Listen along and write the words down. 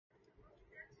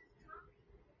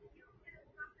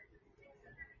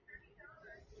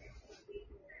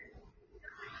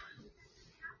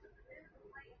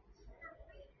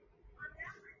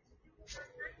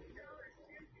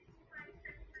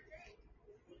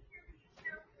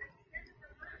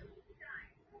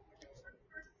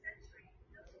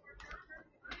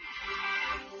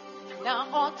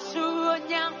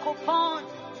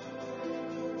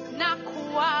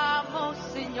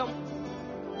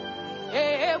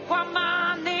kwa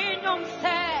mani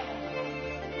nomse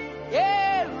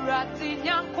rati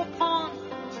nyankopon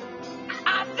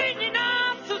atinina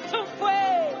tutufwe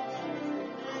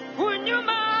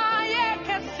unyuma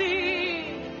yekasi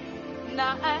na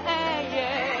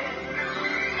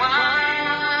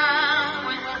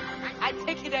I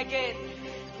take it again.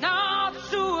 Now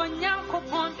to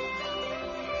nyankopon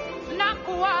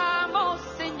nakwa mo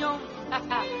senyo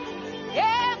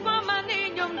kwa mani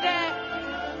nyomde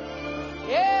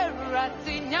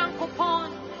rati nyankopon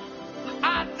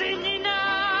atinina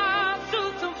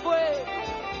tutufwe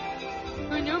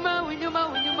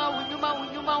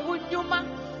unyuma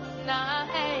na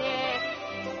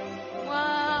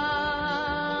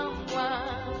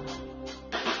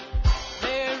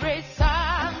there is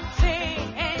something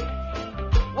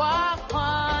what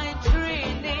point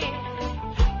training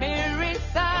there is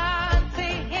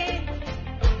something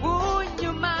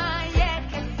unyuma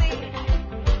yekasi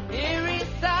there is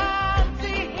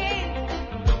something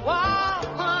what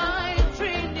point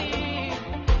training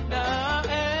na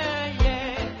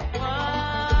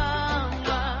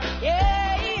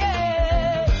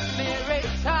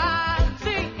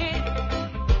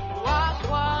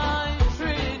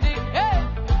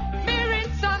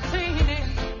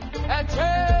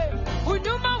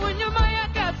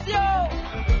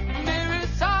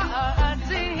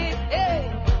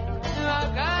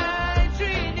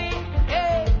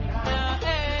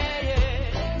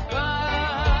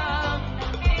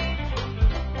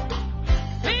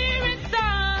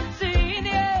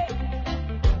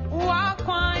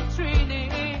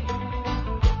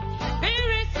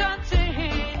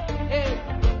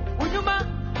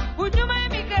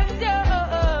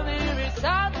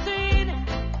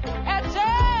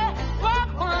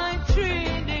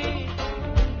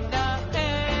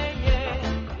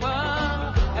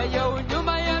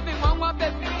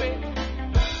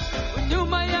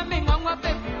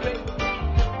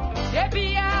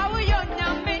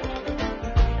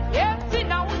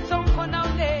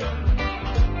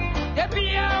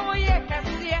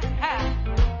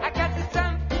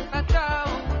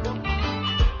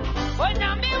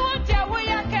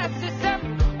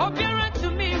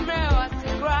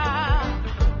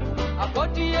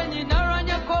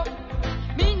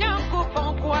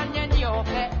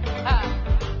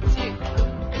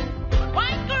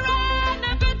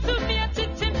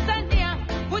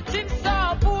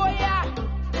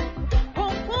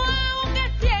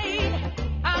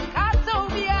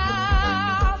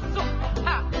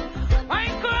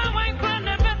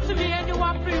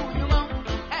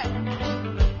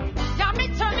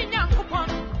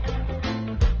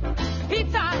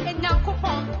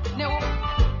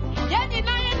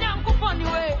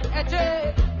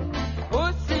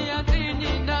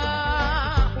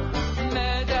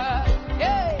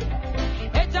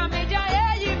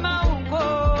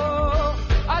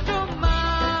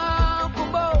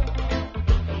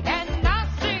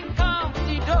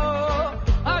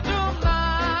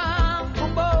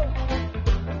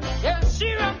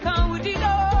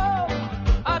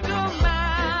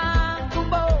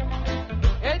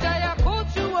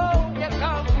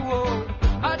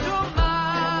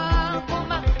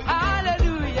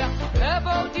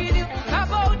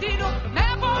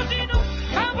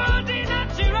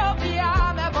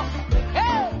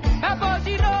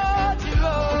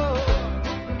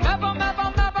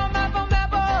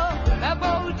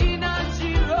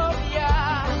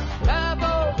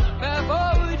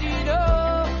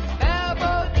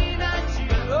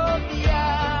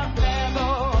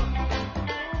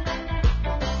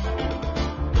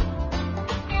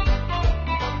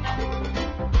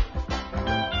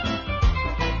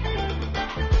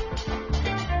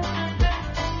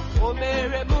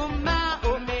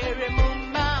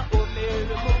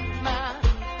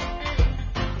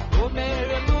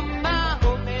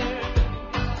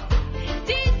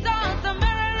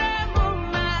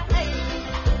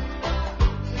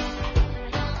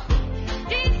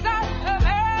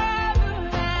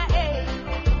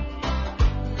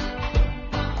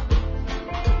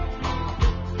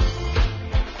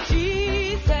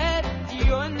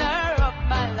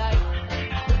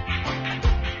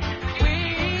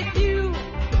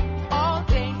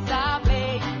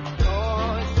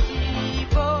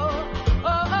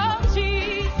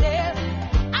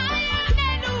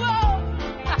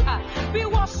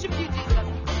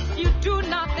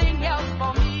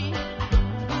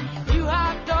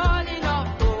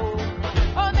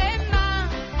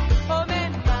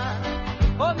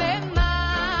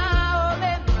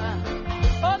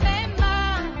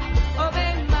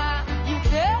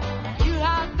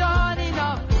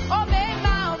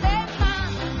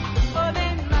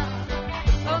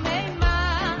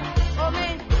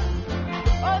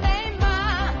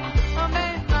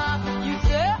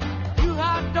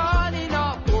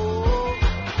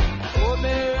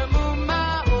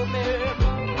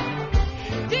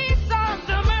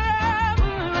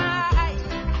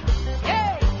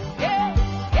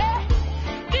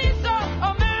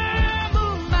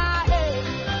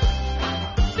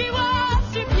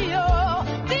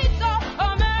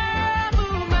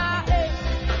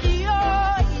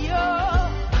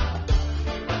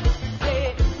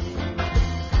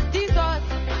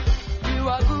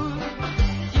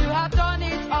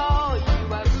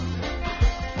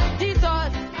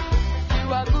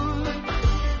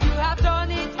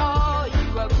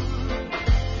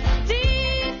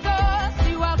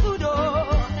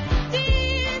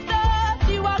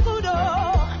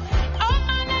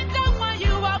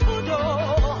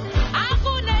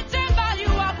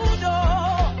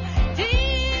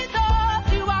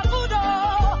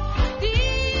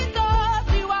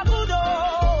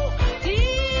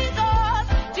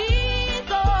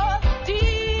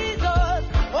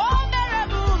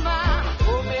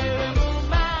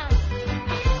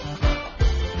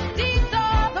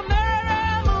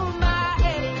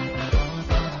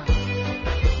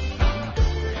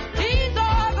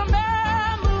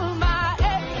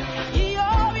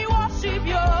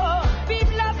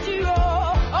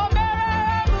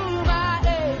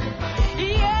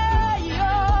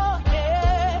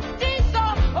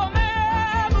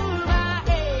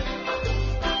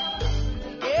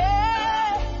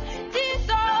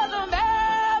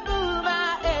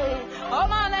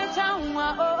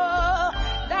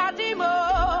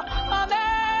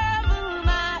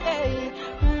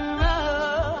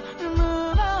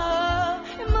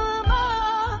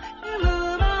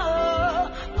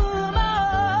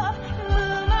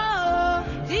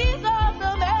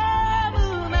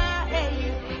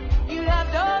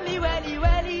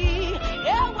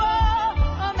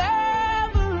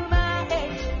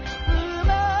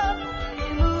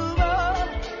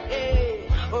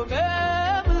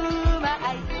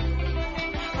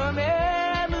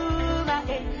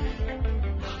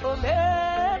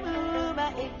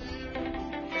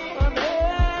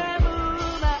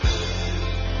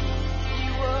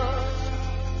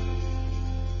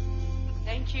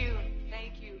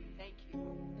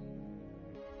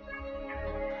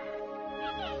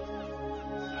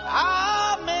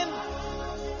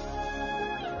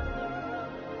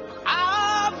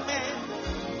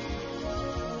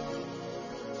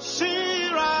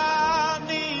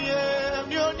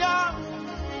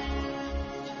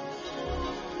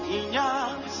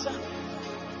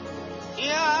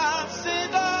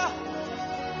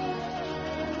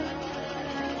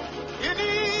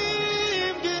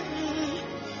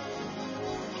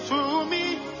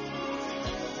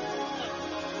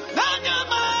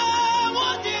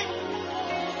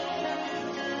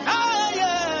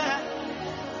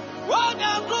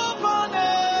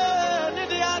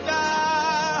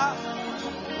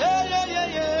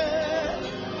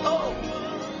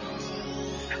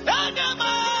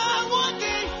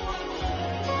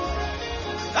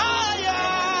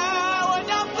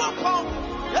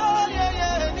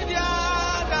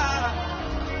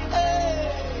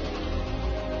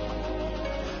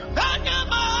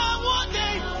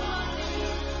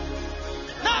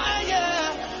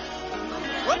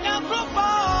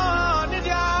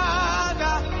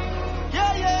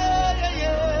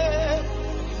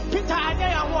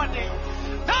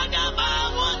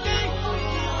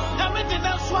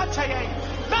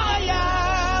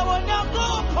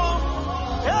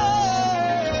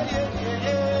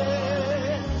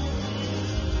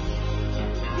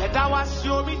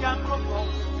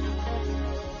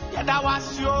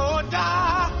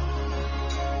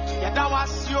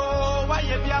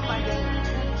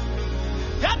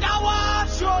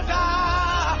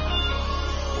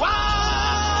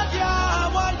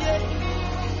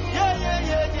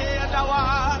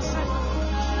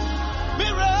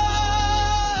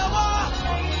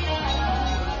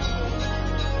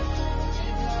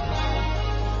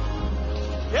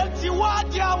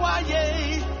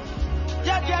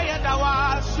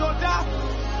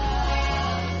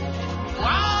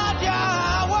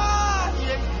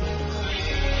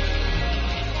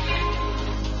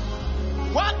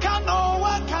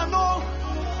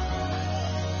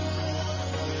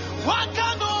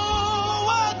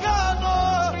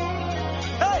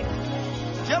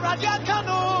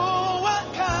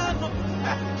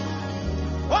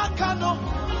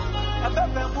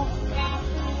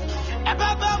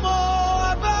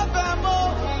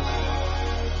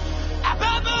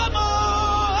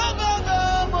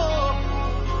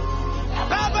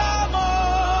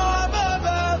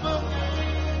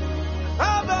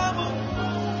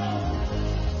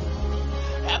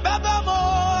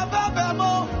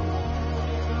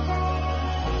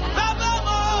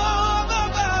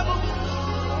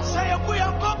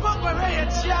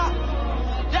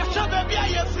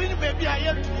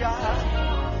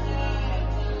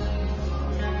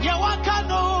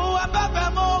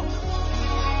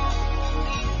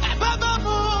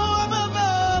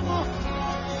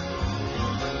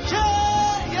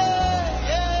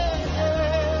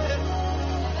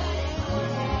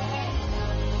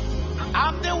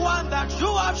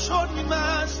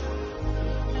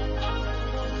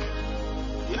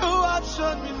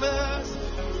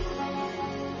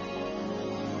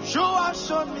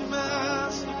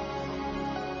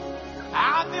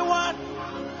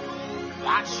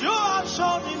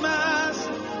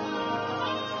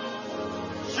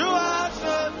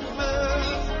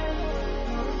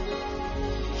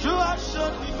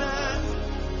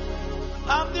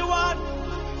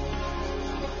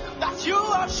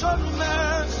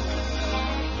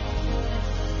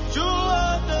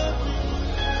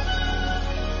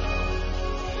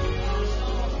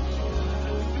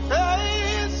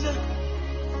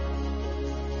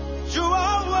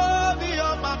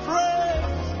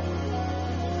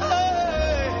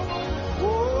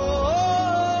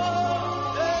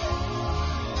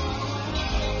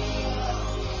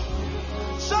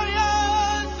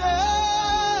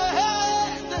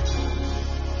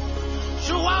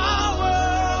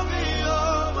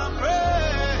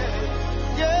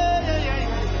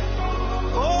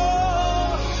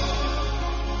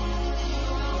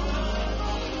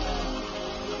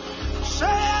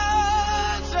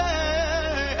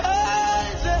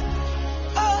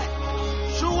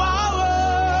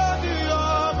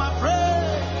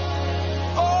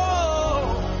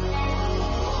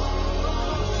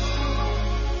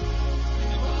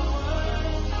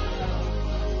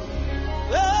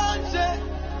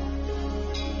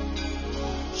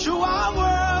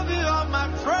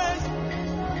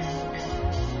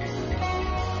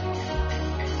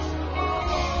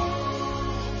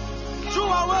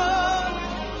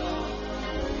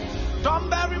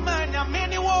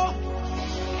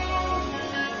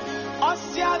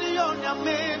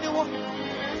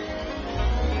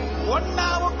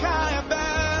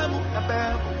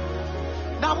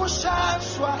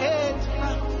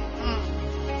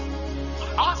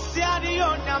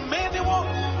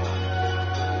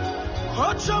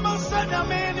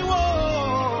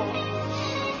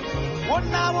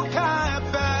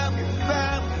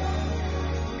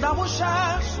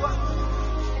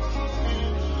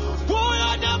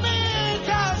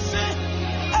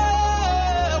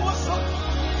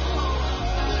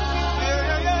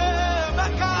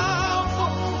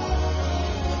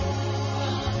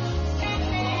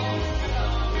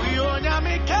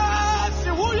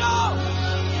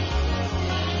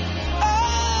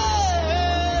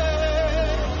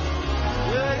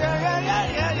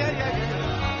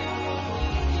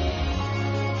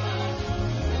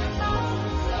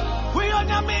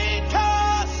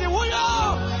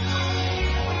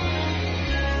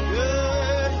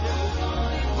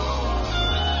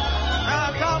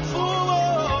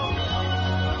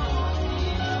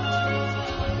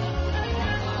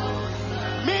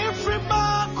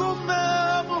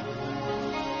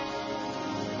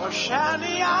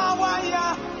Oshani awaya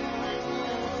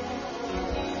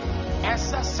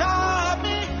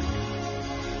esasami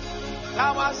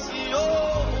kawasio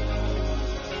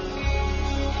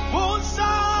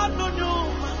Musa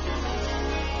nunyuma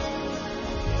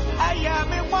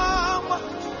ayame mama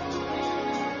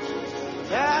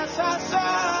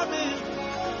esasami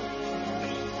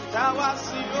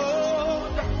kawasio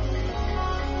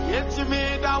yetimi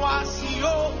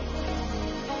dawasio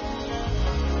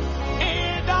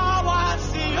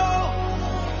idawasio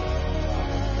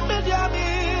mediami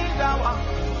dawa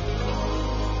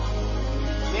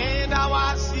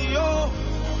idawasio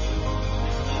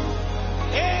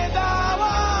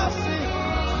idawasi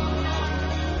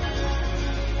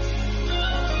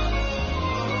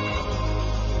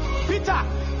Peter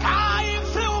kai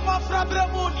friuma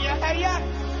frabramunia eye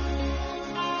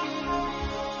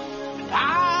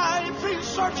ai fri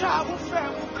socha u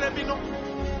fremu brebino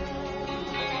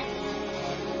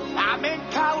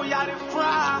Amenka o yare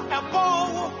fra ebo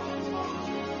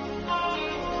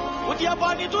Udi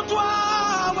abani tutwa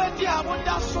wedi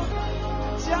abunda so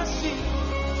tiasi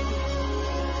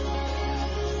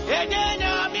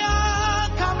Enyenya mia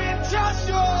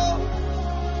kamentiasio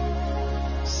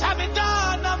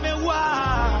Sabidana mewa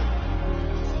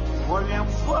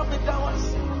Wonyamfo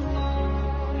medawasi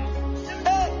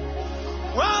Eh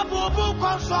Wabubu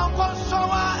konso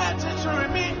wa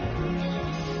etiturimi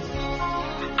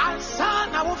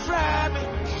Ansana wo frame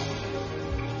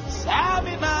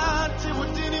Sabi na ti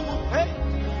wudini mu hey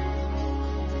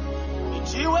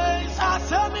Ijiwe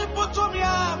asemi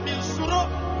putumia misuro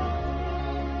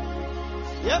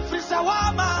Yefrisa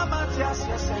wa mama ti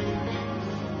asese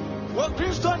Wo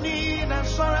Kristo ni na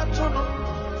sora tono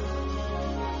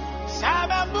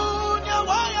Sababu nya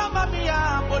waya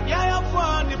mamia Bodia ya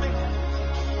fwani me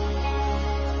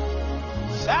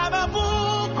Sababu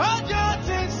kwaja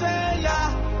tinseya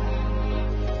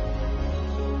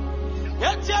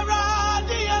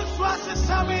Yeteradi yeswasi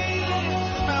sami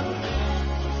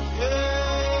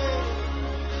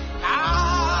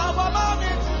Wamami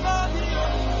tinani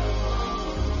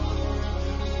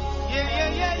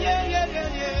Yeah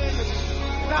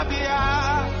Nabia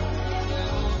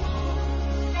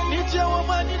Nije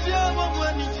wama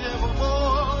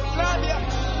Nabia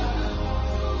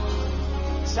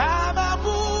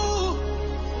Sababu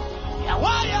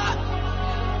Yawaya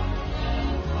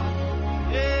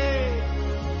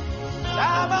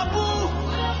Sababu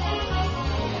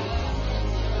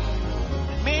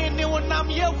Mene wonam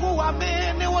Yehuwa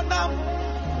mene wonam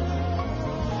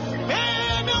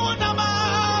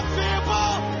Afebo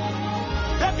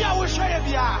Baby I will show you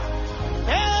bia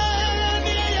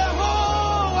Mene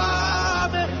Yehuwa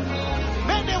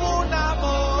mene wonam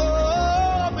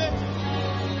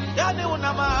Yane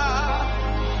wonam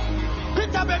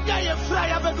Peter Bebia ye fly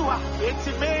abedua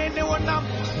Eti mene wonam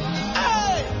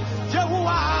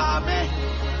Yehuwa me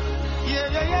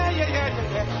Yeah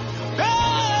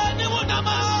Beni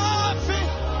wonama fi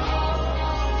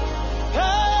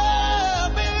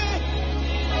me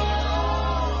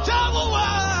Yehuwa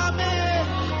me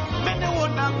Mene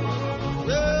wonam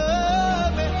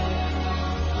me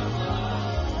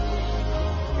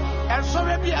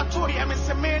Ensore bi atori ya me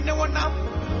se mene wonam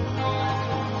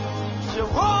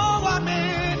Yehuwa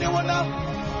mene wonam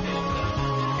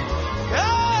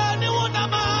Beni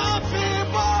wonama fi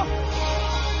bo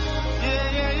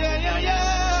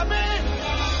Yeah, me.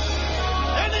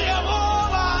 Any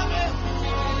Yehovah, me.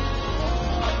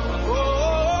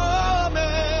 Oh, me.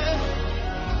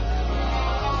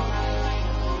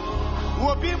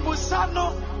 Wobi Musano,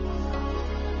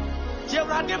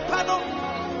 Jerade Pano,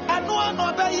 and one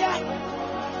other year.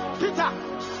 Peter,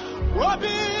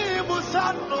 Wobi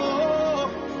Musano,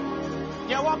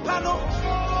 Yawapano,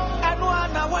 and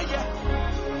one other year.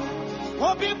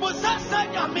 Wobi Musasa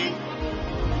Yami.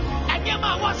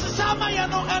 Yama was sama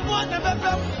yano and one never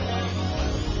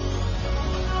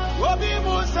Wobi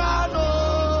Musano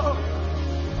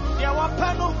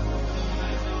Yawapano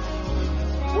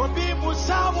Wobi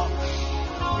Musawo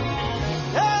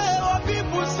Hey Wobi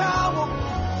Musawo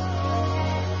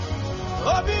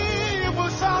Wobi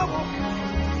Musawo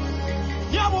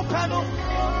Yawapano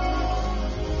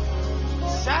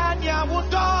Sanya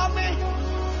Mudome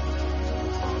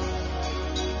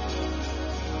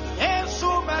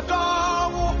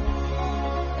Sumedowo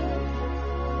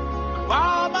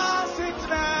Mama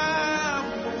Sitram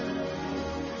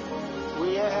We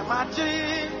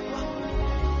imagine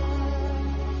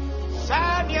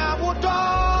Sanya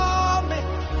Mudome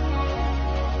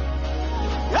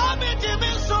Yami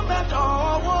Jimmy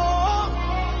Sumedowo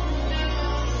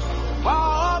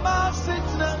Mama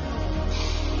Sitram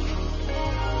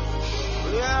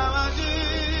We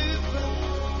imagine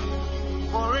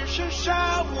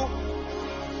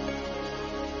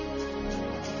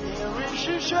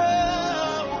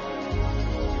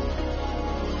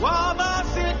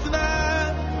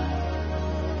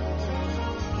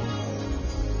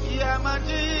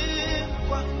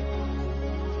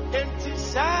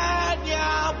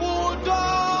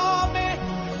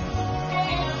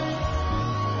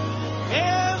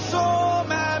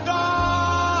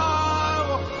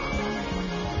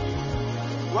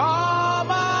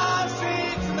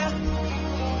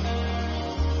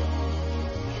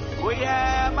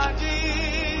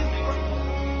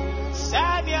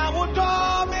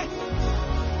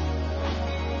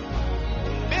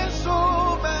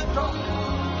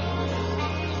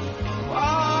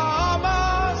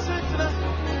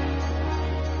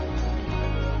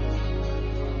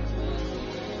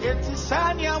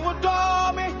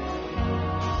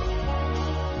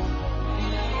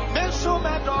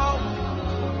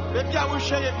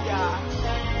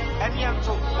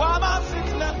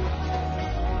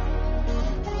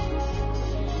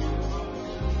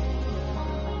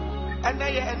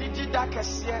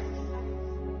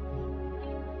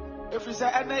If you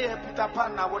say any Peter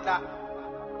Pan na woda,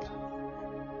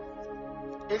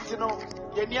 it's no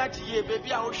ye near to ye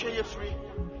baby. I will share you free.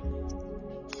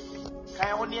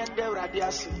 I only end there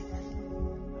radiasi.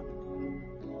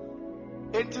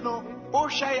 It's no oh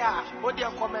share what they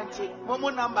are commenting.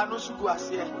 Momo number no sugu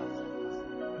asie.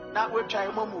 Na we try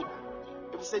momo.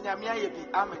 If you say nyamia ye bi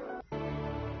amen.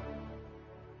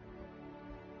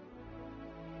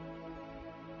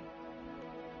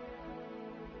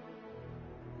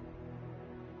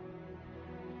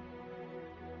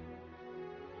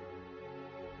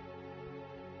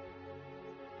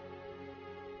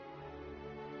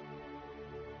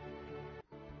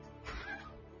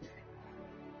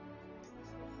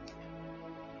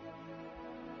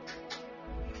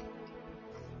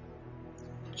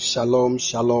 Shalom,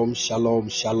 shalom, shalom,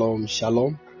 shalom,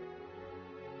 shalom.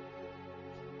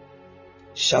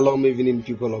 Shalom, evening,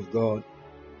 people of God.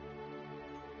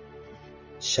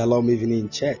 Shalom, evening,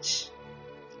 church.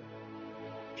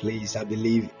 Please, I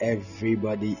believe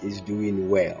everybody is doing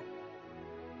well.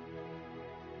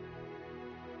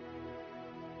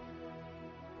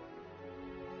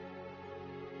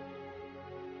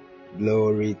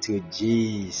 Glory to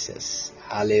Jesus.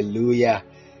 Hallelujah.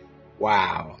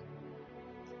 Wow.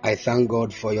 I thank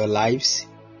God for your lives.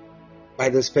 By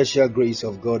the special grace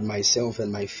of God, myself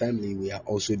and my family, we are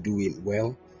also doing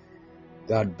well.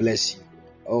 God bless you.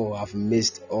 Oh, I've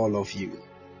missed all of you.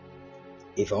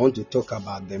 If I want to talk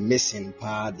about the missing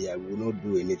part, I will not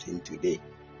do anything today.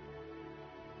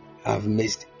 I've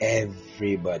missed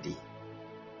everybody.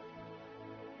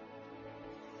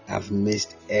 I've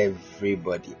missed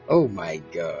everybody. Oh my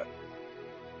God.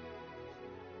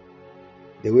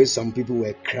 The way some people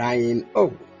were crying.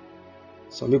 Oh,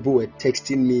 some people were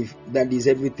texting me, that is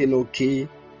everything okay?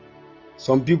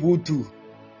 Some people too.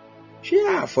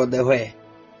 Yeah, for the way.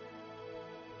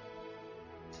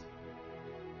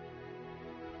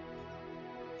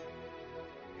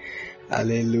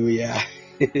 Hallelujah.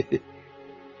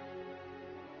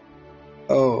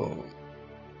 Oh,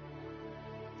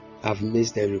 I've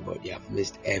missed everybody. I've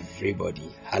missed everybody.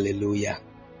 Hallelujah.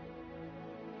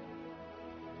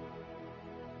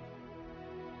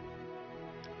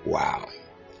 Wow.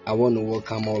 I want to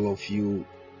welcome all of you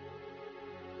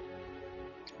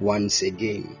once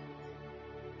again.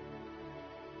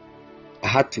 I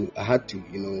had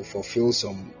to, fulfill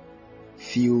some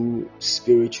few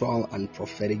spiritual and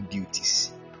prophetic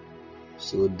duties.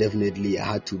 So definitely I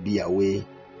had to be away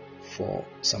for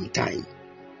some time.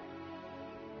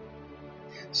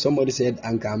 Somebody said,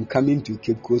 Anka, I'm coming to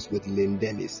Cape Coast with Lynn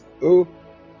Dennis. Oh,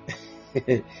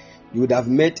 you would have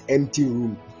met empty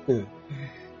room.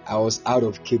 I was out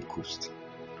of Cape Coast.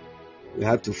 We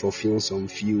had to fulfill some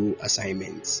few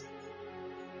assignments.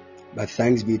 But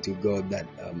thanks be to God that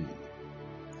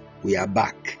we are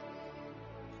back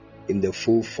in the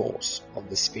full force of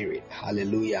the Spirit.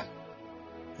 Hallelujah.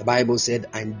 The Bible said,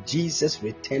 and Jesus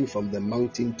returned from the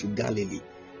mountain to Galilee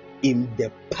in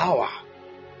the power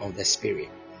of the Spirit.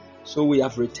 So we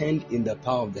have returned in the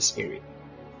power of the Spirit.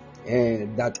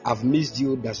 And that I've missed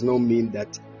you does not mean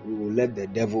that we will let the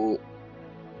devil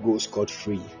go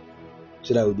scot-free.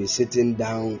 So that we'll be sitting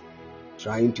down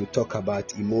trying to talk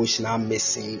about emotional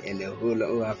missing and the whole,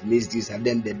 oh, I've missed this, and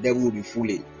then the devil will be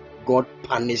fooling. God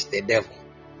punished the devil.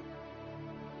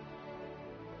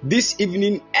 This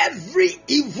evening, every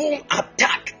evil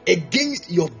attack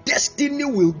against your destiny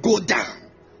will go down.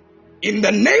 In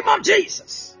the name of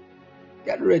Jesus.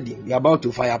 Get ready. You're about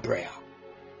to fire prayer.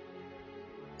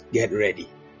 Get ready.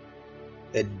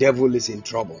 The devil is in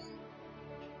trouble.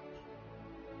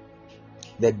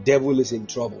 the devil is in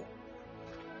trouble.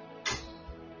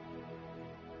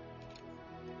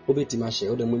 Obetimashe,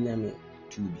 odemunyame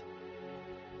tubi.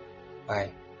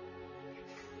 Aye.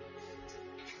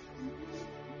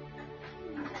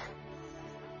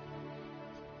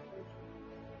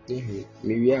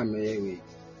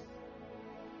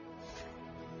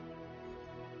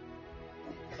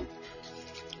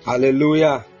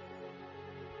 Hallelujah.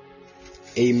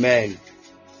 Amen.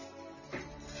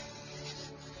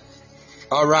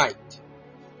 All right.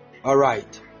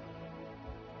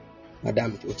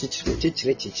 Madam,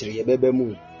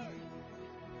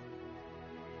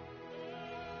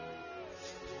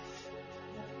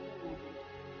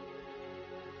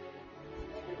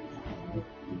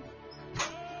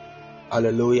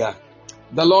 hallelujah.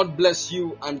 The Lord bless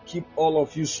you and keep all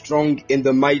of you strong in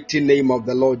the mighty name of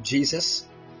the Lord Jesus.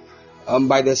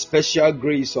 By the special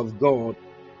grace of God,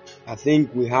 I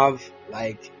think we have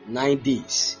like 9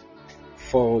 days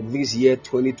for this year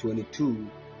 2022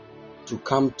 to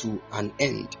come to an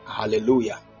end.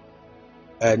 Hallelujah.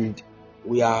 And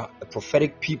we are a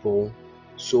prophetic people,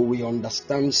 so we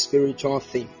understand spiritual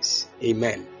things.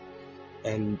 Amen.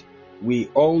 And we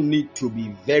all need to be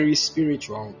very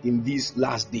spiritual in these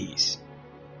last days,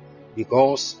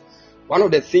 because one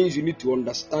of the things you need to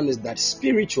understand is that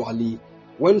spiritually,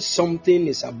 when something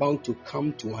is about to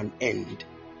come to an end,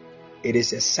 it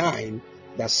is a sign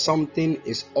that something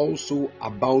is also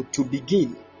about to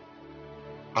begin.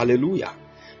 Hallelujah.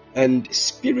 And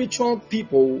spiritual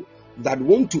people that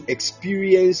want to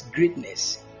experience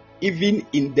greatness, even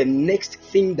in the next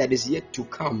thing that is yet to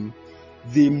come,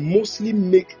 they mostly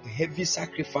make heavy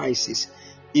sacrifices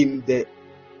in the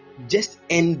just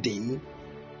ending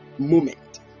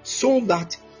moment, so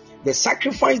that the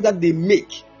sacrifice that they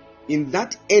make in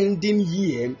that ending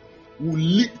year will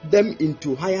lead them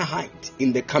into higher height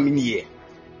in the coming year.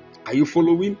 Are you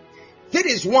following? That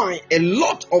is why a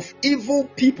lot of evil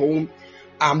people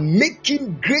are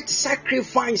making great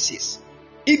sacrifices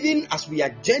even as we are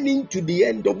journeying to the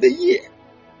end of the year.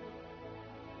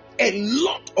 A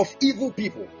lot of evil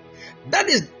people. That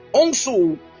is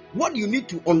also what you need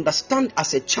to understand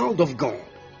as a child of God,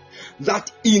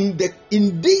 that in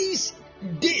these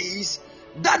days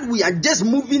that we are just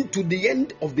moving to the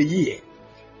end of the year,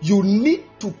 you need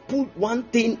to put one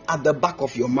thing at the back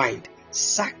of your mind: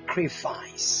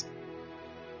 sacrifice.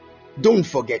 Don't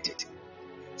forget it.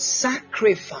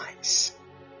 Sacrifice.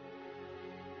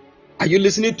 Are you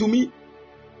listening to me?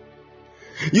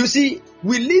 You see,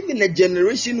 we live in a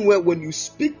generation where when you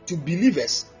speak to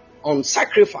believers on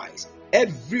sacrifice,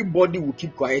 everybody will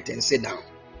keep quiet and sit down.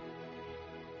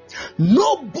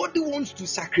 Nobody wants to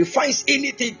sacrifice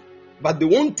anything, but they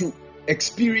want to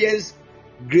experience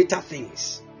greater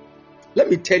things. Let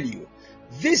me tell you,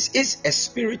 this is a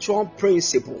spiritual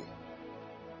principle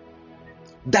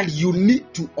that you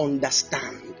need to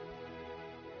understand.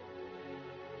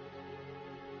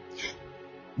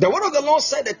 The word of the Lord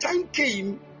said the time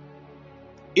came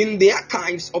in the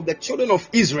archives of the children of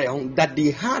Israel that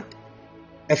they had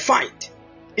a fight,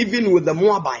 even with the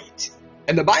Moabites.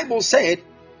 And the Bible said,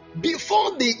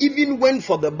 before they even went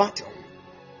for the battle,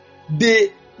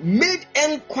 they made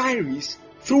inquiries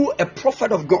through a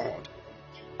prophet of God.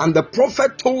 And the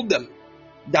prophet told them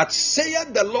that,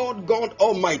 saith the Lord God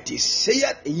Almighty,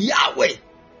 saith Yahweh,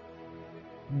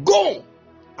 go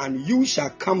and you shall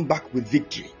come back with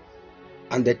victory.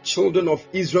 And the children of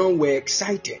Israel were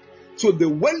excited. So they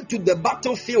went to the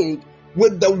battlefield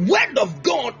with the word of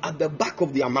God at the back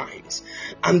of their minds.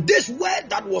 And this word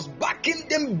that was backing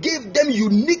them gave them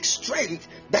unique strength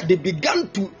that they began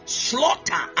to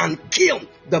slaughter and kill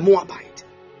the Moabite.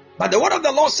 But the word of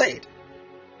the Lord said,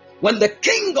 when the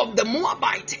king of the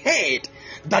Moabites heard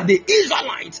that the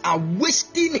Israelites are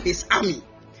wasting his army,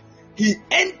 he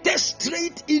entered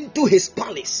straight into his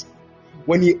palace.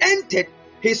 When he entered,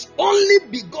 his only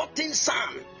begotten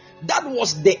son, that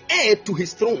was the heir to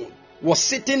his throne, was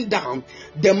sitting down.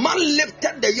 The man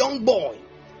lifted the young boy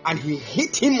and he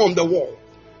hit him on the wall.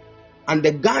 And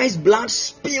the guy's blood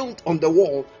spilled on the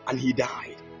wall and he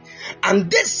died. And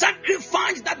this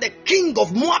sacrifice that the king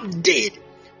of Moab did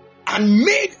and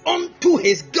made unto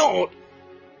his God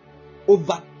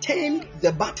overturned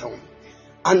the battle.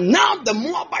 And now the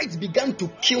Moabites began to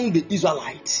kill the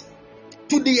Israelites,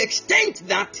 to the extent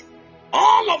that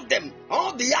all of them,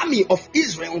 all the army of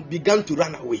Israel, began to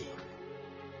run away.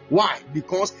 Why?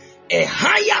 Because a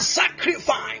higher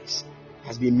sacrifice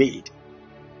has been made.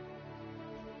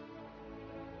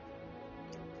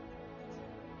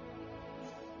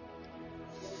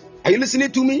 Are you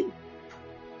listening to me?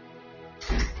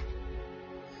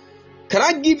 Can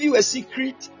I give you a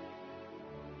secret?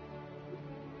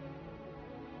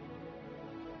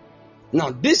 Now,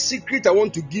 this secret I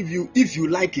want to give you, if you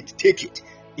like it, take it.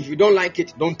 If you don't like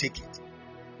it, don't take it.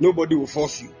 Nobody will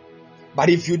force you. But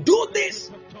if you do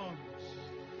this,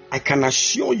 I can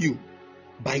assure you,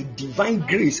 by divine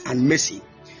grace and mercy,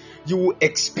 you will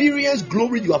experience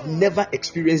glory you have never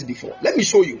experienced before. Let me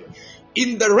show you.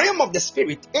 In the realm of the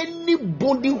spirit,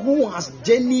 anybody who has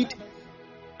journeyed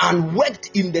and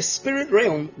worked in the spirit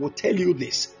realm will tell you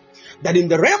this, that in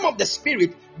the realm of the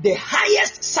spirit, the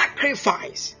highest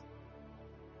sacrifice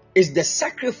is the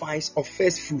sacrifice of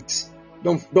first fruits.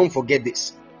 Don't forget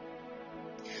this.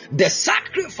 The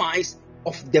sacrifice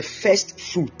of the first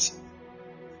fruit.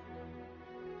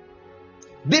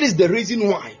 That is the reason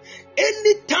why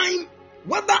anytime,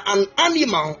 whether an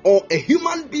animal or a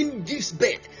human being gives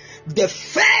birth, the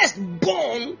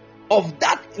firstborn of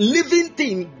that living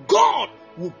thing, God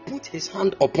will put his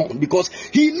hand upon, because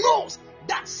he knows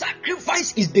that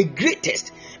sacrifice is the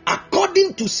greatest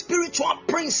according to spiritual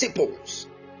principles.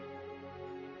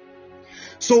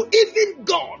 So even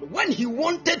God, when he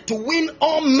wanted to win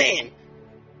all men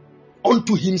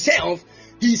unto himself,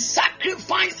 he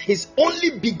sacrificed his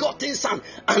only begotten son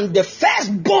and the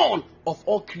firstborn of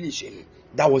all creation.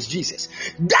 That was Jesus.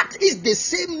 That is the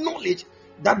same knowledge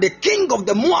that the king of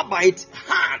the Moabites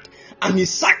had, and he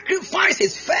sacrificed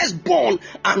his firstborn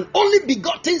and only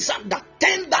begotten son that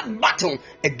turned that battle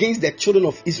against the children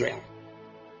of Israel.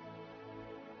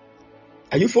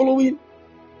 Are you following?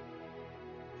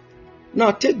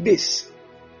 Now take this.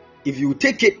 If you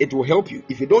take it, it will help you.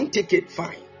 If you don't take it,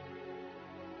 fine.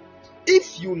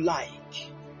 If you like,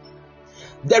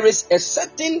 there is a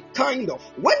certain kind of,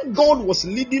 when God was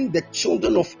leading the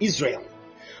children of Israel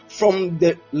from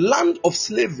the land of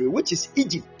slavery, which is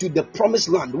Egypt, to the promised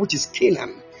land, which is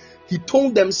Canaan, he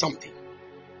told them something.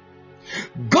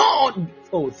 God,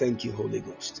 oh, thank you, Holy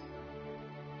Ghost.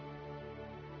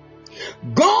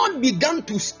 God began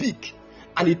to speak,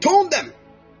 and he told them.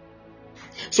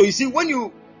 So you see, when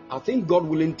you, I think God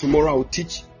willing, tomorrow I will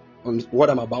teach on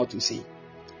what I'm about to say,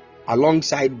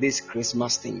 alongside this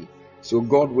Christmas thing. So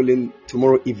God willing,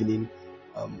 tomorrow evening,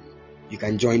 you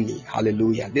can join me.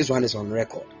 Hallelujah. This one is on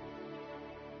record.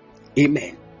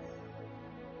 Amen.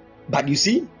 But you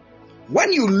see,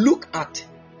 when you look at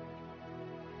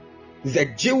the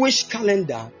Jewish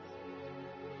calendar,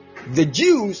 the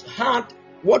Jews had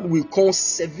what we call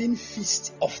 7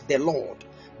 feasts of the Lord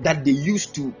that they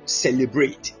used to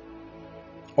celebrate,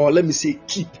 or let me say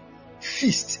keep,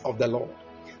 feast of the Lord.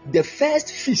 The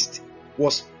first feast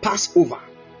was Passover,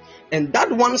 and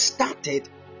that one started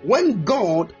when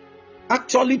God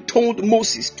actually told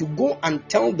Moses to go and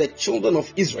tell the children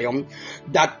of Israel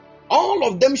that all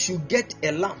of them should get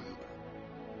a lamb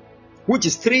which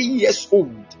is 3 years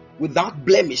old without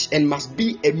blemish and must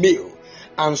be a male,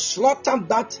 and slaughter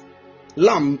that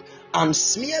lamb and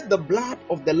smear the blood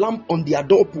of the lamb on their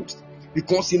doorpost,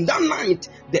 because in that night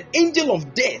the angel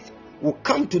of death will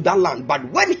come to that land, but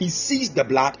when he sees the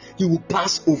blood, he will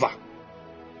pass over.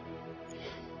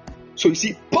 So you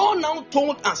see, Paul now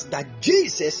told us that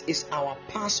Jesus is our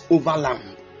Passover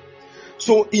lamb.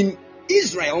 So in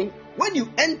Israel, when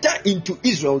you enter into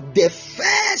Israel, the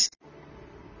first,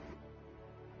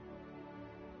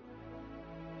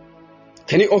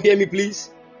 can you all hear me, please?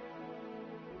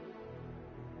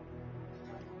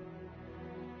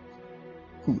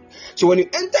 So when you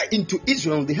enter into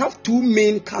Israel, they have 2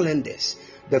 main calendars.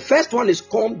 The first one is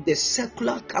called the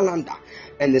secular calendar,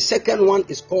 and the second one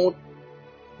is called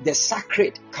the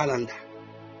sacred calendar.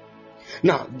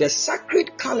 Now, the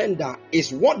sacred calendar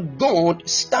is what God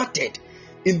started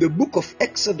in the book of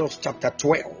Exodus chapter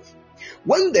 12,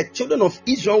 when the children of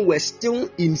Israel were still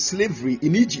in slavery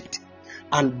in Egypt,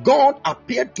 and God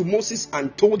appeared to Moses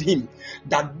and told him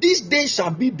that this day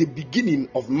shall be the beginning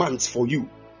of months for you.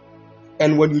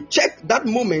 And when you check that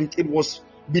moment, it was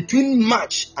between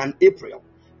March and April.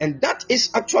 And that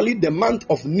is actually the month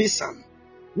of Nisan,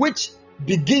 which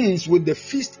begins with the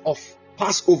feast of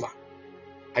Passover.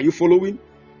 Are you following?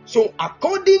 So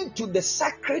according to the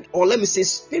sacred, or let me say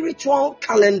spiritual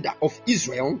calendar of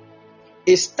Israel,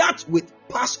 it starts with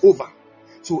Passover.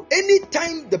 So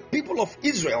anytime the people of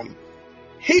Israel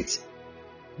hit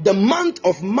the month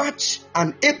of March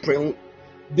and April,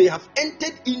 they have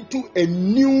entered into a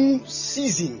new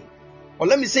season, or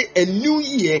let me say a new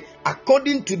year,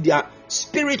 according to their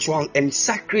spiritual and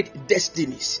sacred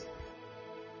destinies.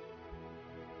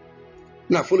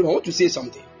 Now, follow me, I want to say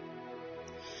something.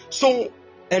 So,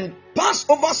 and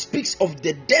Passover speaks of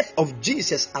the death of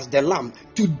Jesus as the lamb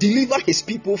to deliver his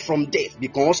people from death,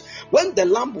 because when the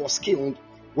lamb was killed,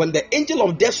 when the angel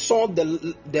of death saw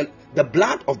the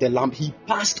blood of the lamb, he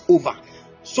passed over.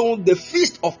 So the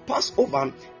feast of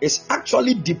Passover is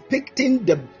actually depicting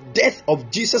the death of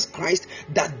Jesus Christ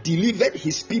that delivered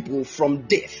his people from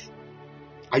death.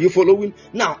 Are you following?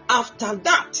 Now, after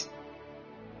that,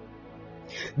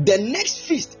 the next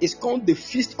feast is called the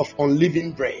Feast of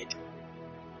Unleavened Bread.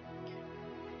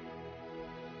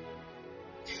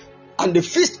 And the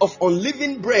Feast of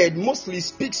Unleavened Bread mostly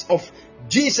speaks of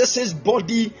Jesus'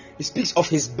 body. It speaks of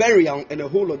his burial and a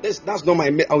whole lot. That's not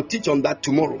my. I'll teach on that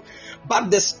tomorrow. But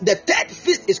the third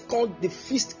feast is called the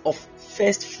Feast of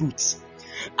First Fruits.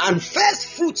 And first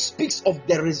fruits speaks of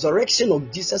the resurrection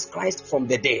of Jesus Christ from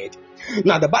the dead.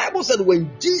 Now, the Bible said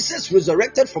when Jesus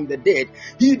resurrected from the dead,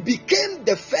 he became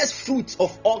the first fruits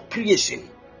of all creation.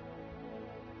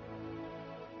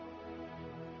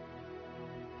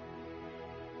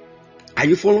 Are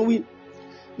you following?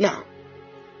 Now,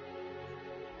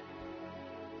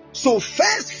 so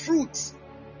first fruits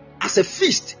as a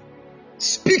feast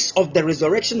speaks of the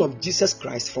resurrection of Jesus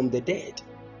Christ from the dead.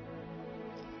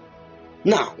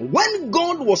 Now, when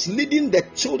God was leading the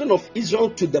children of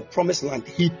Israel to the promised land,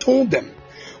 he told them,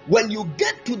 when you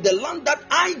get to the land that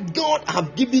I, God,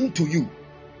 have given to you,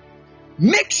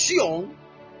 make sure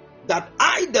that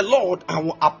I, the Lord, I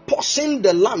will apportion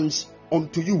the lands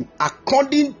unto you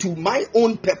according to my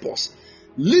own purpose,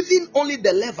 leaving only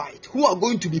the Levites who are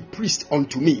going to be priests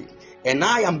unto me, and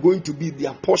I am going to be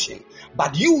their portion.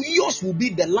 But yours will be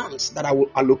the lands that I will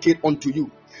allocate unto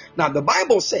you. Now, the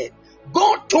Bible said,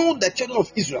 God told the children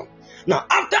of Israel, now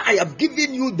after I have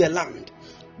given you the land,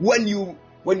 when you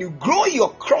grow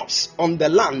your crops on the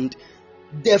land,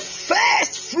 the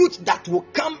first fruit that will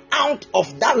come out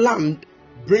of that land,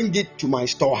 bring it to my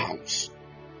storehouse.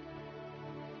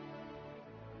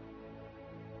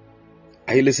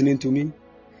 Are you listening to me?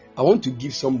 I want to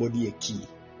give somebody a key.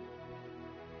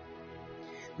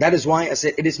 That is why I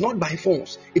said it is not by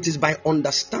force, it is by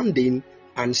understanding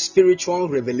and spiritual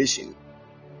revelation.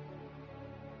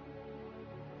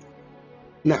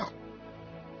 Now,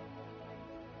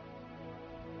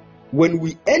 when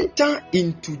we enter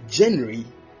into January,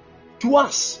 to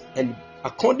us, and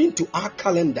according to our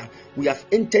calendar, we have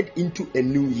entered into a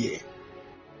new year.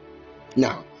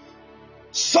 Now,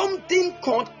 something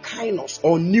called kainos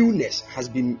or newness has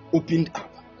been opened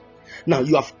up. Now,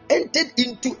 you have entered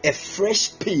into a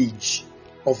fresh page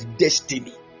of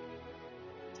destiny.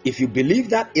 If you believe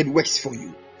that, it works for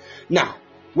you. Now,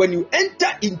 when you enter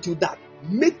into that,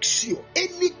 make sure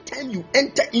anytime you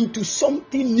enter into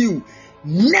something new,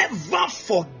 never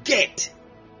forget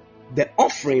the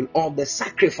offering or the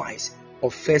sacrifice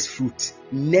of first fruit.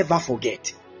 Never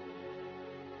forget.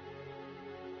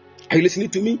 Are you listening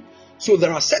to me? So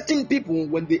there are certain people,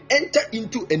 when they enter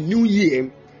into a new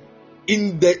year,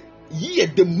 in the year,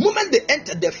 the moment they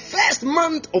enter the first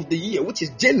month of the year, which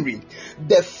is January,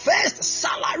 the first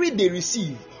salary they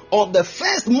receive or the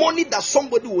first money that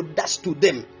somebody would dash to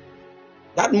them,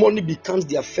 that money becomes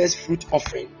their first fruit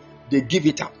offering. They give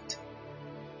it out.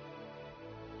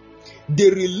 They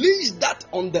release that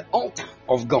on the altar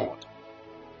of God.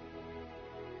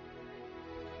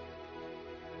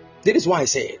 That is why I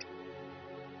said,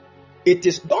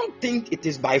 don't think it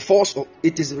is by force, or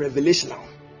it is revelational.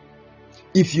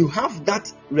 If you have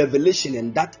that revelation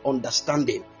and that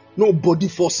understanding, nobody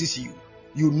forces you.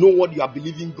 You know what you are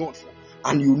believing God for,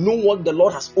 and you know what the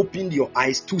Lord has opened your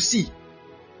eyes to see.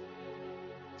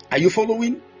 Are you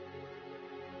following?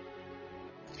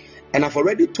 And I've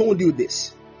already told you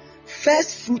this.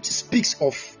 First fruit speaks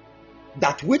of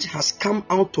that which has come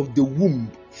out of the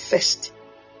womb first.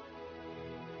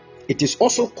 It is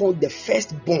also called the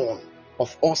firstborn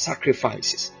of all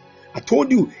sacrifices. I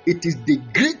told you it is the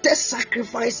greatest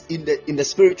sacrifice in the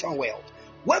spiritual world.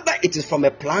 Whether it is from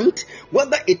a plant,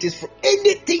 whether it is from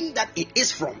anything that it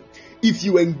is from, if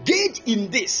you engage in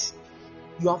this,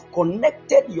 you have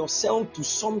connected yourself to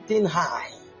something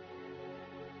high.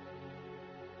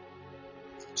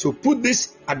 So put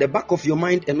this at the back of your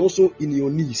mind and also in your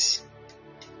knees,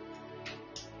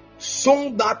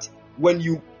 so that when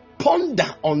you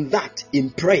ponder on that in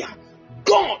prayer,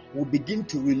 God will begin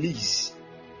to release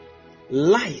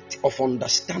light of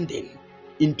understanding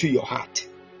into your heart.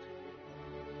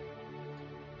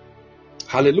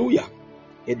 Hallelujah.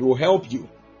 It will help you.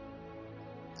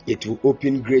 It will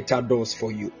open greater doors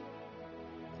for you.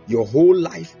 Your whole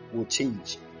life will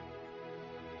change.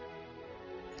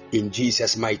 In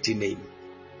Jesus' mighty name.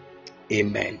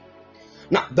 Amen.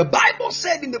 Now, the Bible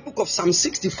said in the book of Psalm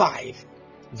 65,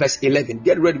 verse 11.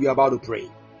 Get ready, we are about to pray.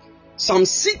 Psalm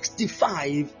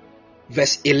 65,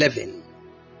 verse 11.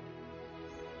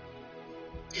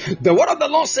 The word of the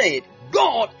Lord said,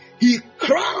 God, He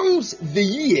crowns the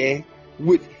year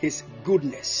with His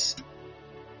goodness.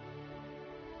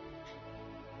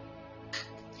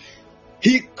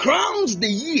 He crowns the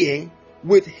year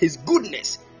with his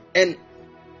goodness, and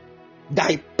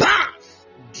thy path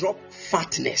drop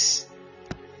fatness.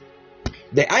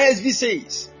 The ISV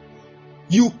says,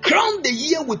 you crown the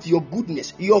year with your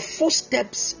goodness, your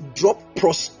footsteps drop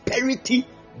prosperity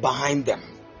behind them.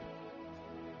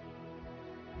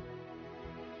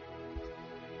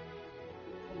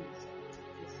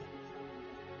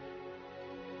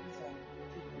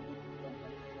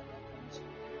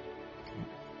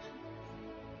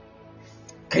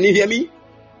 Can you hear me?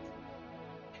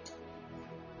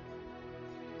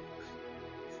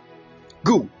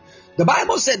 Good. The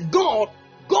Bible said God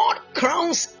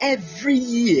crowns every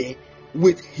year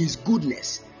with his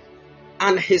goodness,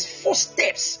 and his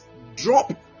footsteps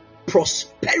drop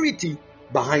prosperity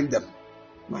behind them.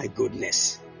 My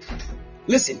goodness.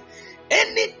 Listen,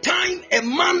 anytime a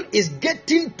man is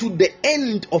getting to the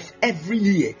end of every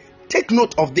year, take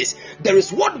note of this. There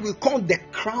is what we call the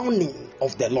crowning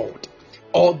of the Lord,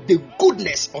 or the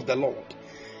goodness of the Lord.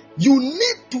 You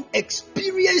need to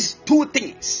experience two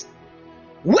things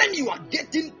when you are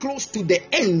getting close to the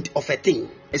end of a thing,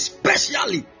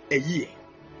 especially a year.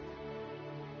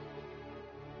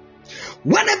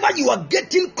 Whenever you are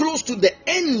getting close to the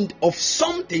end of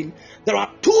something, there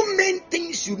are two main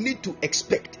things you need to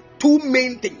expect. Two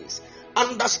main things.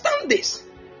 Understand this,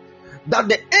 that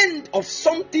the end of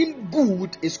something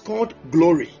good is called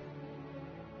glory.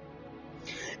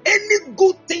 Any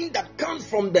good thing that comes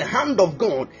from the hand of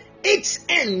God, its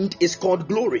end is called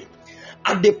glory.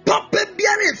 At the papa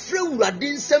biara efre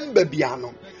urade nsem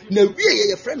babiano na wie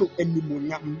ye friend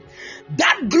enimonyam,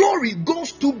 that glory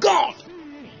goes to God.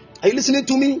 Are you listening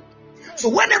to me? So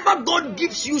whenever God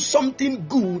gives you something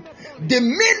good, the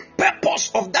main purpose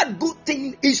of that good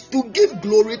thing is to give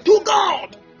glory to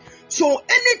God. So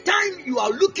anytime you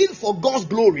are looking for God's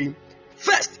glory,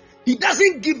 first, he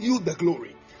doesn't give you the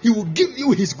glory. He will give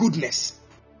you his goodness.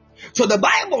 So the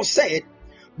Bible said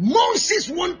Moses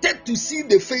wanted to see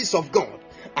the face of God,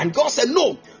 and God said,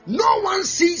 no one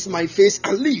sees my face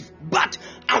and live, but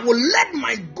I will let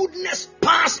my goodness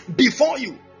pass before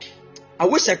you. I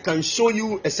wish I can show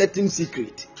you a certain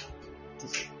secret.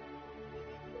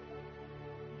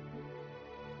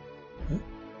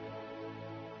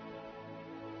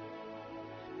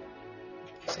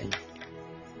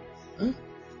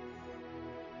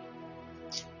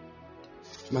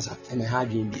 Masa, I'm a hard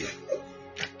game here.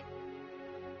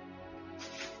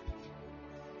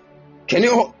 Can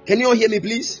you all hear me,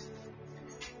 please?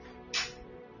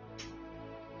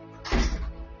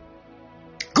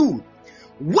 Good.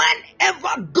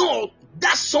 Whenever God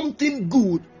does something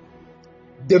good,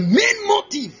 the main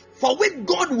motive for which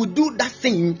God will do that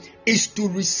thing is to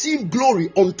receive glory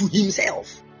unto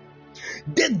himself.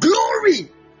 The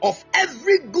glory of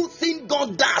every good thing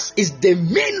God does is the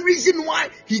main reason why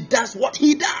he does what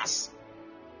he does.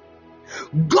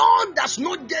 God does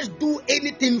not just do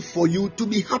anything for you to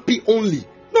be happy only.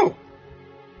 No.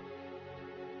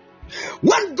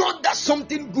 When God does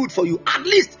something good for you, at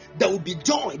least there will be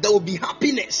joy, there will be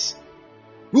happiness.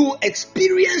 We will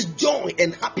experience joy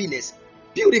and happiness.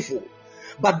 Beautiful.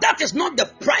 But that is not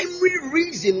the primary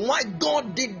reason why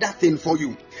God did that thing for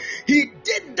you. He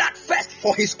did that first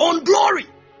for his own glory.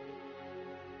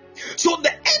 So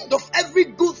the end of every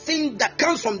good thing that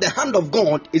comes from the hand of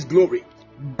God is glory.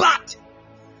 But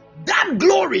that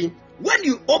glory, when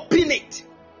you open it,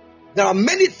 there are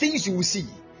many things you will see.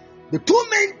 The two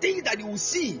main things that you will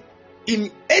see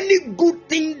in any good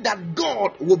thing that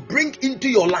God will bring into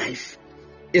your life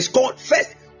is called,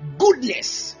 first,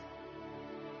 goodness,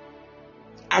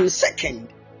 and second,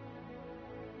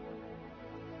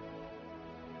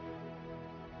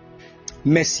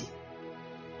 mercy.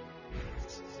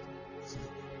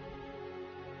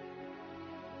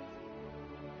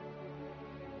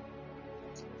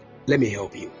 Let me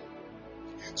help you.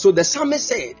 So the psalmist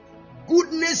said,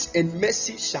 goodness and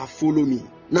mercy shall follow me.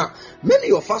 Now,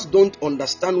 many of us don't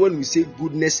understand when we say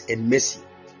goodness and mercy.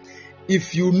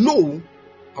 If you know,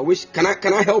 can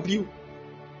I help you?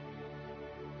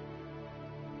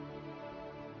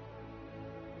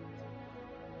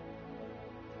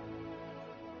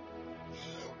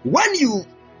 When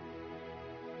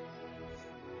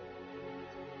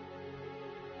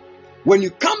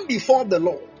you come before the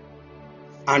Lord,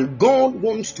 and God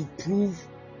wants to prove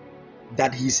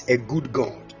that he's a good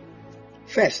God,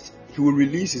 first, he will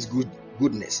release his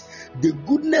goodness. The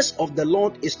goodness of the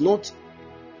Lord is not,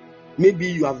 maybe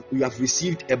you have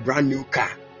received a brand new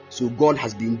car, so God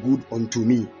has been good unto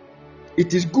me.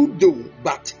 It is good though,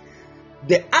 but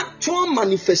the actual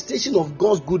manifestation of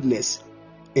God's goodness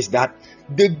is that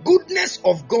the goodness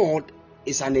of God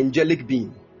is an angelic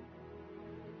being.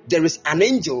 there is an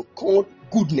angel called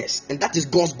goodness, and that is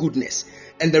God's goodness.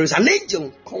 And there is an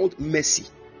angel called mercy.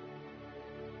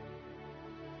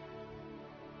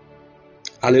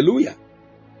 Hallelujah.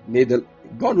 May the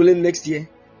God willing, next year,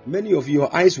 many of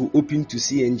your eyes will open to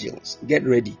see angels. Get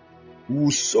ready. We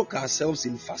will soak ourselves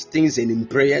in fastings and in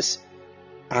prayers,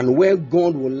 and where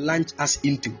God will launch us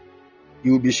into,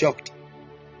 you will be shocked.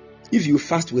 If you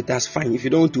fast with us, fine. If you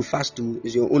don't want to fast too,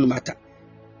 it's your own matter.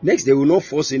 Next, they will not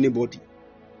force anybody.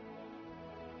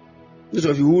 Those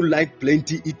of you who like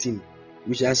plenty eating,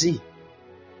 we shall see.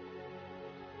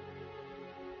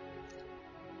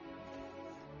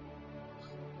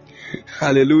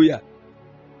 Hallelujah.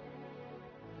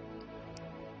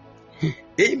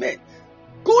 Amen.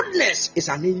 Goodness is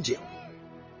an angel,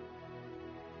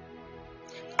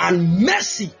 and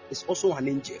mercy is also an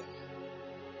angel.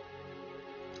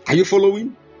 Are you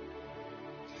following?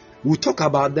 We'll talk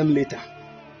about them later.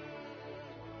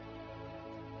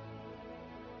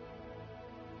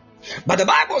 But the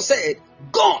Bible said,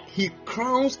 God, He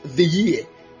crowns the year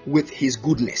with His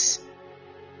goodness.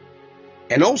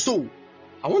 And also,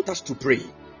 I want us to pray.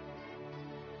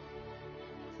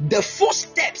 The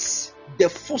footsteps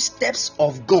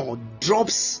of God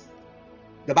drops.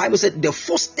 The Bible said the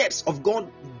footsteps of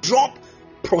God drop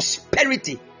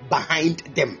prosperity behind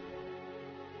them.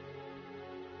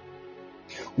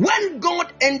 When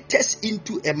God enters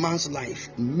into a man's life,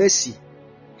 mercy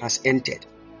has entered.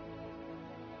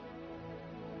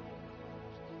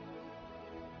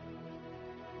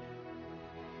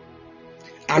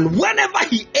 And whenever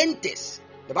He enters,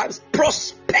 the Bible says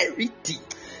prosperity.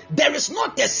 There is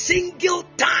not a single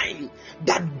time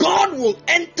that God will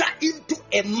enter into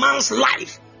a man's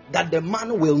life that the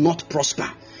man will not prosper.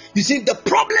 You see, the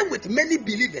problem with many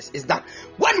believers is that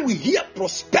when we hear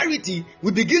prosperity,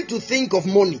 we begin to think of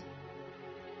money.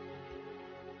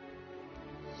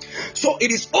 So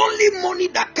it is only money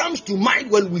that comes to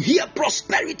mind when we hear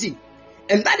prosperity.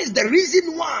 And that is the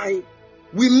reason why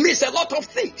we miss a lot of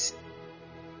things.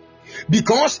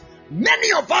 Because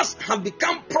many of us have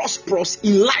become prosperous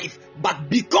in life, but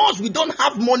because we don't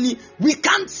have money, we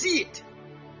can't see it.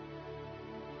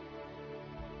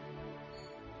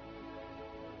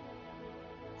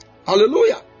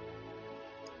 Hallelujah.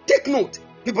 Take note,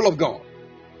 people of God.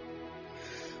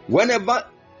 Whenever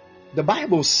the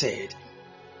Bible said,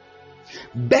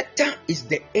 better is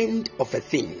the end of a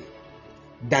thing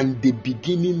than the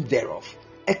beginning thereof.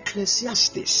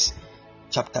 Ecclesiastes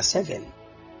chapter 7.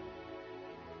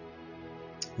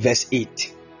 Verse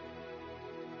 8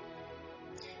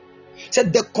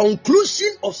 said, the conclusion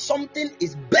of something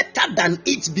is better than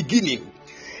its beginning,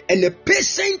 and a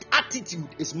patient attitude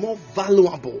is more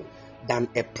valuable than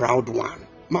a proud one.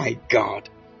 My God.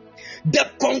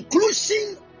 The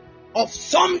conclusion of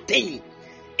something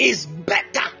is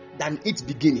better than its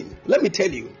beginning. Let me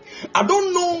tell you, I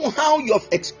don't know how you have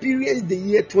experienced the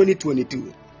year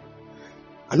 2022.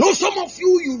 I know some of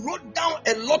you wrote down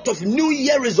a lot of New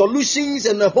Year resolutions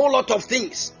and a whole lot of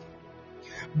things,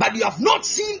 but you have not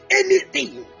seen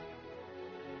anything.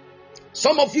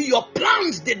 Some of you, your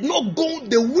plans did not go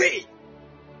the way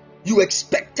you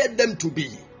expected them to be.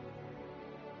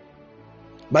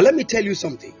 But let me tell you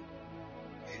something.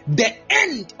 The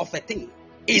end of a thing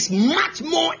is much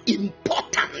more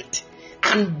important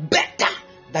and better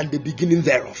than the beginning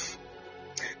thereof.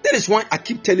 That is why I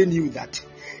keep telling you that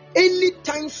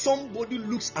anytime somebody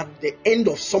looks at the end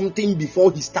of something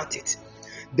before he started,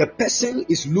 the person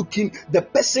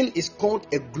is called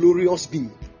a glorious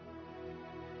being.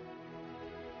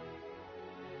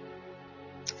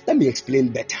 Let me explain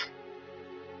better.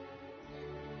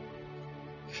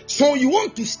 So you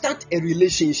want to start a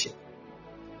relationship.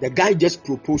 The guy just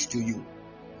proposed to you.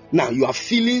 Now you are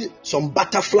feeling some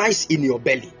butterflies in your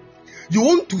belly. You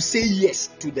want to say yes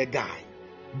to the guy,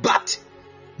 but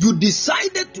you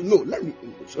decided to know.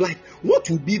 What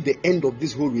will be the end of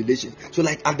this whole relationship? So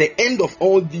at the end of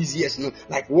all these years,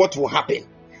 what will happen?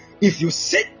 If you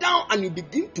sit down and you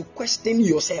begin to question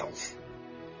yourself,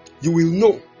 you will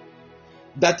know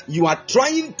that you are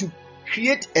trying to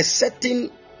create a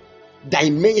certain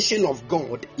dimension of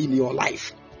God in your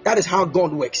life. That is how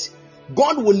God works.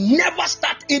 God will never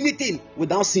start anything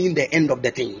without seeing the end of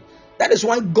the thing. That is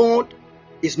why God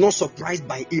is not surprised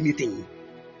by anything.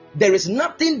 There is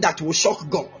nothing that will shock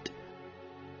God.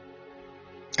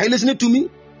 Are you listening to me?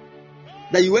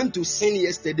 That you went to sin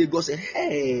yesterday, God said,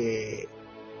 hey,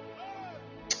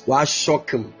 why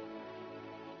shock him?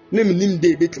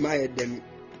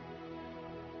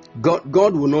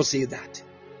 God will not say that.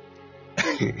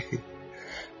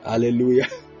 Hallelujah.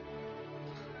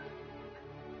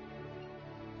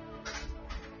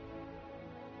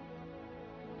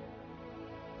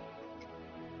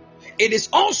 It is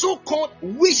also called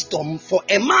wisdom for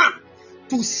a man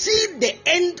to see the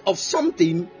end of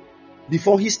something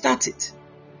before he starts it.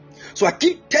 So I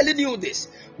keep telling you this.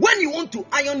 When you want to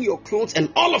iron your clothes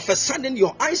and all of a sudden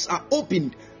your eyes are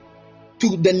opened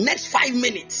to the next 5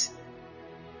 minutes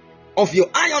of your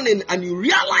ironing, and you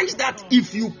realize that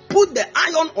if you put the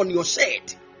iron on your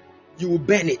shirt, you will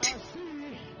burn it.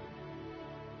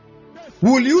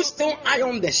 Will you still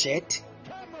iron the shirt?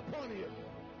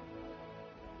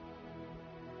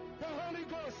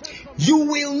 You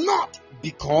will not,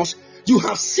 because you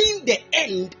have seen the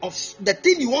end of the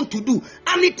thing you want to do,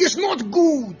 and it is not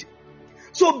good.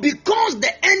 So because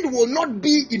the end will not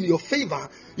be in your favor,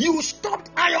 you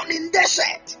stopped ironing the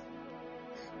shirt.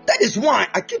 That is why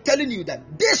I keep telling you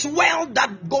that this world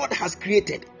that God has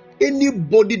created,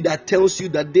 anybody that tells you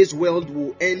that this world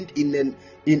will end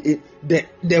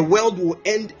the world will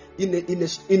end in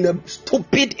a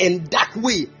stupid and dark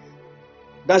way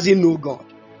doesn't know God.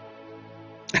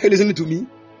 Are you listening to me?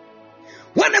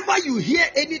 Whenever you hear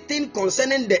anything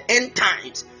concerning the end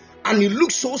times, and it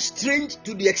looks so strange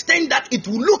to the extent that it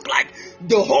will look like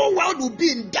the whole world will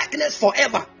be in darkness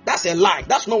forever, that's a lie.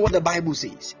 That's not what the Bible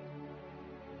says.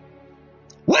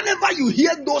 Whenever you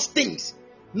hear those things,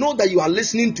 know that you are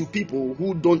listening to people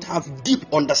who don't have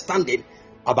deep understanding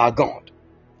about God.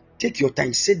 Take your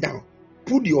time, sit down,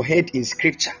 put your head in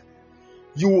scripture.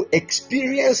 You will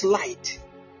experience light.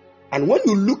 And when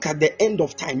you look at the end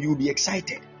of time, you will be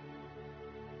excited.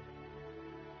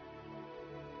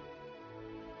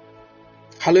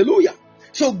 Hallelujah.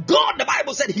 So God, the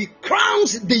Bible said, he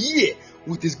crowns the year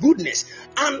with his goodness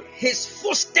and his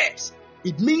footsteps.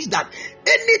 It means that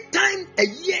anytime a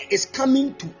year is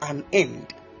coming to an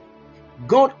end,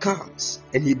 God comes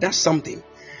and he does something.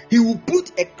 He will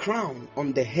put a crown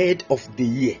on the head of the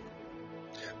year.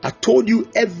 I told you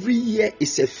every year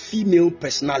is a female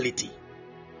personality.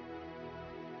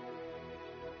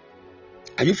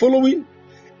 Are you following?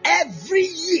 Every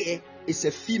year is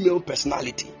a female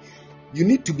personality. You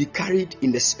need to be carried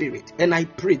in the spirit. And I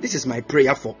pray, this is my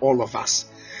prayer for all of us,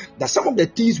 that some of the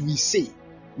things we say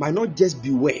might not just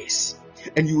be words,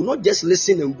 and you will not just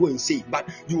listen and go and say, but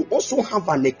you will also have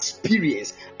an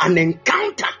experience, an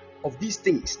encounter of these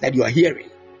things that you are hearing.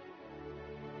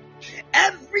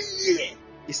 Every year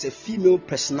is a female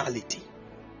personality.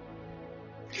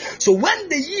 So when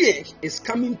the year is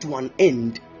coming to an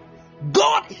end,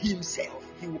 God himself,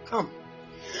 he will come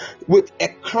with a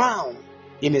crown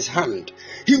in his hand.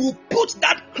 He will put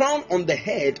that crown on the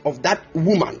head of that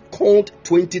woman called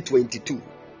 2022.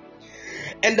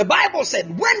 And the Bible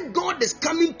said, when God is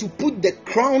coming to put the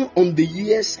crown on the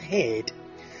year's head,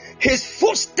 his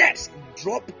footsteps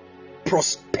drop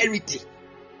prosperity.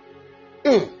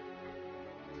 The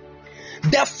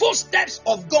footsteps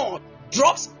of God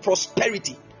drops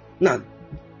prosperity. Now,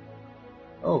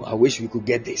 I wish we could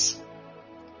get this.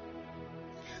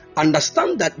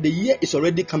 Understand that the year is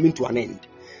already coming to an end.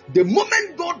 The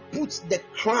moment God puts the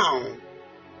crown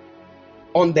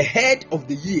on the head of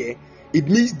the year, it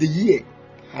means the year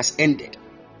has ended.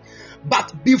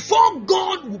 But before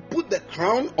God will put the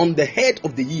crown on the head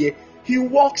of the year, he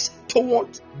walks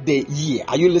toward the year.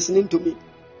 Are you listening to me?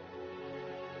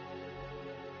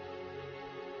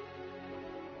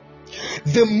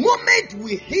 The moment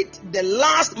we hit the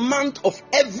last month of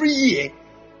every year,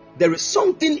 there is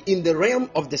something in the realm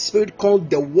of the spirit called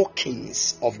the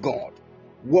walkings of God.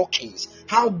 Walkings.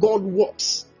 How God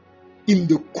walks in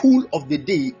the cool of the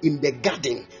day in the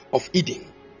Garden of Eden.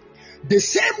 The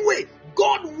same way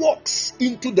God walks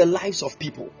into the lives of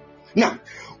people. Now,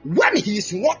 when he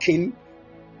is walking,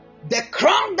 the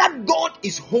crown that God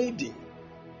is holding,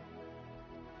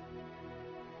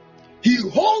 he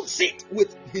holds it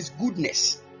with his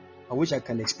goodness. I wish I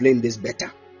can explain this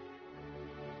better.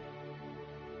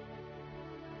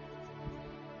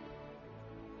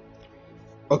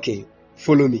 Okay,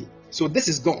 follow me. So this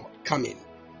is God coming.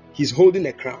 He's holding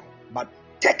a crown. But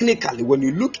technically, when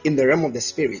you look in the realm of the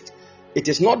spirit, it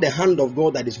is not the hand of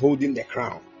God that is holding the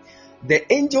crown.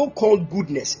 The angel called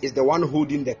goodness is the one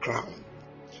holding the crown.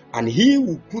 And he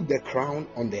will put the crown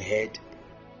on the head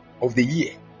of the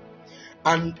year.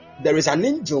 And there is an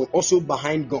angel also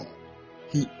behind God.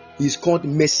 He is called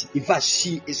Mercy. In fact,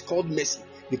 she is called Mercy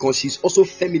because she's also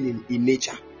feminine in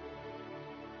nature.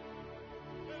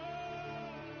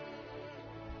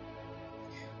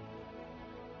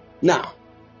 Now,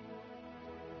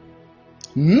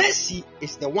 Mercy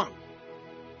is the one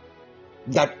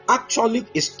that actually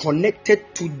is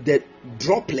connected to the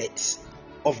droplets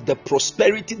of the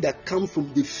prosperity that come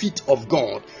from the feet of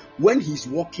God when he's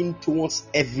walking towards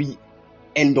every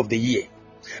end of the year.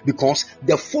 Because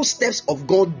the footsteps of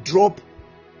God drop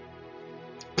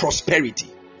prosperity.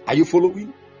 Are you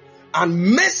following?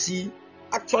 And mercy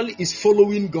actually is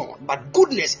following God, but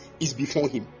goodness is before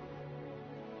him.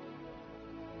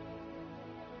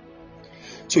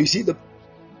 So you see,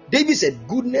 David said,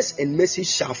 goodness and mercy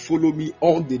shall follow me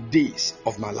all the days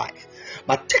of my life.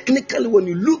 But technically, when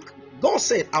you look, God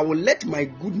said, I will let my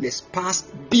goodness pass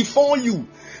before you.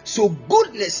 So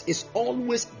goodness is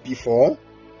always before,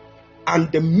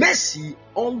 and the mercy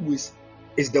always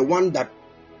is the one that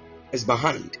is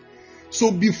behind. So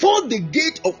before the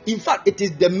gate of, in fact, it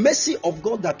is the mercy of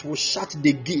God that will shut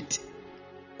the gate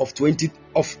of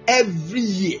every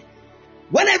year.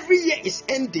 When every year is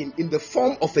ending in the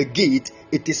form of a gate,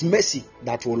 it is mercy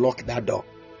that will lock that door.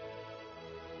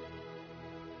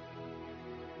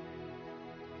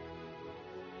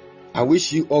 I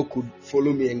wish you all could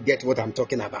follow me and get what I'm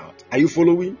talking about. Are you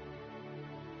following?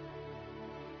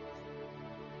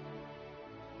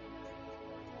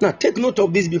 Now take note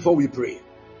of this before we pray.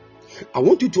 I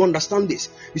want you to understand this.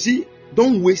 You see,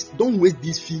 don't waste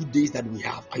these few days that we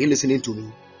have. Are you listening to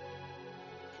me?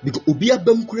 Because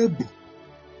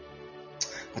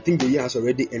I think the year has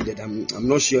already ended. I'm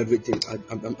not sure everything.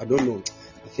 I don't know.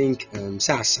 I think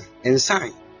Sasa and Sai,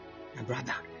 my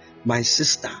brother, my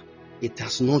sister, it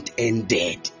has not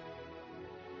ended.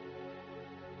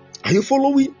 Are you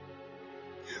following?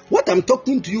 What I'm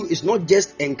talking to you is not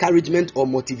just encouragement or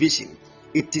motivation.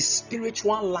 It is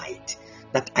spiritual light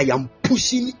that I am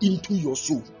pushing into your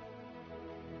soul.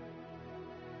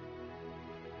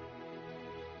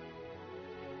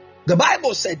 The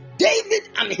Bible said David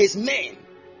and his men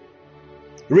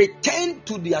returned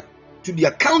to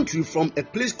their country from a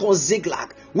place called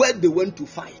Ziklag, where they went to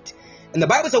fight. And the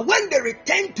Bible said when they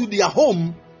returned to their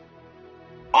home,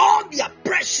 all their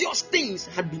precious things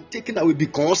had been taken away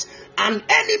because an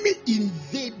enemy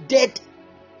invaded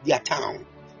their town.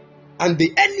 And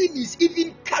the enemies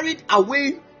even carried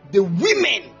away the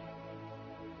women,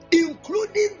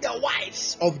 including the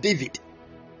wives of David.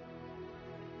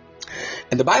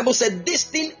 And the Bible said this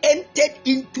thing entered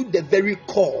into the very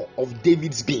core of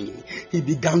David's being. He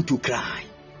began to cry.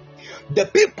 The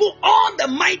people, all the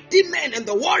mighty men and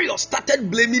the warriors started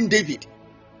blaming David.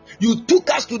 You took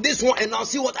us to this one and now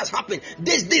see what has happened.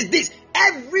 This.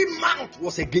 Every mouth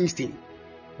was against him.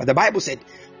 But the Bible said,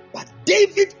 but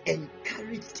David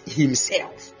encouraged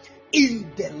himself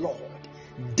in the Lord.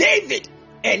 David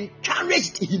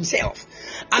encouraged himself.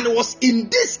 And it was in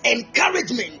this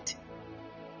encouragement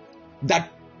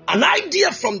that an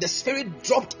idea from the Spirit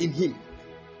dropped in him.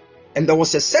 And there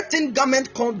was a certain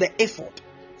garment called the ephod.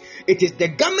 It is the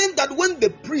garment that when the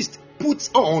priest puts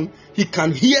on, he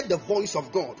can hear the voice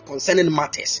of God concerning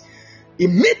matters.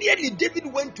 Immediately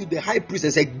David went to the high priest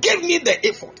and said, give me the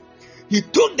ephod. He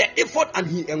took the ephod and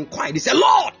he inquired. He said,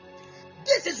 Lord,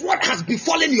 this is what has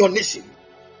befallen your nation.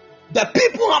 The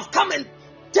people have come and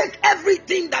take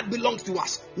everything that belongs to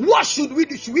us. What should we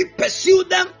do? Should we pursue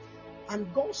them?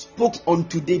 And God spoke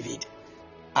unto David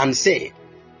and said,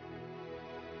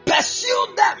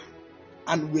 pursue them,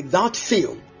 and without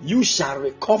fail you shall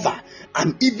recover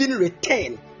and even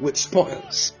return with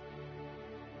spoils.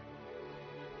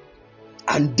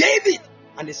 And David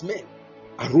and his men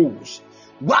arose.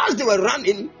 Whilst they were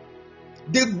running,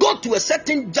 they got to a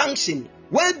certain junction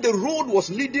where the road was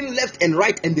leading left and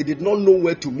right, and they did not know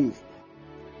where to move.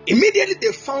 Immediately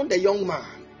they found a young man.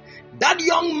 That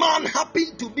young man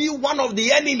happened to be one of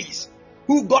the enemies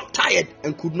who got tired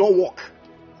and could not walk.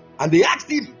 And they asked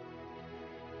him,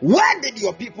 where did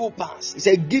your people pass? He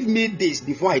said, give me this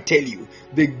before I tell you.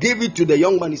 They gave it to the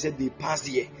young man. He said, they passed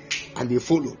here and they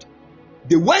followed.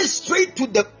 They went straight to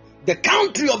the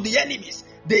country of the enemies.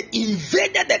 They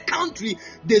invaded the country.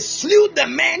 They slew the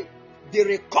men. They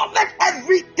recovered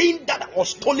everything that was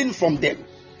stolen from them.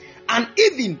 And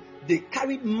even they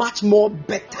carried much more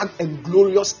better and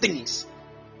glorious things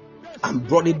and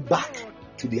brought it back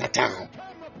to their town.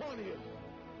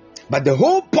 But the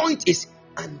whole point is,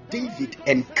 and David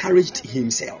encouraged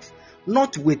himself,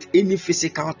 not with any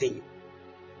physical thing.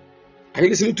 Are you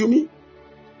listening to me?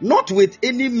 Not with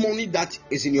any money that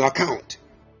is in your account.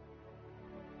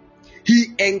 He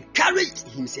encouraged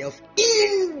himself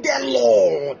in the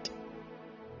Lord.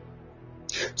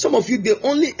 Some of you, the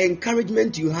only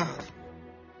encouragement you have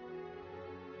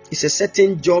is a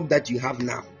certain job that you have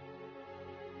now.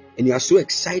 And you are so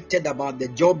excited about the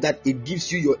job that it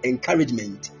gives you your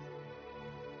encouragement.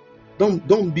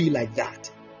 Don't be like that.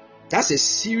 That's a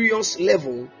serious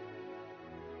level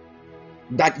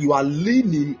that you are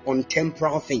leaning on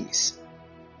temporal things.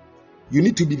 You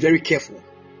need to be very careful,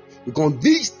 because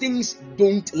these things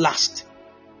don't last.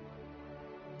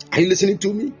 Are you listening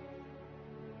to me?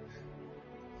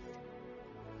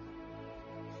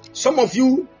 Some of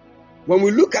you, When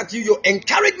we look at you, your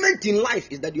encouragement in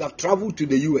life is that you have traveled to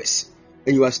the US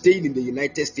and you are staying in the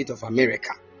United States of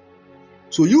America.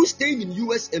 So you staying in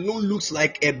US alone looks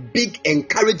like a big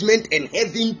encouragement and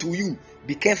heaven to you.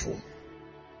 Be careful.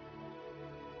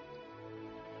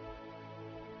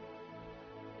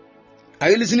 Are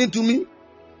you listening to me?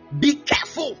 Be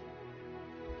careful.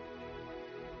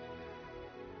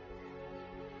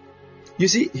 You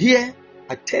see, here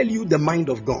I tell you the mind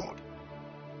of God.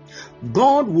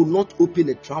 God will not open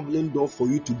a traveling door for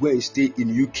you to go and stay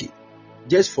in UK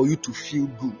just for you to feel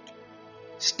good.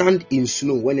 Stand in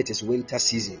snow when it is winter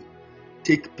season.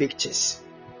 Take pictures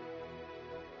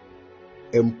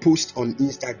and post on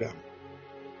Instagram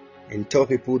and tell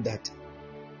people that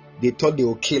they thought they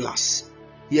would kill us.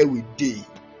 Here we day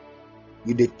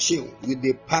with the chill, with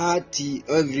the party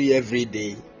every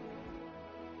day.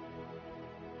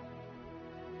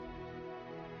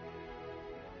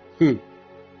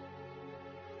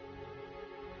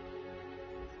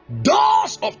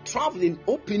 Doors of traveling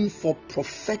open for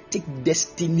prophetic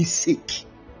destiny's sake.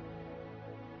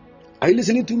 Are you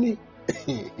listening to me?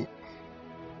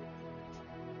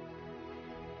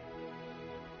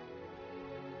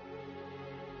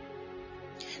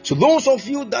 So those of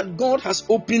you that God has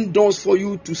opened doors for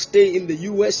you to stay in the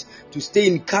US, to stay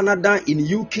in Canada, in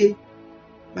UK,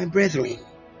 my brethren,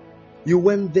 you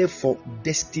went there for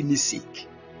destiny's sake.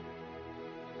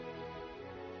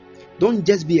 Don't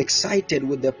just be excited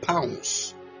with the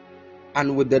pounds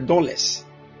and with the dollars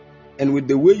and with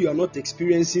the way you are not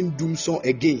experiencing doomsday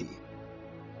again.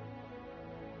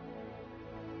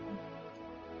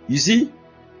 You see,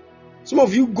 some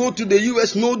of you go to the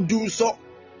US, no doomsday.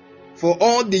 For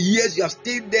all the years you have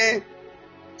stayed there,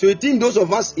 so you think those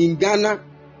of us in Ghana,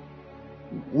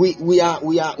 we are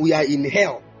in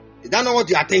hell? Is that not what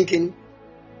you are thinking?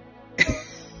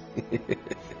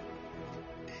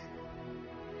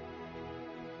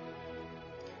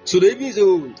 So they even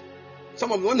say,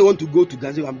 some of them, when they want to go to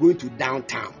Ghana, I'm going to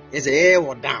downtown. They say, hey,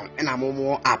 or down, and I'm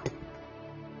more up.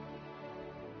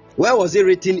 Where was it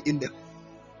written in the?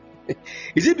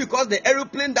 Is it because the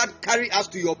aeroplane that carry us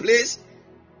to your place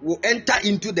will enter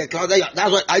into the clouds?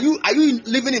 That's what. Are you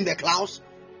living in the clouds?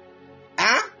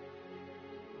 Huh?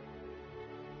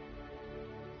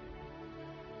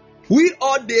 We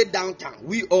all day downtown.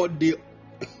 We all day.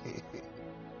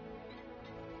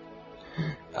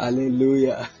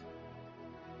 Hallelujah.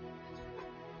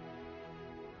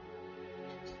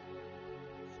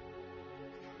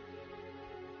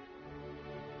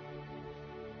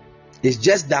 It's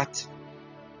just that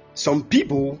some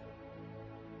people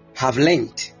have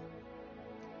learned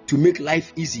to make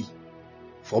life easy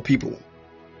for people,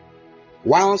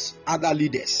 whilst other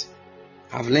leaders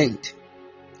have learned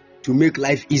to make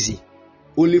life easy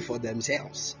only for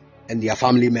themselves and their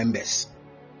family members.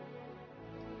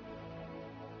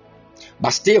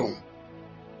 But still,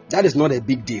 that is not a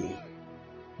big deal,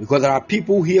 because there are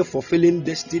people here fulfilling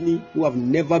destiny who have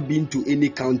never been to any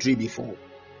country before.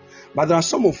 But there are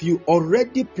some of you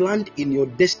already planned in your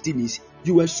destinies.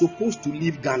 You were supposed to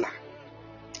leave Ghana.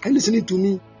 Are you listening to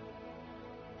me?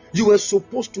 You were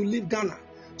supposed to leave Ghana.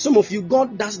 Some of you,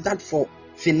 God does that for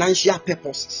financial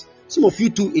purposes. Some of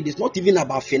you too, it is not even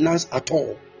about finance at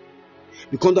all.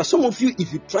 Because there are some of you,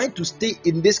 if you try to stay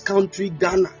in this country,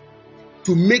 Ghana,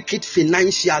 to make it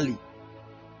financially,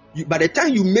 by the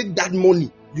time you make that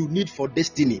money you need for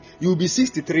destiny, you will be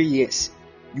 63 years.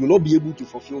 You will not be able to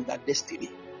fulfill that destiny.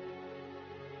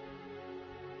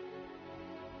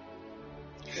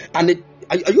 And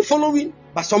are you following?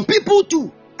 But some people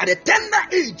too, at a tender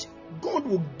age, God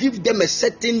will give them a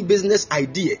certain business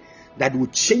idea that will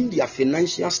change their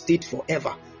financial state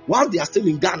forever. While they are still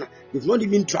in Ghana, they've not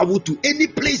even traveled to any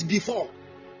place before,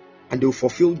 and they will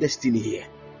fulfill destiny here.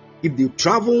 If they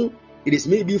travel, it is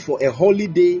maybe for a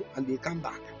holiday and they come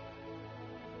back.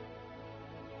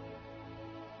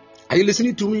 Are you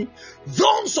listening to me?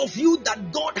 Those of you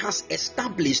that God has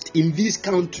established in these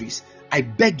countries, I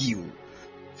beg you,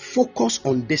 focus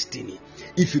on destiny.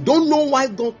 If you don't know why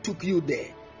God took you there,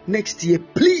 next year,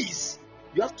 please,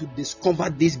 you have to discover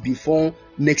this before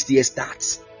next year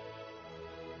starts.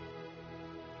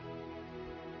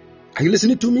 Are you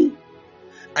listening to me?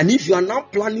 And if you are now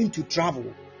planning to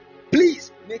travel,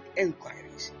 please make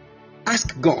enquiries.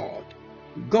 Ask God,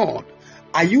 God,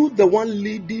 are you the one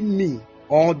leading me,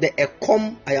 or the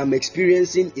ecom I am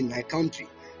experiencing in my country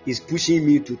is pushing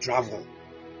me to travel?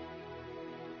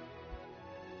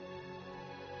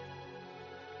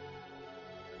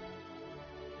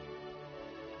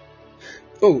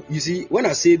 Oh, you see, when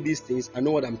I say these things, I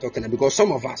know what I'm talking about, because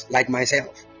some of us, like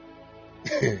myself,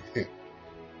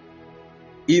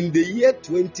 in the year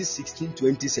 2016,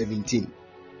 2017,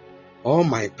 All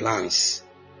my plans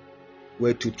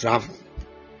were to travel.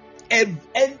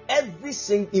 Every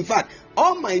single, in fact,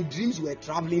 all my dreams were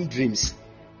traveling dreams.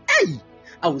 Hey,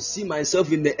 I would see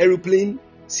myself in the aeroplane,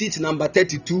 seat number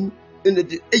 32.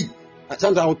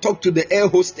 Sometimes I would talk to the air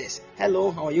hostess.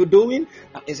 Hello, how are you doing?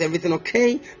 Is everything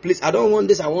okay? Please, I don't want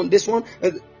this, I want this one.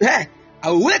 Hey,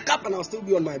 I'll wake up and I'll still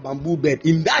be on my bamboo bed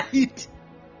in that heat.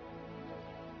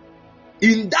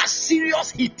 In that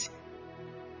serious heat.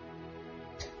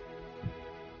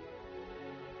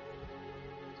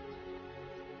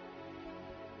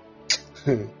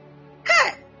 Hey.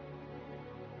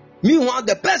 Meanwhile,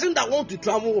 the person that wanted to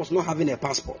travel was not having a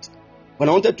passport. When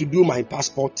I wanted to do my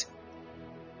passport,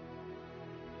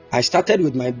 I started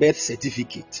with my birth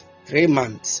certificate. 3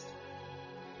 months.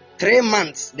 3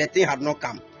 months, the thing had not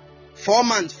come. 4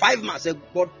 months, 5 months,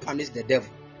 God punished the devil.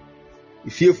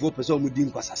 If you for person who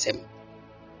didn't pass a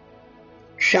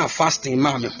share fasting,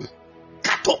 mama.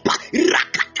 Katopa,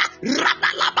 rakata,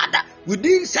 rabalabada.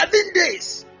 Within 7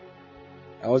 days,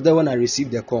 I was there when I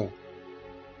received the call.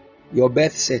 Your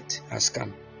birth set has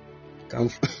come.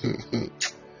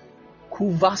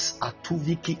 Kuvas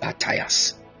atuviki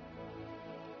atayas.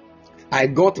 I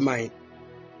got my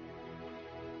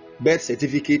birth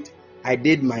certificate. I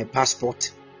did my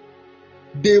passport.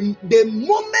 The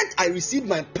moment I received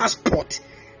my passport,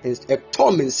 a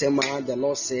Tom in Sema, the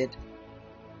Lord said,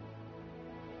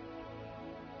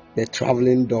 the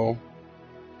traveling door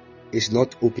is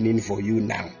not opening for you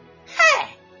now.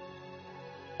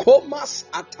 Komas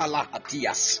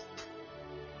atalahatias.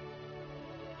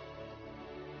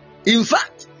 In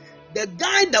fact, the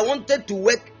guy that wanted to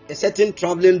work a certain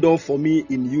traveling door for me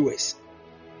in US,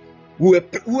 we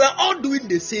were all doing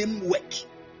the same work.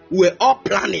 We were all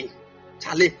planning.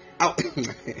 Charlie,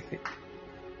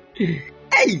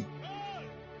 hey,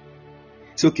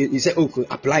 it's okay. He said, okay,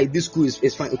 apply. This school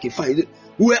is fine. Okay, fine.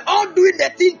 We were all doing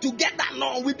the thing together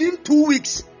now within 2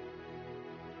 weeks.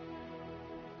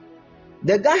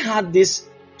 The guy had this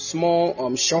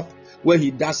small shop where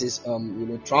he does his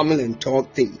travel and tour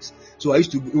things. So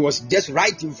it was just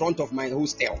right in front of my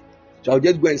hostel. So I'll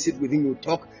just go and sit with him, we'll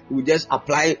talk, we'll just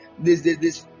apply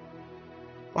this.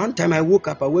 One time I woke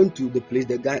up, I went to the place,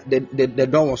 the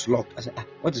door was locked. I said,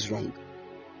 what is wrong?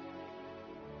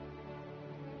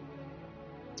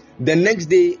 The next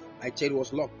day I checked, it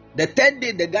was locked. The third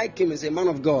day the guy came and said, man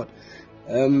of God,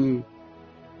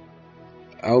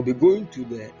 I'll be going to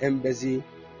the embassy,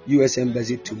 US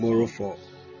embassy tomorrow for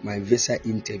my visa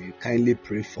interview. Kindly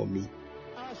pray for me.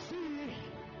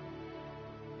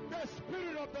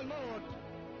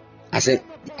 I said,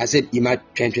 Ima,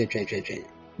 train.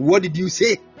 What did you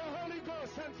say?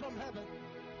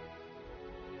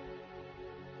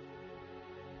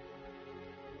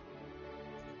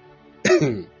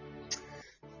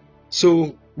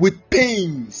 So with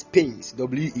pains,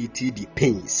 WETD,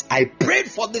 pains, I prayed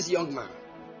for this young man.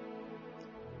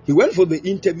 He went for the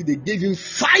interview. They gave him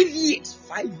 5 years.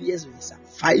 5 years visa.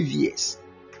 5 years.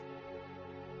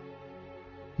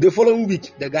 The following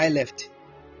week, the guy left.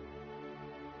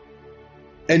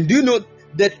 And do you know,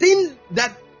 the thing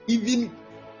that even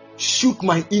shook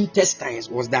my intestines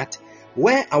was that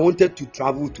where I wanted to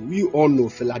travel to, you all know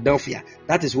Philadelphia.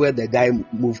 That is where the guy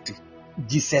moved to.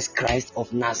 Jesus Christ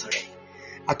of Nazareth.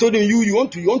 I told him, you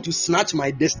want to snatch my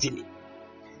destiny.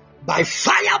 By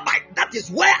fire, that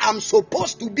is where I'm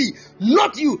supposed to be.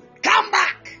 Not you. Come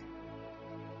back.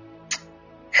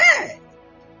 Hey.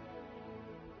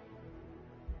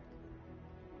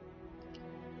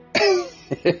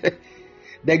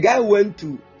 The guy went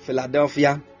to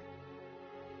Philadelphia.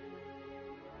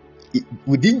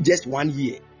 Within just 1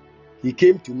 year, he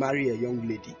came to marry a young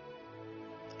lady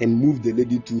and moved the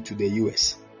lady to the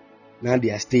US. Now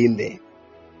they are staying there.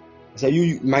 I said,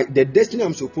 the destiny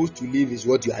I'm supposed to live is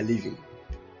what you are living.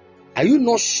 Are you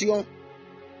not sure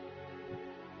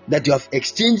that you have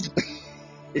exchanged?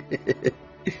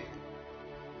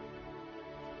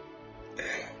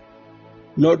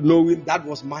 Not knowing that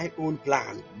was my own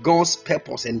plan. God's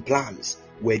purpose and plans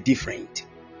were different.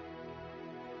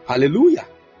 Hallelujah.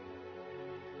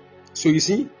 So you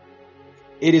see,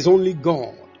 it is only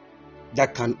God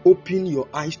that can open your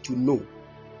eyes to know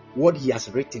what He has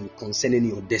written concerning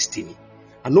your destiny.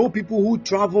 I know people who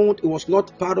traveled, it was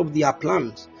not part of their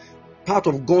plans, part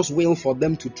of God's will for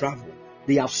them to travel.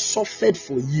 They have suffered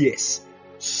for years.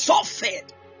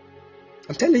 Suffered.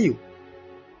 I'm telling you.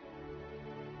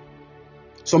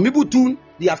 Some people too,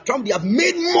 they have traveled, they have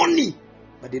made money,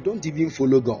 but they don't even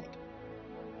follow God.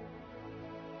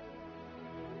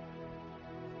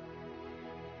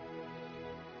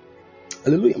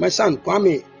 Hallelujah. My son,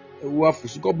 Kwame,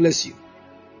 God bless you.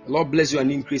 The Lord bless you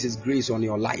and increase His grace on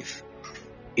your life.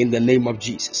 in the name of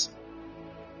Jesus.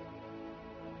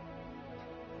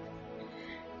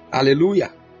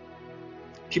 Hallelujah.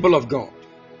 People of God,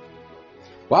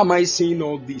 why am I saying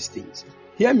all these things?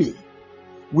 Hear me.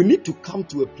 We need to come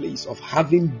to a place of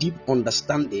having deep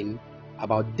understanding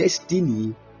about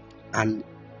destiny and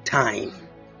time.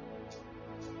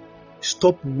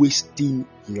 Stop wasting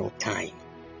your time.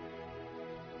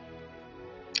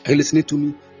 Are you listening to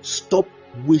me? Stop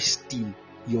wasting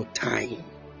your time.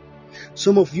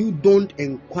 Some of you don't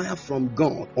inquire from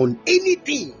God on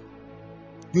anything.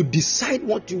 You decide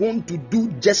what you want to do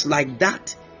just like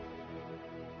that.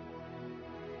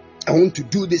 I want to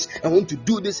do this. I want to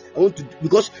do this.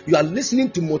 Because you are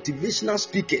listening to motivational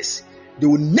speakers. They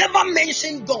will never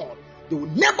mention God. They will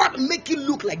never make you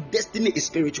look like destiny is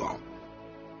spiritual.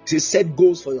 So set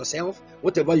goals for yourself.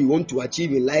 Whatever you want to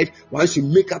achieve in life, once you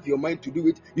make up your mind to do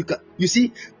it, you can. You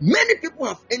see, many people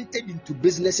have entered into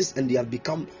businesses and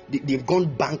they've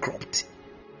gone bankrupt.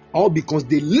 All because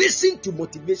they listen to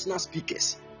motivational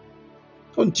speakers.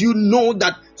 Don't you know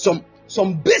that some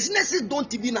businesses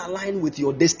don't even align with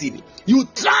your destiny? You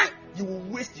try, you will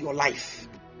waste your life.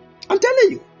 I'm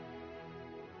telling you.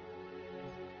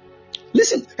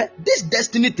 Listen, this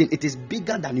destiny thing, it is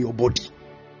bigger than your body.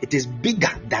 It is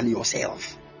bigger than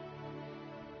yourself.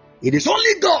 It is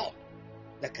only God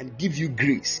that can give you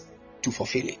grace to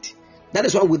fulfill it. That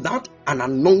is why without an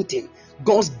anointing,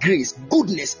 God's grace,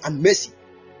 goodness, and mercy,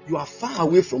 you are far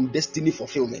away from destiny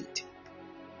fulfillment.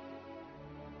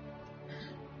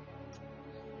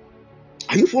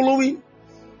 Are you following?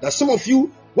 That some of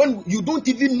you, when you don't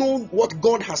even know what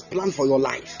God has planned for your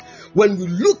life, when you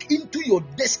look into your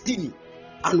destiny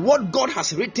and what God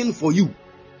has written for you,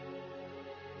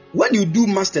 when you do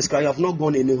master's class, you have not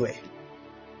gone anywhere.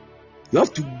 You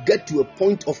have to get to a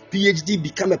point of PhD,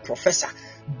 become a professor,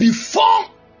 before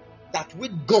that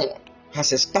which God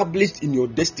has established in your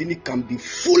destiny can be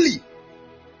fully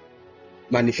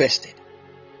manifested.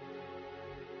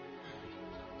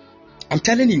 I'm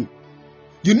telling you,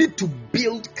 you need to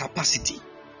build capacity.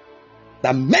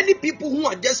 That many people who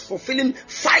are just fulfilling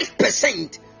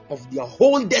 5% of their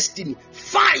whole destiny,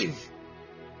 5%.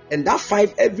 And that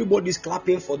 5%, everybody's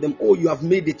clapping for them. Oh, you have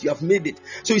made it, you have made it.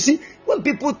 So you see, when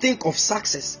people think of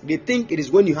success, they think it is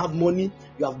when you have money,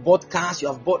 you have bought cars, you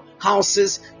have bought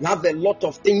houses, you have a lot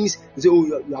of things. They say, oh,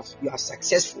 you are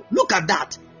successful. Look at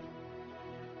that.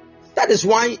 That is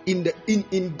why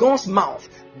in God's mouth,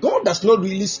 God does not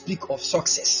really speak of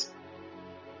success.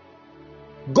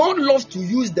 God loves to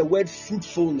use the word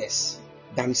fruitfulness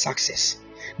than success,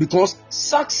 because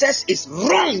success is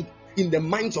wrong in the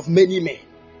minds of many men.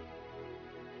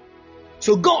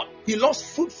 So God, He loves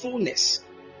fruitfulness.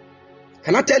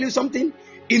 Can I tell you something?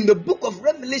 In the book of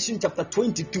Revelation chapter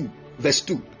 22 verse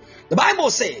 2, the Bible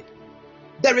said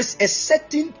there is a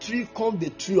certain tree called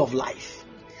the tree of life.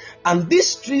 And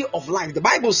this tree of life, the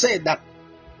Bible said that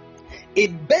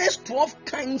it bears 12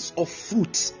 kinds of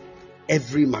fruits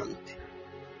every month.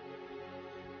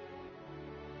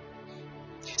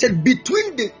 It said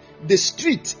between the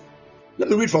street, let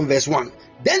me read from verse 1.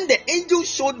 Then the angel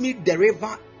showed me the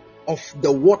river of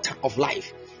the water of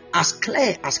life, as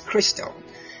clear as crystal.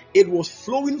 It was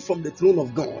flowing from the throne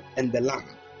of God and the Lamb.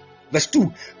 Verse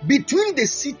 2. Between the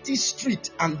city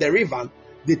street and the river,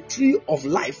 the tree of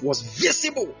life was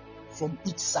visible from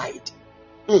each side.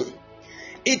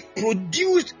 It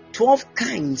produced 12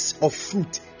 kinds of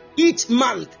fruit, each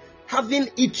month having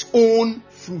its own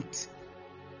fruit.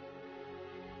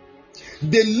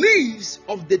 The leaves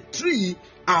of the tree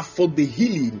are for the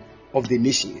healing of the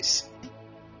nations.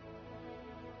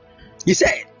 He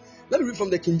said, let me read from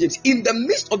the King James. In the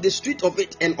midst of the street of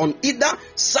it, and on either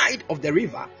side of the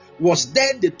river, was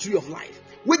there the tree of life,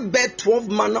 which bare 12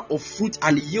 manner of fruit,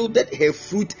 and yielded her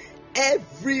fruit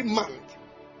every month.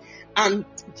 And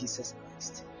Jesus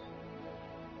Christ.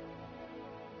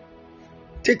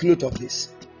 Take note of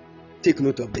this. Take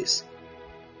note of this.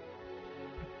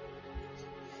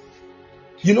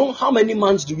 You know how many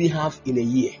months do we have in a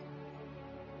year?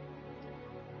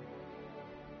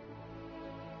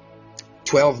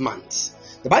 12 months.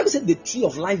 The Bible said the tree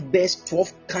of life bears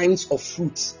 12 kinds of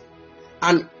fruits,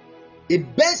 and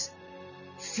it bears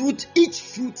fruit, each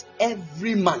fruit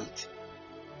every month.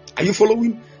 Are you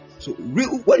following? So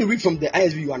when you read from the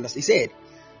ISV, you understand. He said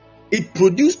it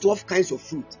produced 12 kinds of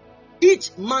fruit,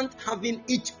 each month having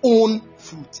its own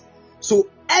fruit. So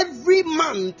every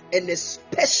month, and a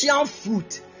special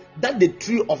fruit that the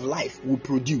tree of life will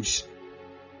produce.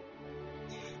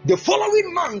 The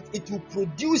following month, it will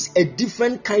produce a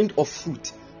different kind of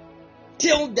fruit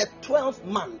till the 12th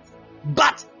month,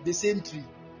 but the same tree.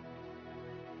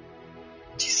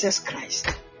 Jesus Christ.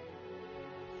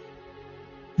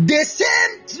 The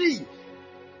same tree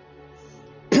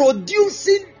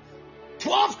producing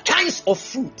 12 kinds of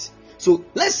fruit. So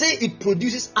let's say it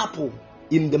produces apple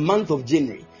in the month of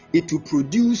January. It will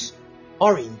produce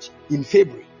orange in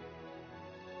February.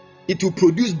 It will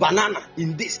produce banana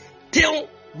in this, till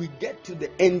we get to the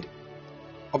end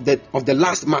of the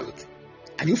last month.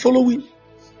 Are you following?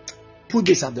 Put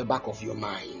this at the back of your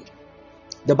mind.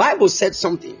 The Bible said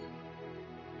something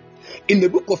in the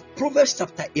book of Proverbs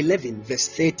chapter 11 verse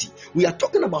 30. We are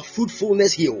talking about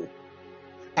fruitfulness here,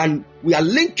 and we are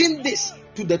linking this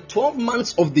to the 12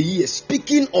 months of the year,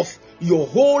 speaking of your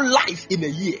whole life in a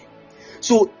year.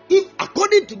 So if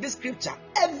according to this scripture,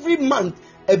 every month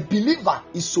a believer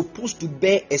is supposed to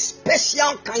bear a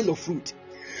special kind of fruit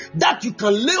that you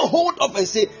can lay hold of and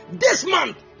say, this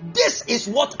month, this is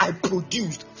what I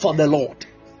produced for the Lord.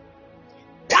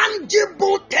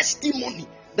 Tangible testimony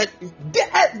that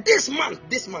this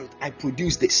month I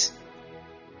produced this.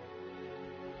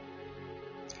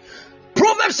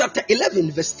 Proverbs chapter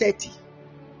 11 verse 30.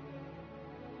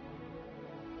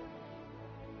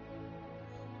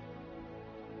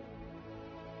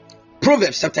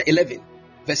 Proverbs chapter 11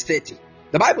 verse 30.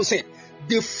 The Bible said,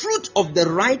 the fruit of the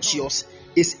righteous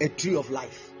is a tree of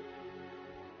life.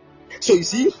 So you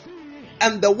see,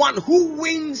 and the one who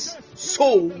wins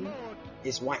soul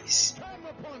is wise.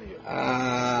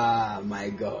 Ah, my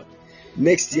God.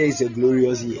 Next year is a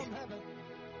glorious year.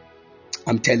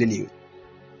 I'm telling you.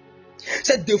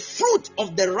 Said the fruit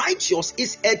of the righteous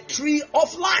is a tree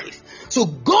of life. So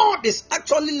God is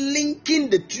actually linking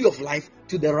the tree of life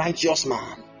to the righteous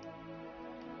man.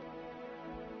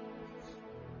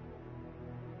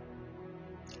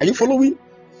 Are you following?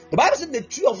 The Bible said the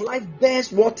tree of life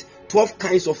bears what? 12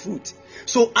 kinds of fruit.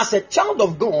 So as a child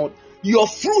of God, your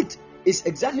fruit is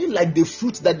exactly like the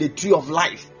fruit that the tree of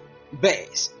life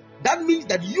bears. That means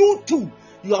that you too,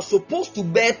 you are supposed to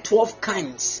bear 12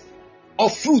 kinds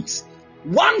of fruits.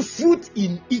 One fruit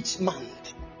in each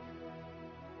month.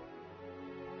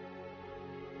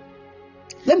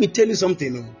 Let me tell you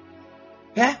something.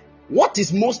 What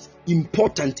is most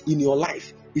important in your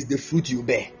life is the fruit you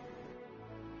bear.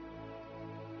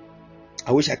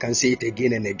 I wish I can say it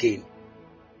again and again.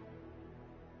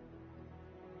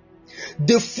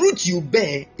 The fruit you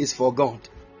bear is for God.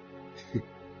 You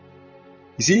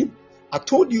see, I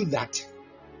told you that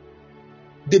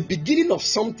the beginning of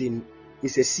something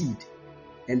is a seed,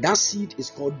 and that seed is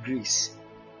called grace.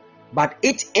 But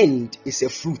its end is a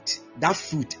fruit. That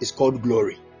fruit is called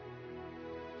glory.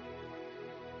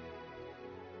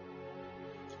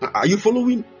 Are you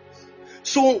following?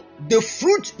 So the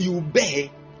fruit you bear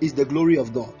is the glory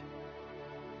of God.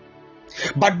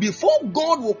 But before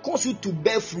God will cause you to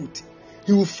bear fruit,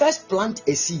 He will first plant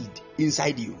a seed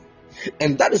inside you.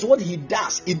 And that is what He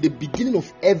does in the beginning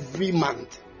of every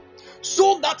month.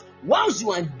 So that once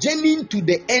you are journeying to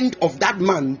the end of that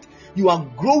month, you are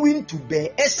growing to bear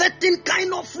a certain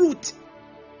kind of fruit.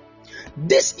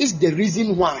 This is the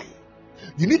reason why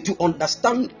you need to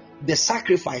understand the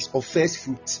sacrifice of first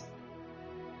fruits.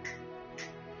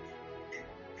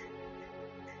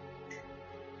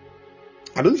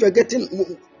 I don't know if you're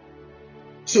getting.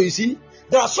 So you see,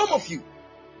 there are some of you.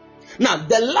 Now,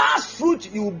 the last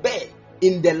fruit you bear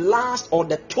in the last or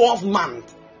the 12th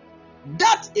month,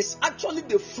 that is actually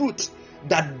the fruit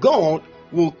that God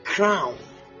will crown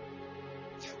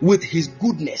with His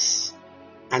goodness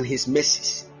and His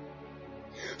mercies.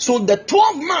 So the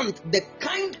 12th month, the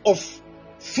kind of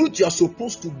fruit you are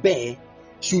supposed to bear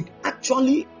should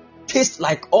actually taste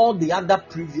like all the other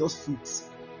previous fruits.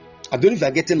 I don't know if you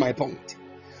are getting my point.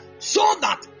 So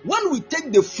that when we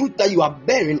take the fruit that you are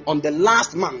bearing on the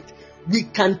last month, we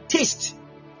can taste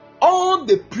all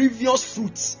the previous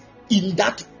fruits in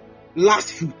that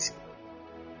last fruit.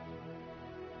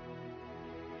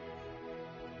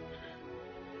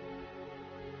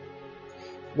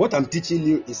 What I'm teaching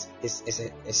you is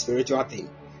a spiritual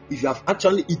thing. If you have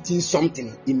actually eaten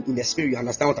something in the spirit, you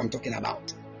understand what I'm talking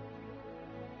about.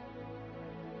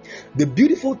 The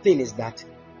beautiful thing is that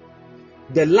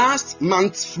the last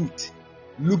month's fruit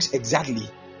looks exactly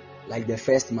like the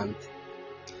first month,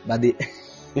 but they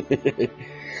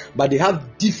but they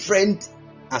have different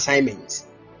assignments,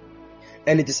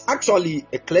 and it is actually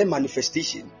a clear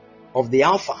manifestation of the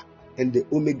Alpha and the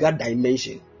Omega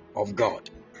dimension of God.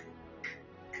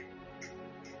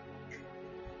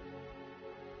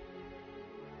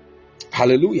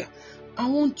 Hallelujah. I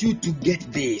want you to get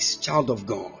this, child of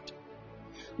God.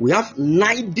 We have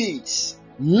 9 days.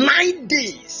 9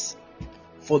 days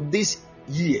for this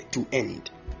year to end.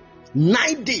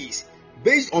 9 days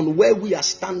based on where we are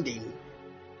standing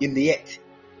in the earth.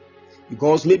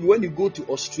 Because maybe when you go to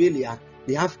Australia,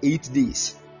 they have 8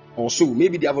 days. or so.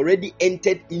 Maybe they have already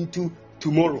entered into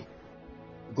tomorrow.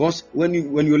 Because when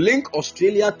you link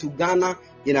Australia to Ghana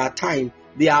in our time,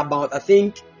 they are about, I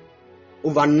think,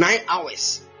 over 9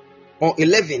 hours or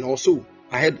 11 or so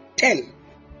ahead, 10.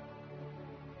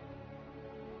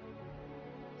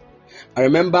 I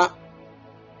remember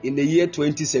in the year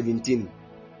 2017,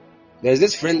 there's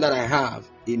this friend that I have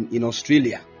in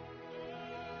Australia.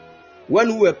 When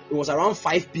it was around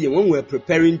 5 p.m. when we were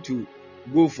preparing to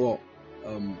go for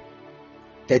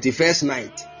 31st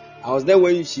night, I was there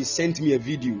when she sent me a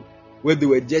video where they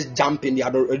were just jumping. They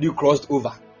had already crossed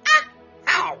over.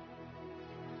 How?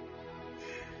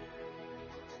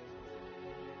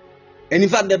 And in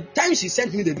fact, the time she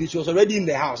sent me the video, she was already in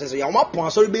the house. I said, "I'm up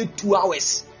on sorry, 2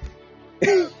 hours."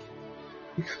 And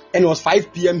it was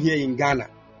 5 p.m. here in Ghana.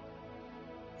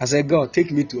 I said, "God,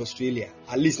 take me to Australia.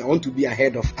 At least I want to be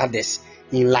ahead of others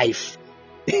in life."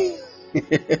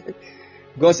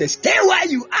 God says, "Stay where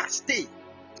you are, stay."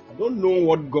 I don't know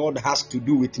what God has to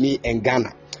do with me and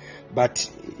Ghana,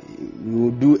 but we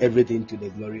will do everything to the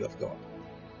glory of God.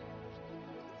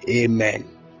 Amen.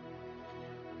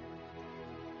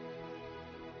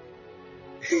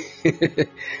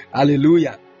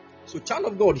 Hallelujah. So, child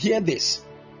of God, hear this.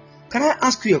 Can I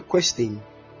ask you a question?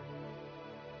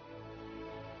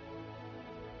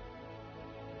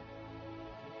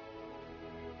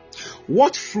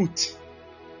 What fruit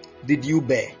did you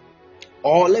bear?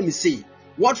 Or let me say,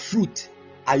 what fruit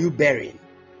are you bearing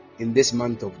in this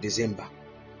month of December?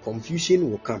 Confusion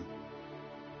will come.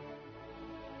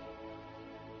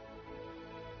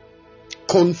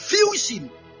 Confusion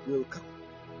will come.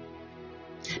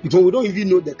 Because we don't even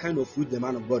know the kind of fruit the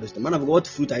man of God is. The man of God, what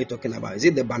fruit are you talking about? Is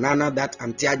it the banana that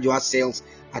Auntie Adjoa sells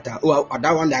at that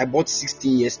one that I bought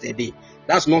 16 yesterday?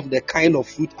 That's not the kind of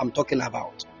fruit I'm talking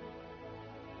about.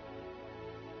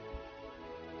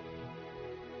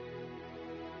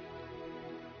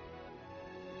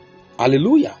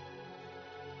 Hallelujah.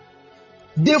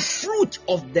 The fruit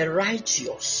of the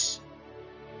righteous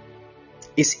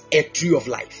is a tree of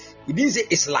life. It didn't say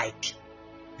it's like.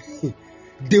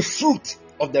 The fruit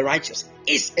of the righteous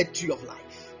is a tree of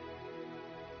life.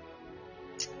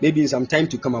 Maybe in some time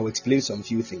to come, I will explain some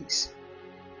few things.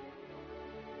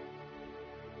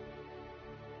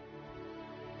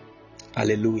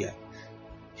 Hallelujah.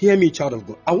 Hear me, child of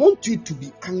God. I want you to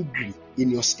be angry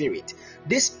in your spirit.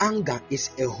 This anger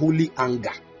is a holy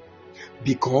anger.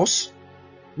 Because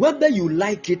whether you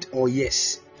like it or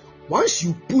yes, once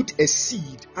you put a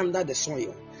seed under the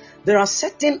soil, there are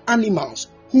certain animals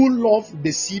who love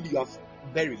the seed you have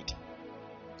buried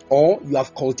or you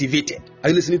have cultivated. Are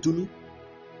you listening to me?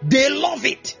 They love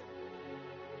it.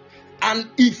 And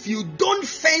if you don't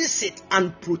fence it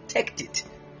and protect it,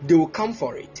 they will come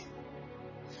for it.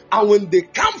 And when they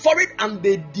come for it and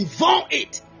they devour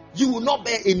it, you will not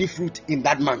bear any fruit in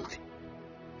that month.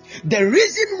 The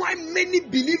reason why many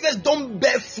believers don't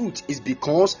bear fruit is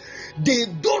because they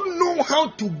don't know how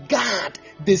to guard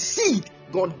the seed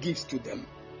God gives to them.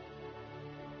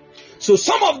 So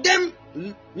some of them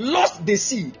lost the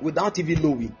seed without even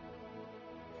knowing.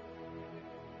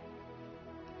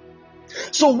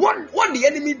 So what the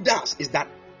enemy does is that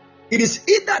it is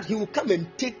either he will come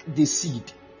and take the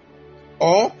seed,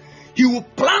 or he will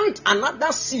plant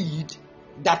another seed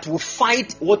that will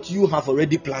fight what you have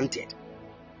already planted.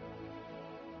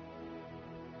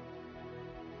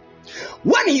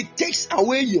 When he takes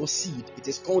away your seed, it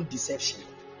is called deception.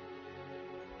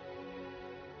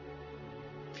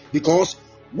 Because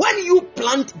when you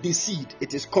plant the seed,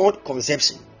 it is called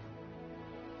conception.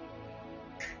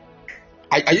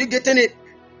 Are you getting it?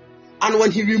 And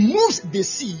when he removes the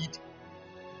seed,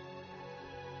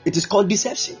 it is called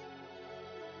deception.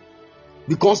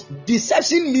 Because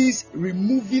deception means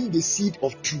removing the seed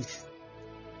of truth.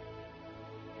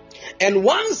 And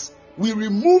once we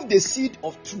remove the seed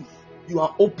of truth, you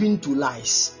are open to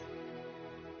lies.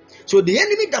 So the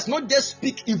enemy does not just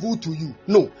speak evil to you.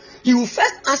 No. He will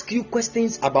first ask you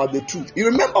questions about the truth. You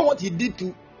remember what he did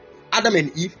to Adam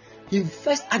and Eve? He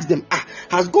first asked them,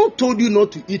 has God told you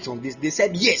not to eat from this? They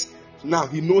said yes. So now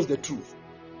he knows the truth.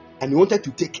 And he wanted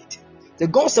to take it. So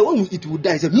God said, when we eat, we will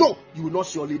die. He said, no, you will not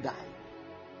surely die.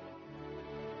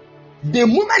 The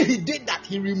moment he did that,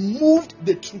 he removed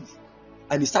the truth.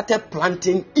 And he started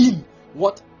planting in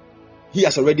what he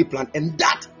has already planted. And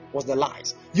that was the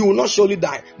lies. You will not surely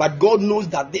die. But God knows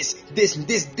that this.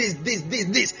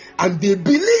 And they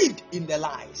believed in the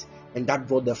lies. And that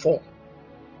brought the fall.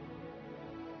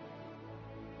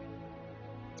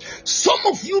 Some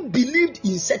of you believed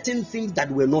in certain things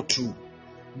that were not true.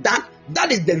 That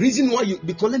is the reason why you,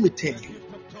 because let me tell you,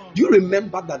 do you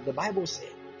remember that the Bible said,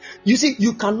 you see,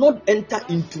 you cannot enter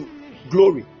into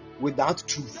glory without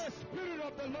truth.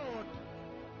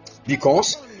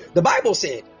 Because the Bible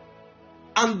said,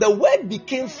 and the word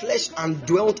became flesh and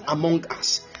dwelt among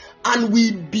us, and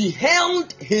we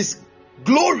beheld his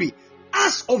glory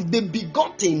as of the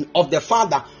begotten of the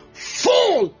Father,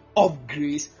 full of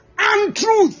grace and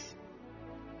truth.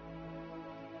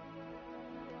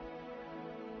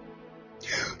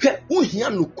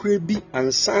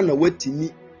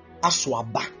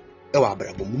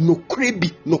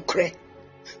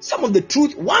 Some of the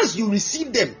truth, once you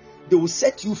receive them, they will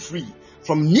set you free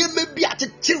from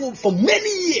for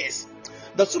many years.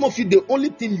 That some of you, the only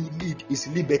thing you need is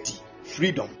liberty,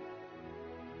 freedom.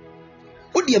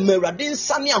 That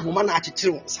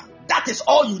is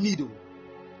all you need.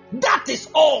 That is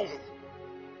all.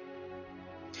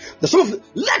 The some of you,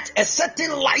 let a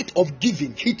certain light of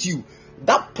giving hit you.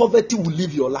 That poverty will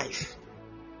leave your life.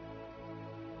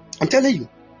 I'm telling you.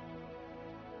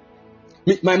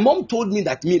 My mom told me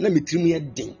that let me trim me a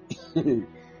ding.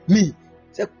 Me.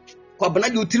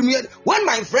 When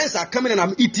my friends are coming and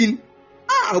I'm eating,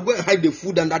 I'll go and hide the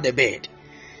food under the bed.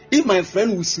 If my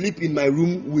friend will sleep in my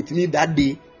room with me that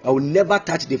day, I will never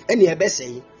touch the any ever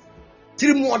say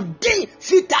trim more ding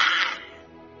fita.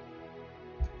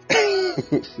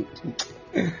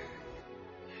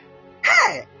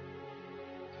 Hey.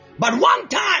 But one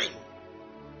time,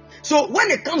 so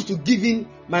when it comes to giving,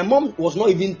 my mom was not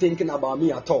even thinking about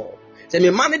me at all. Say, me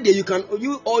money there you can,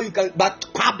 but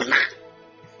kwabna.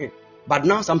 But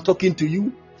now as I'm talking to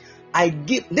you, I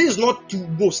give. This is not to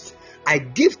boast. I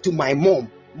give to my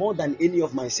mom more than any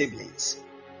of my siblings.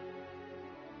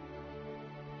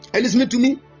 And listen to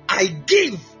me. I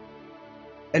give,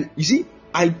 and you see,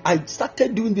 I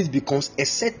started doing this because a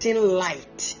certain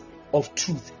light of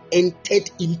truth entered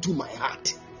into my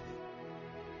heart.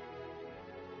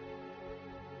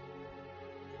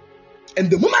 And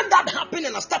the moment that happened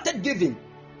and I started giving,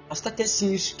 I started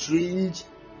seeing strange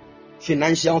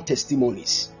financial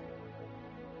testimonies.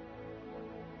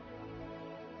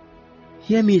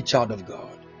 Hear me, child of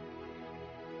God.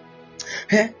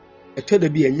 Are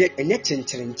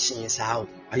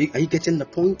you getting the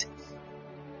point?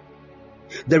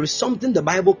 There is something the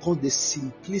Bible calls the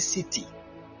simplicity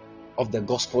of the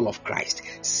gospel of Christ.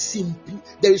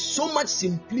 There is so much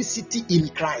simplicity in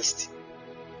Christ.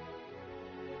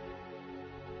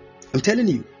 I'm telling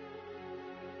you.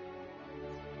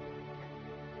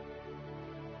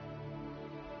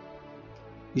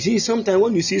 You see, sometimes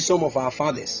when you see some of our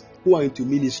fathers who are into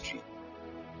ministry,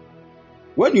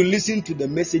 when you listen to the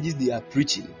messages they are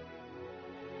preaching,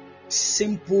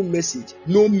 simple message,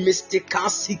 no mystical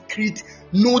secret,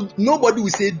 nobody will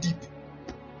say deep.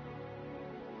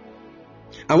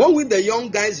 And when the young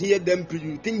guys hear them preach,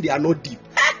 you think they are not deep.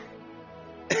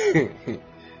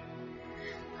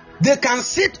 They can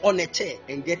sit on a chair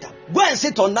and get up. Go and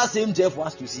sit on that same chair for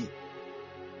us to see.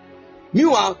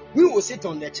 Meanwhile, we will sit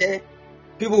on the chair.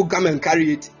 People will come and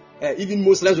carry it. Even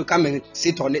Muslims will come and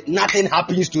sit on it. Nothing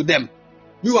happens to them.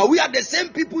 Meanwhile, we are the same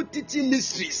people teaching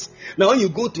mysteries. Now, when you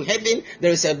go to heaven,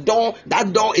 there is a door.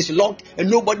 That door is locked and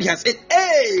nobody has it.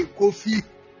 Hey,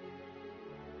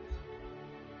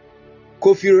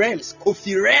 Kofi Rams.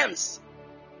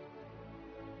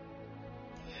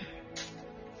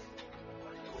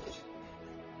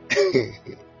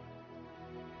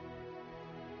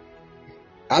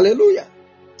 Hallelujah.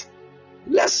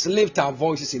 Let's lift our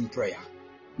voices in prayer.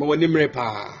 I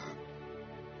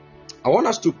want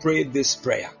us to pray this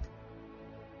prayer.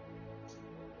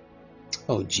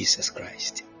 Oh, Jesus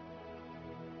Christ.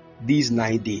 These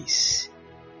 9 days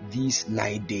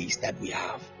that we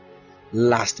have,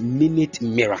 last minute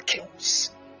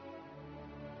miracles,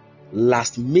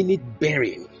 last minute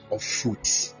bearing of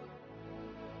fruits.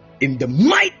 In the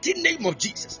mighty name of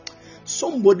Jesus,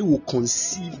 somebody will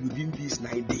conceive within these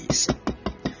 9 days.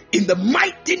 In the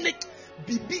mighty name,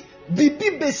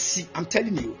 Bibi Bessie, I'm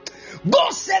telling you,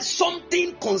 God says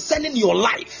something concerning your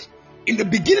life. In the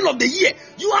beginning of the year,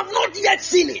 you have not yet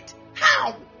seen it.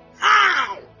 How?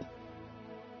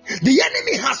 The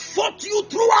enemy has fought you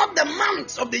throughout the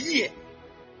months of the year.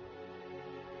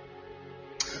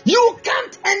 You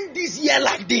can't end this year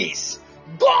like this.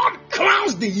 God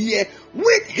crowns the year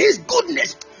with his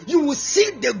goodness. You will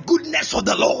see the goodness of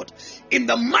the Lord. In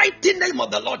the mighty name of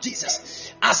the Lord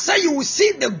Jesus, I say you will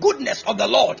see the goodness of the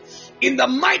Lord. In the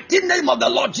mighty name of the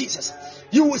Lord Jesus,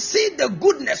 you will see the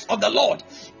goodness of the Lord.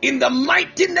 In the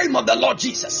mighty name of the Lord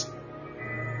Jesus.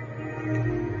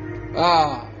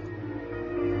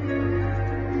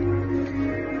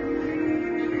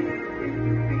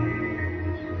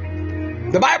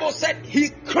 The Bible said he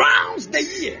crowns the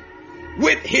year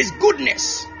with his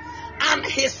goodness, and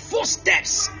his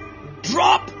footsteps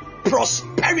drop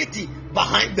prosperity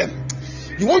behind them.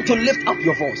 You want to lift up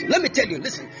your voice. Let me tell you,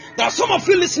 listen, there are some of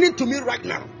you listening to me right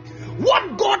now.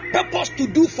 What God purposed to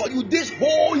do for you this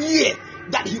whole year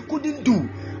that He couldn't do,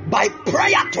 by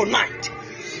prayer tonight,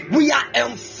 we are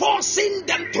enforcing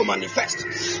them to manifest.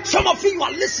 Some of you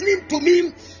are listening to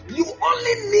me. You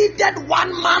only needed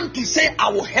one man to say,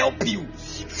 I will help you.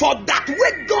 For that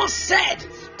what God said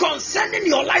concerning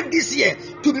your life this year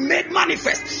to be made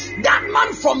manifest, that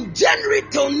man from January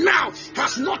till now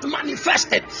has not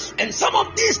manifested. And some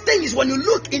of these things, when you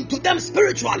look into them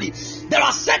spiritually, there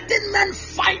are certain men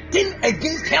fighting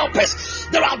against helpers.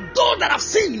 There are those that have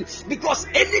seen, because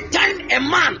anytime a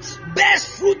man bears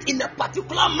fruit in a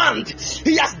particular month,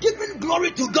 he has given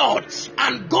glory to God,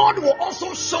 and God will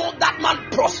also show that man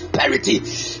prosperity.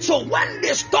 So when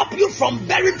they stop you from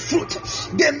bearing fruit,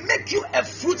 they make you a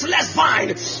fruitless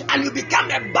vine and you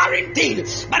become a barren thing.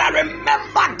 But I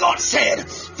remember God said,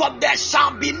 for there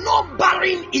shall be no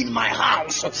barren in my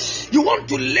house. You want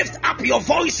to lift up your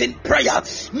voice in prayer,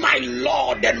 my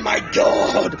Lord and my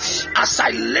God. As I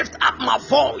lift up my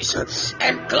voice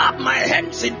and clap my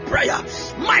hands in prayer,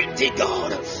 mighty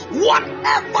God,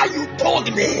 whatever you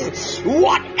told me,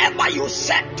 whatever you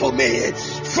said to me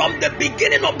from the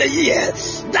beginning of the year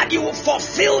that you will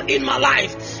fulfill in my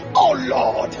life, oh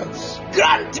Lord,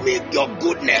 grant me your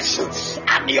goodness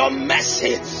and your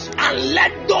mercy, and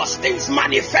let those things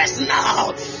manifest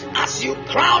now as you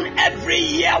crown every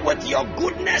year with your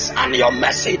goodness and your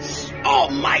mercy.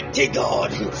 Almighty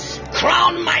God,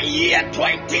 crown my year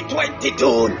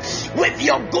 2022 with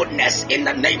your goodness in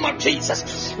the name of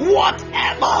Jesus.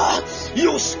 Whatever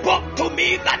you spoke to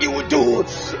me that you would do,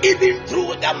 even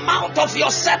through the mouth of your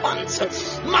servants,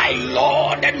 my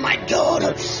Lord and my God,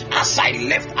 as I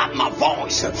lift up my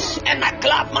voice and I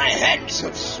clap my hands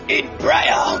in prayer,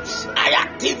 I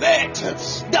activate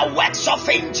the works of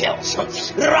angels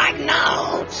right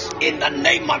now in the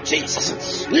name of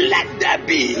Jesus. Let there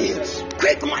be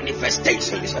quick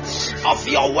manifestations of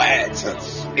your words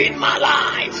in my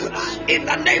life in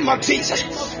the name of Jesus.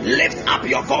 Lift up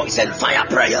your voice and fire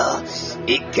prayer.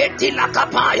 Iketi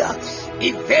lakapaya.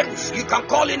 If you can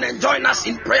call in and join us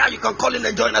in prayer, you can call in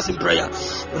and join us in prayer.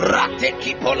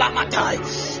 Rateki pola matai,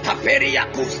 kaperia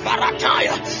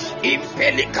kusparataya,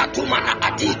 impelikatuma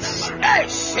ati,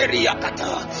 sheria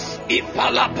kata,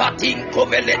 ipalapatin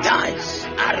koveletai,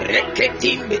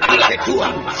 areketim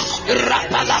beketua,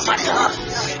 rapalamata,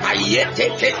 ayete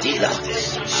ketila,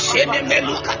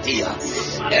 shenemelukatia.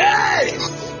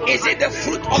 Is it the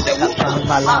fruit of the womb?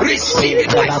 Receive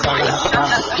it by fire.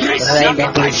 Receive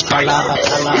it by fire.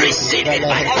 Receive it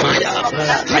by fire.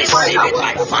 Receive it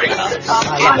by fire.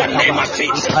 In the name of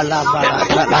Jesus.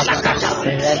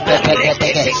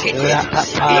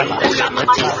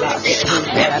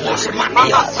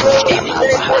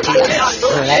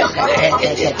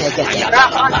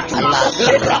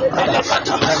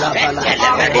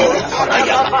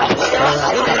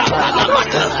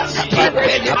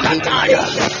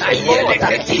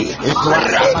 Ayeleketi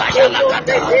rabayalakata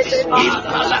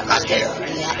impalakate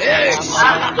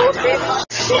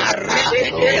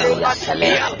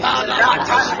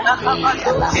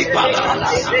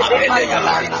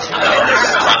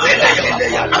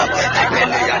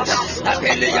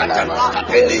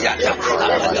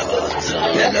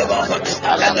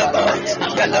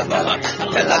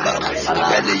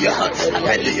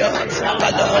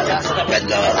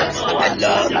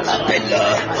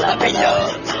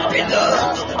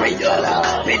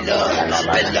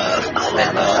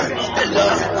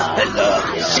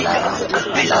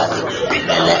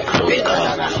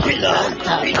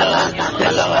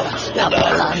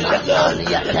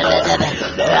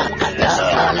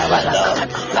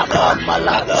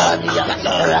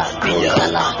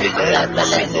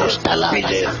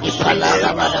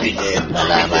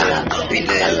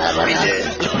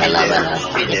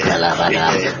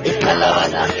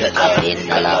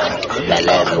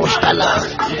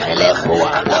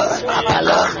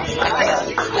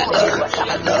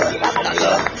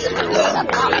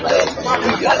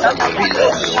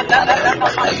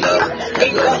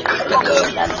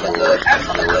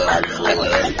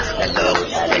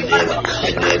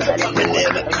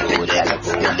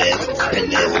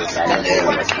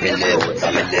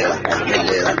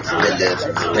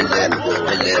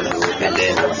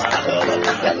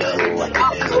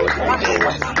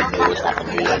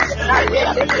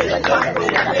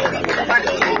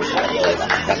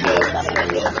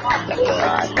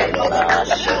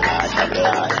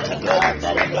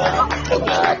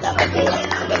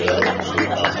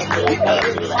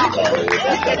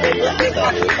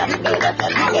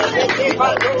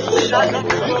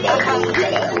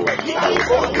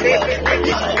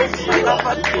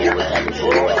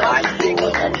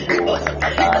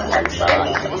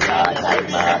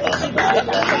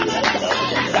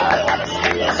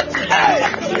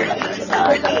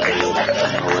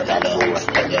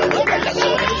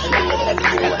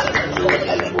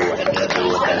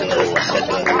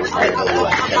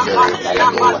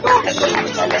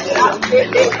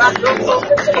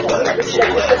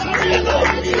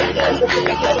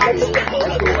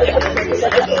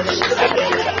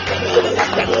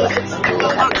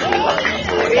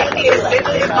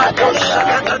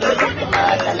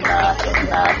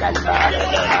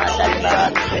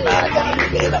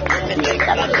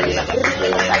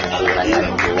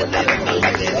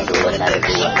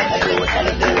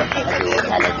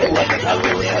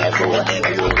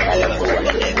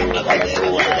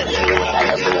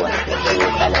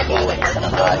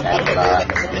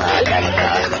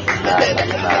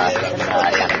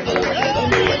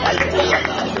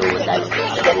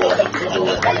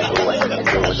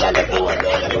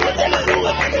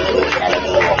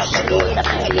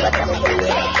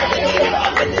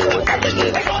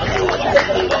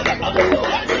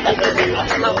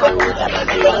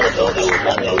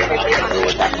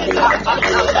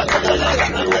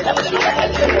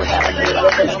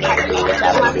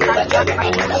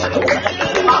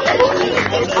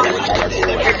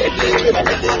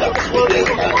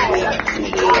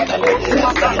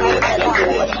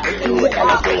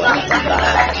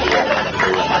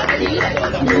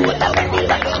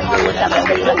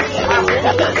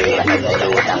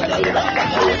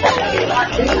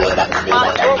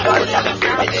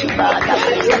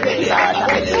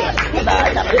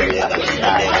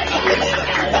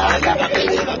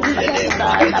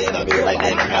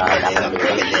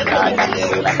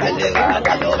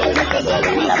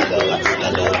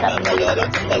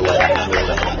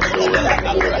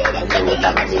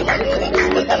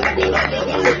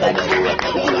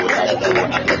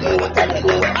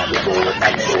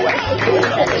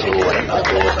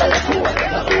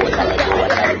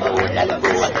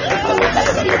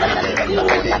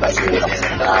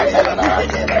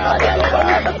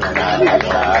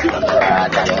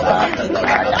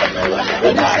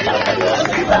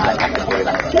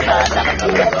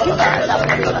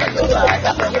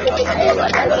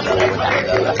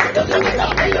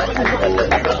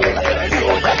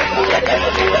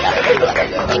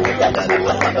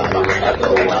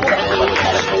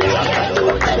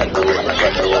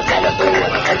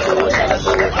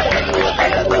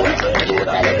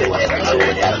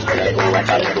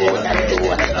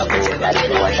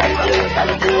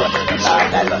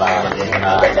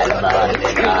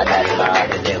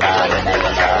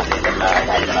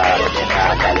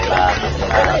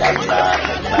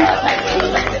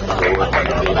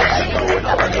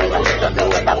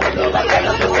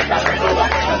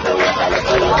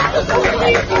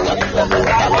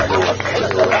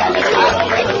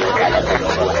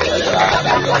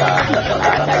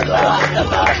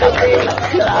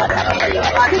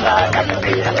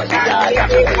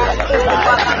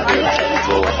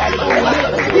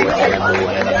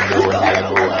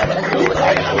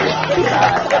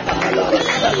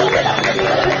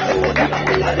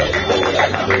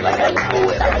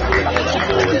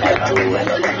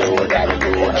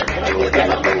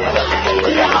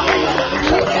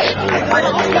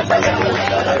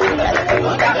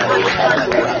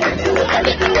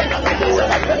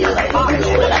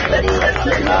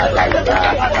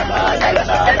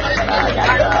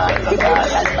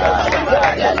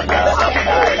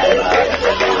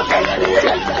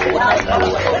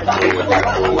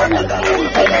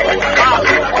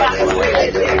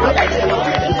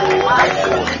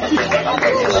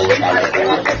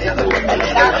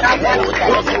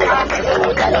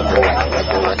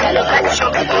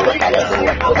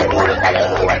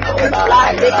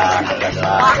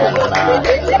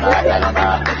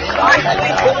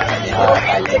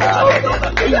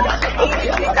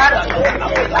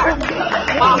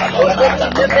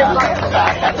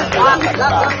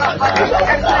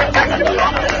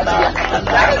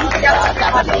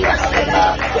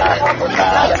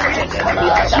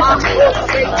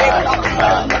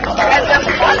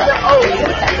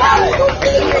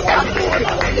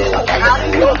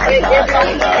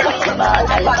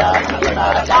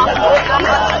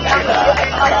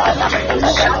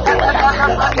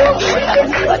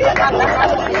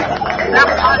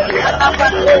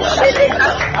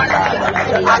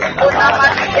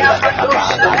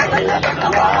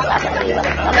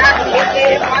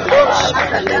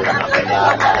Thank you.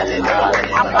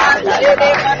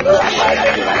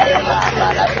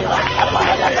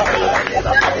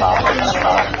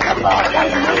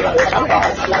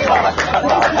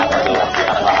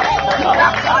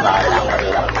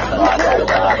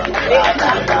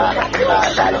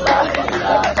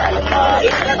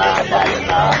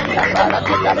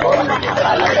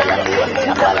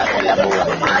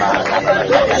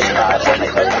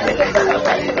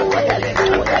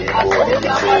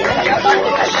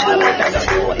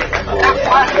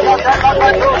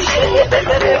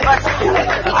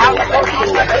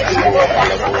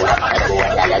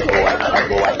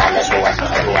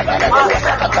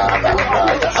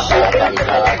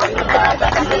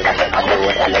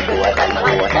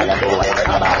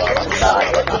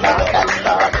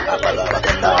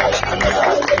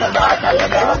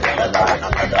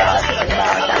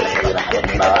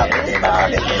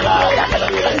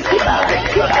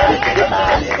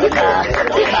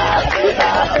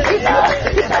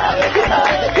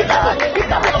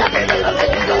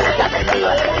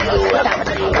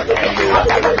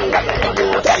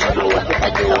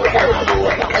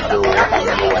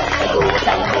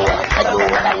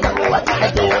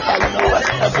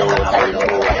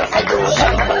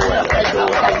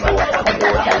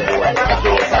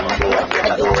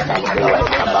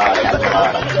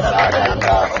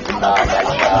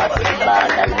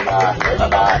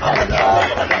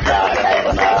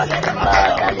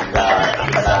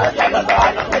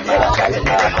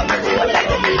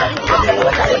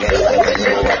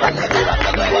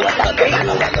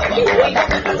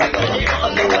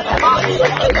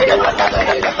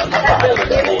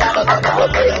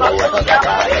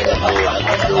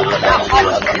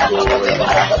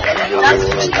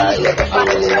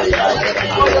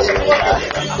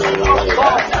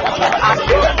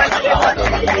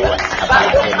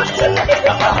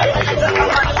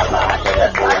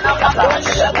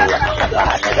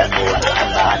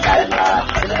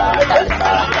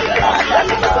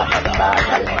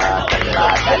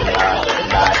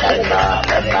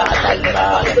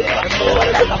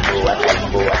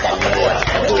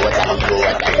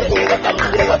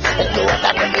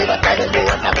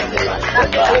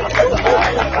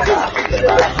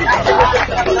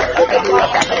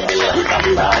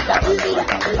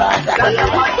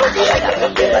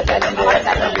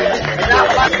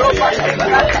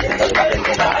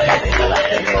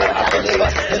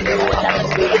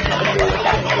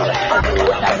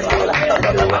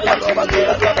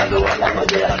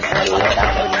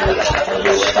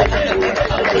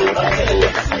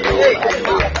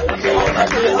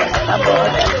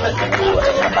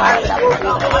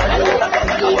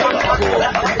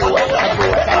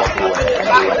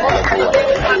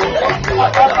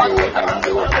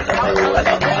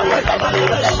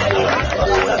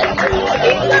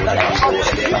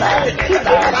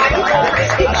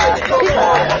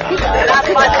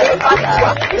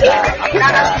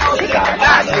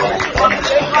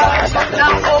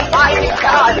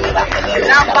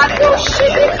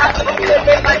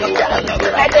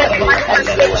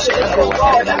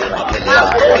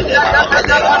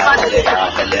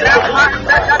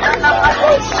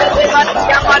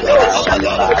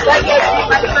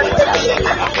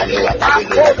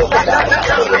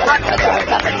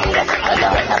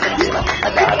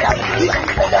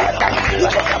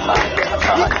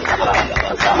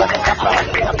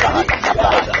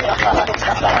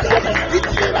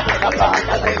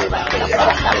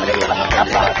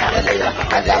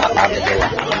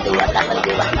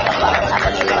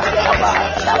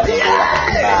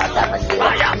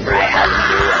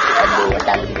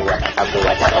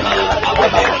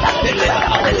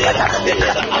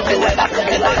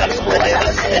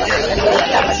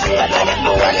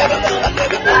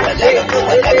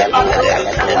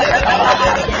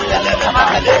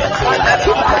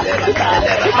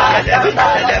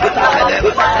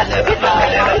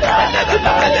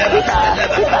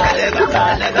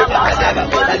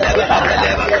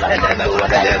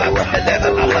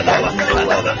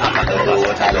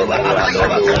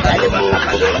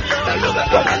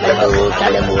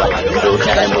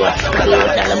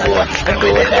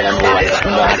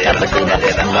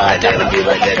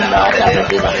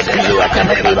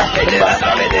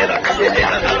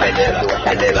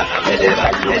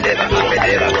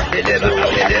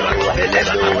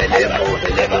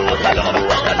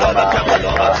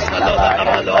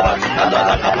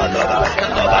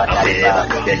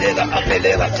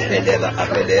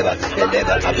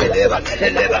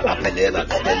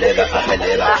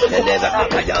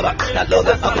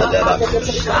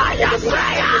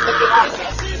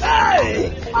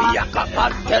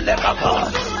 Yakapantele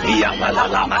Baba,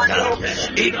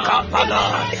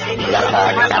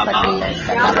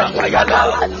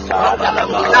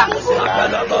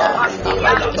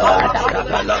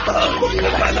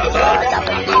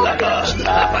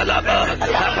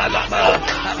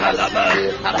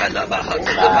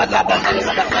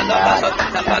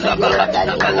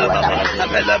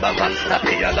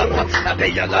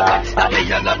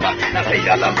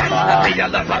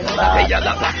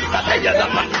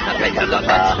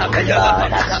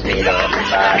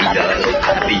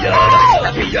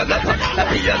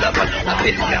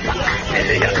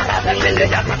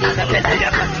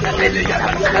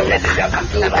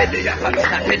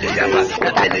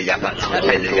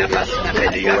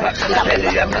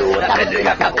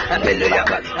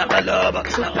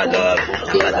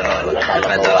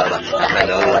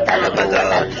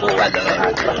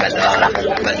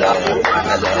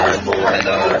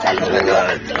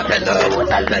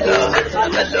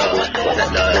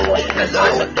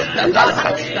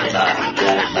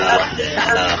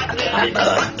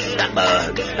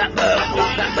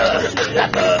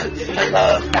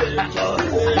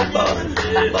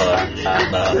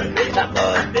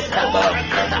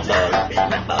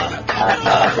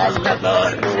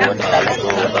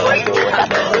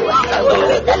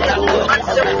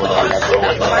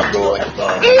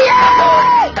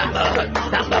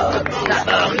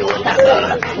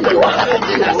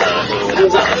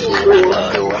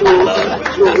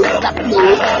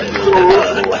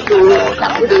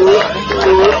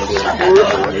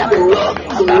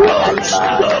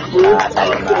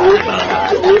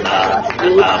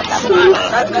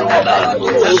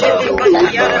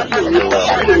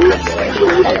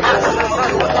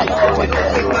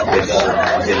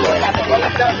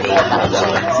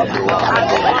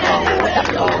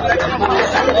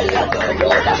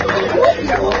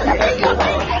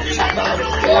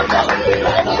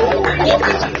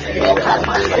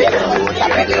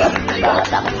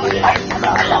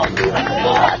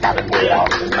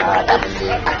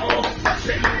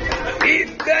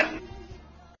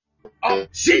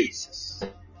 Of Jesus.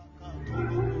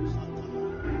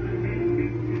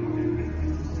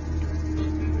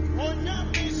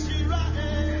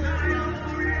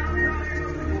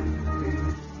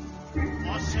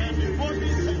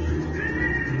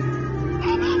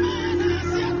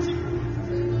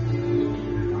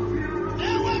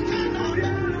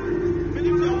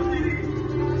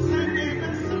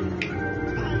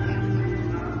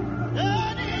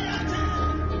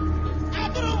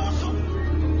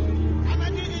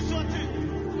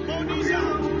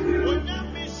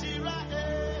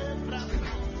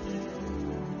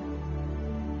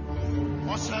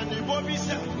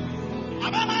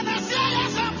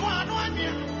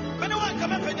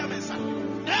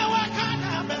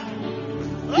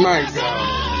 My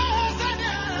God.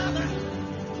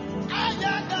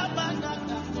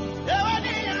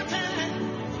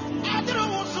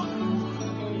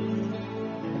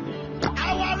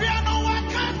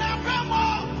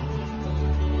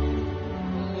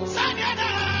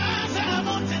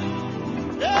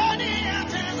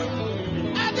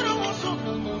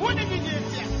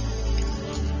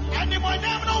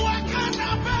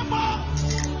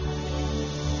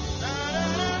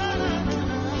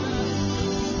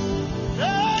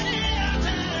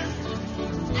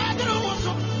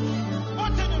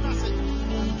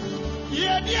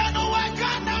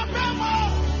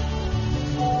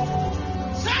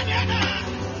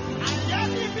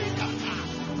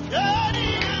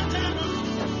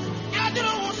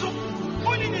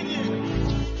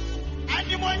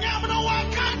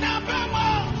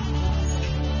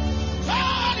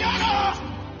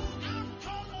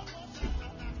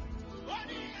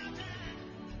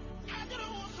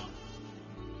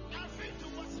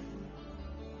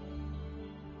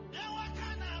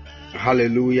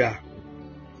 Hallelujah.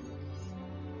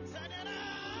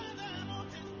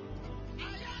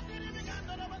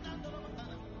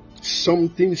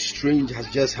 Something strange has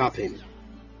just happened.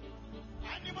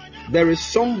 There is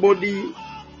somebody,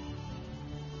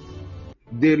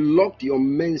 they locked your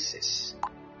menses.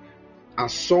 I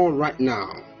saw right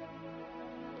now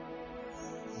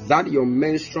that your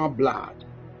menstrual blood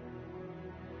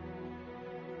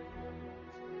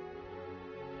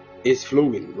is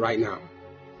flowing right now.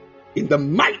 In the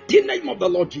mighty name of the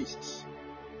Lord Jesus.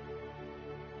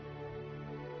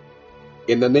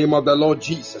 In the name of the Lord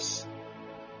Jesus.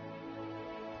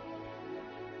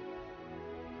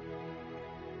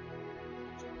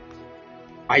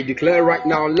 I declare right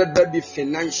now, let there be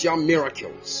financial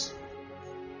miracles.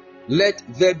 Let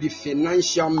there be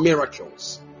financial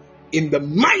miracles. In the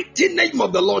mighty name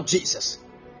of the Lord Jesus.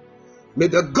 May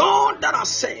the God that I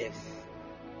serve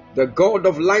the God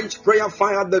of lunch prayer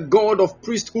fire, the God of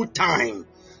priesthood time.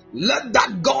 Let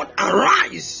that God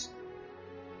arise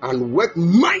and work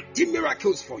mighty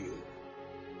miracles for you.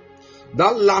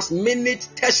 That last minute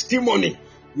testimony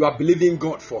you are believing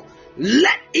God for,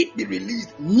 let it be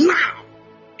released now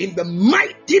in the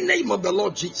mighty name of the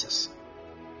Lord Jesus.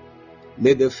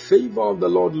 May the favor of the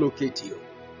Lord locate you,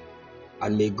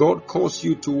 and may God cause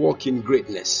you to walk in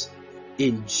greatness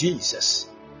in Jesus'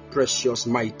 precious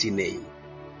mighty name.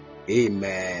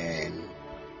 Amen.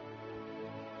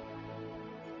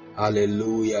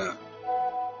 Hallelujah.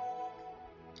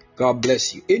 God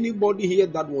bless you. Anybody here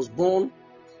that was born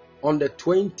on the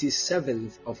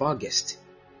 27th of August?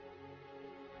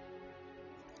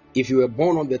 If you were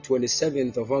born on the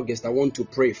 27th of August, I want to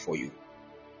pray for you.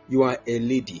 You are a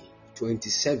lady.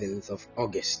 27th of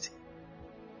August.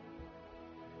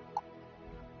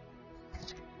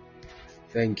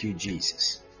 Thank you,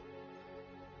 Jesus.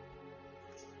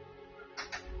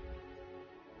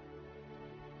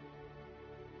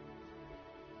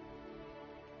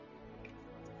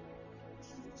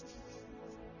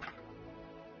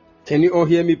 Can you all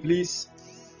hear me, please?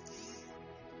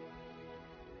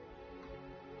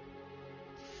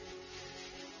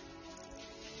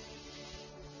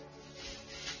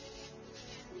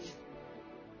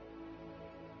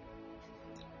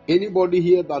 Anybody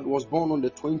here that was born on the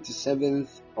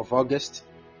 27th of August?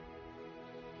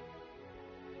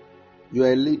 You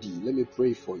are a lady. Let me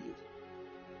pray for you.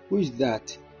 Who is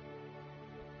that?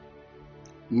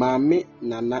 Mame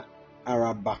Nana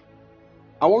Araba.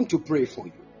 I want to pray for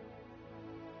you.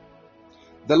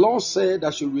 The Lord said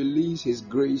I should release His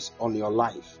grace on your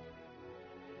life.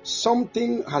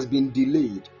 Something has been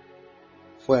delayed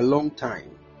for a long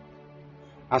time.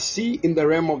 I see in the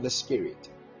realm of the Spirit.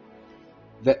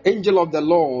 The angel of the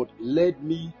Lord led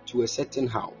me to a certain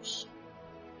house.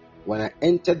 When I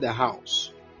entered the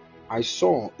house, I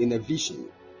saw in a vision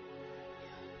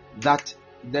that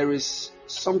there is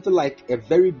something like a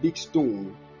very big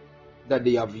stone that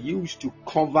they have used to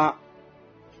cover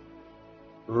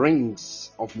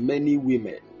rings of many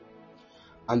women.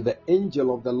 And the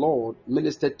angel of the Lord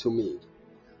ministered to me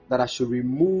that I should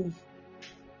remove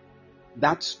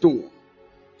that stone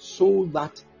so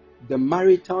that the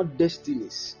marital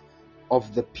destinies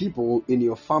of the people in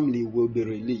your family will be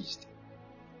released.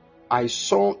 I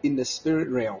saw in the spirit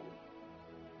realm,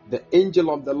 the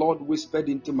angel of the Lord whispered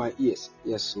into my ears,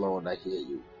 yes, Lord, I hear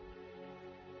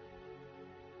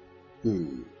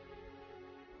you.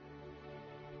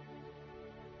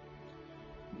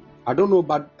 I don't know,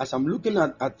 but as I'm looking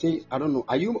at things, I don't know.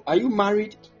 Are you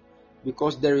married?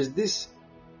 Because there is this.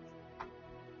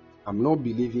 I'm not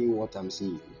believing what I'm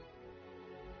seeing.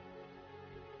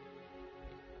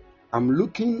 I'm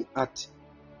looking at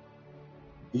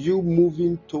you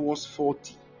moving towards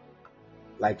 40,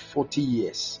 like 40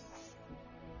 years.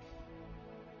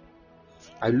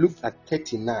 I looked at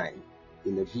 39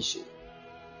 in a vision.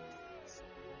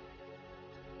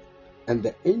 And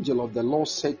the angel of the Lord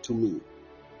said to me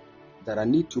that I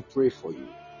need to pray for you.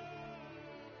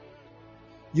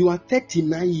 You are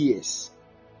 39 years.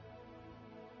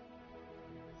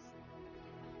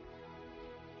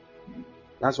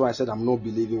 That's why I said I'm not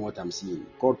believing what I'm seeing.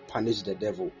 God punished the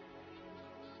devil.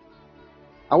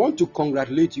 I want to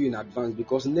congratulate you in advance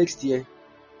because next year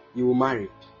you will marry.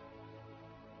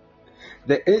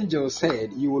 The angel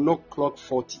said you will not clock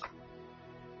 40.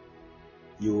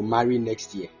 You will marry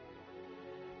next year.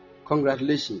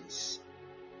 Congratulations.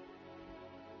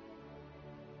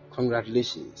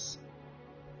 Congratulations.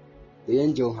 The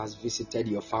angel has visited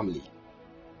your family.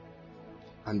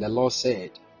 And the Lord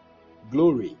said,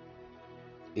 glory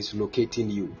is locating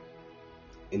you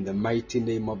in the mighty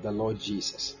name of the Lord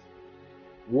Jesus.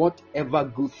 Whatever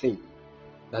good thing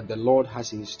that the Lord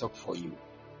has in stock for you,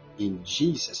 in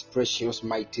Jesus' precious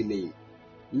mighty name,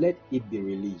 let it be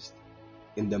released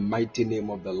in the mighty name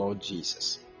of the Lord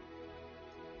Jesus.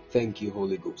 Thank you,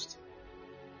 Holy Ghost.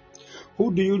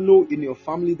 Who do you know in your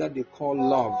family that they call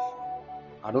love?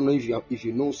 I don't know if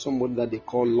you know someone that they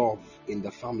call love in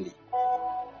the family.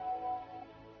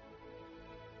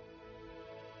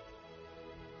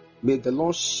 May the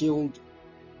Lord shield.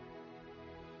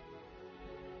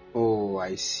 Oh,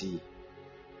 I see.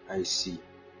 I see.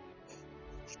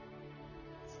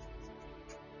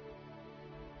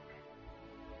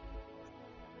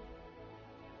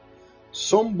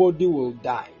 Somebody will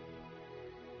die.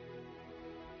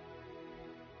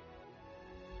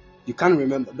 You can't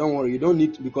remember. Don't worry. You don't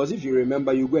need to, because if you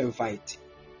remember, you go and fight.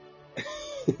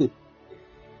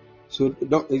 So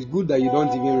it's good that you don't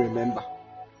even remember.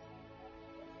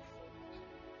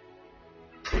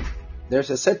 There's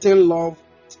a certain love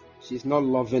she's not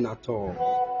loving at all.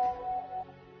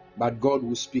 but God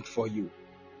will speak for you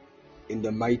in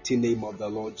the mighty name of the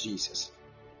Lord Jesus.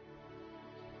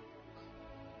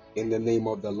 In the name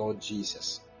of the Lord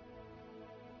Jesus.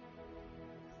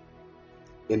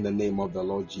 In the name of the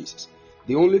Lord Jesus.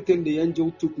 The only thing the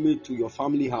angel took me to your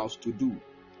family house to do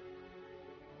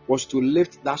was to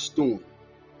lift that stone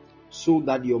so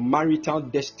that your marital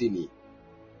destiny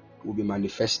will be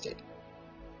manifested.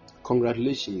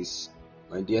 Congratulations,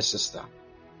 my dear sister.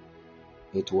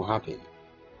 It will happen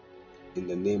in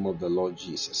the name of the Lord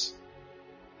Jesus.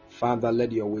 Father,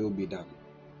 let your will be done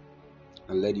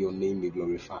and let your name be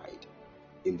glorified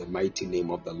in the mighty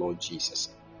name of the Lord Jesus.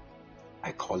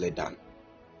 I call it done.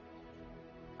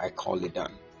 I call it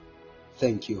done.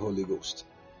 Thank you, Holy Ghost.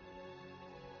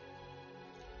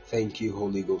 Thank you,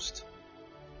 Holy Ghost.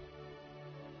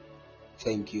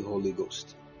 Thank you, Holy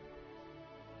Ghost.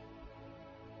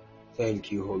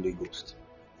 Thank you, Holy Ghost.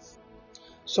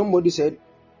 Somebody said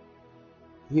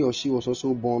he or she was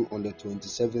also born on the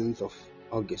 27th of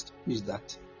August. Who is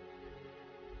that?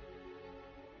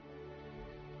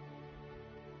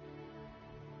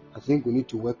 I think we need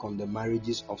to work on the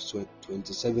marriages of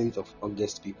 27th of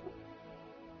August people.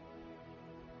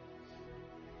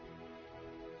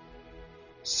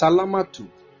 Salamatu,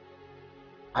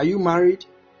 are you married?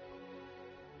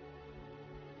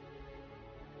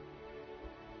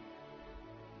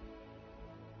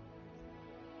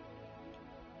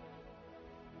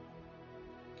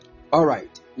 All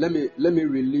right, let me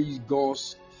release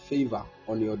God's favor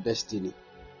on your destiny.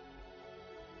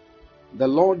 The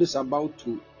Lord is about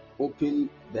to open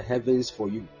the heavens for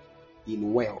you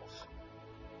in wealth.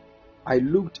 I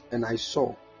looked and I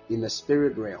saw in the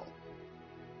spirit realm.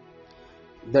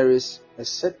 There is a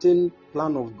certain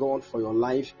plan of God for your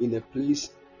life in a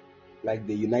place like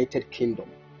the United Kingdom.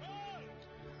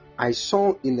 I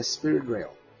saw in the spirit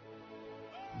realm.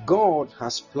 God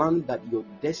has planned that your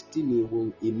destiny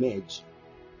will emerge.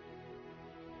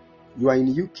 You are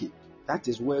in UK. That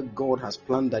is where God has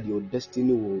planned that your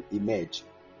destiny will emerge.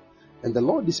 And the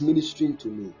Lord is ministering to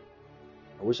me.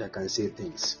 I wish I can say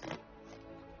things.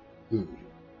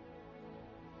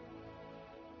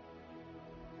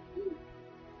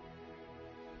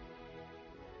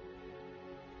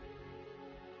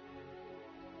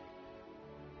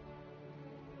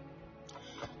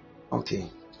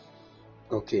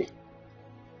 Okay.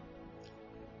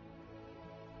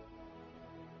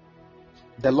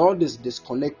 The Lord is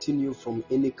disconnecting you from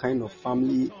any kind of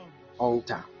family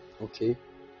altar. Okay.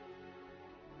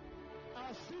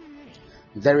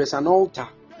 There is an altar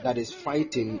that is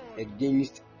fighting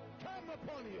against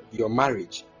your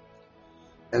marriage.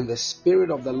 And the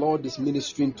Spirit of the Lord is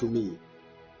ministering to me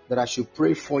that I should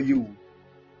pray for you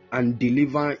and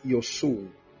deliver your soul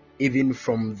even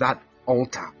from that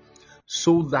altar,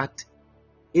 so that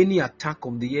any attack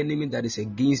of the enemy that is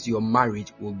against your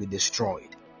marriage will be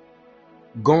destroyed.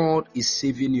 God is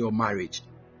saving your marriage.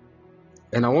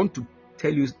 And I want to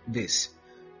tell you this.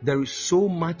 There is so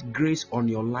much grace on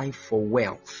your life for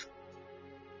wealth.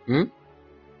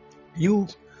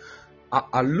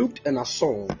 I looked and I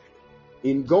saw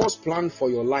in God's plan for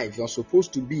your life, you are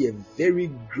supposed to be a very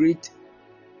great,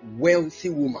 wealthy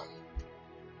woman.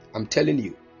 I'm telling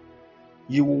you,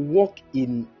 you will walk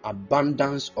in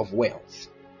abundance of wealth.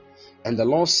 And the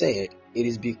Lord said, it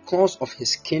is because of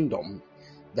His kingdom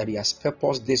that He has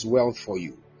purposed this wealth for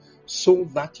you, so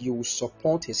that you will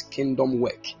support His kingdom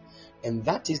work. And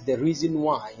that is the reason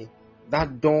why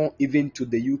that door even to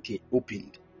the UK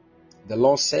opened. The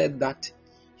Lord said that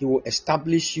He will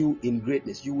establish you in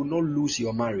greatness. You will not lose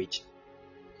your marriage.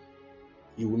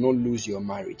 You will not lose your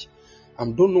marriage. I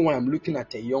don't know why I'm looking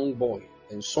at a young boy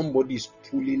and somebody is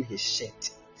pulling his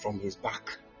shirt from his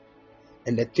back.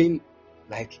 And the thing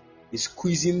is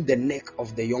squeezing the neck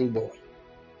of the young boy.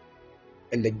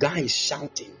 And the guy is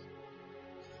shouting.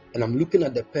 And I'm looking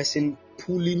at the person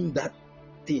pulling that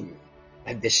thing,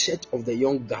 like the shirt of the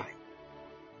young guy.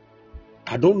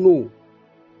 I don't know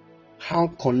how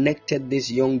connected this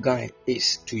young guy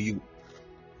is to you.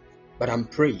 But I'm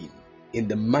praying in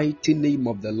the mighty name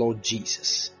of the Lord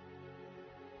Jesus.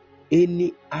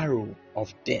 Any arrow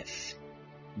of death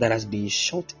that has been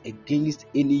shot against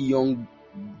any young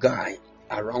guy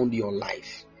around your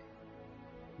life,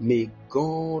 may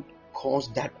God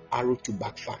cause that arrow to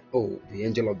backfire. Oh, the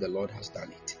angel of the Lord has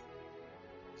done it.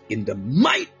 In the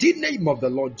mighty name of the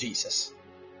Lord Jesus,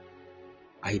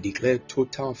 I declare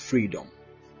total freedom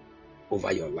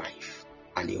over your life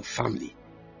and your family.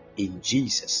 In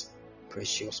Jesus'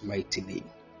 precious mighty name,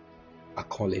 I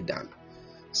call it done.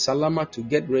 Salama, to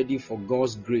get ready for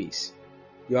God's grace.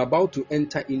 You are about to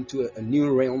enter into a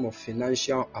new realm of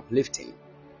financial uplifting.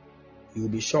 You will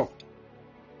be shocked.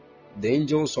 The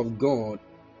angels of God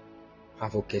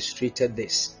have orchestrated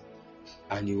this,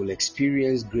 and you will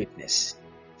experience greatness.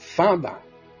 Father,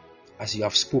 as you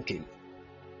have spoken,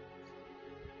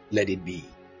 let it be.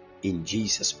 In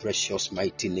Jesus' precious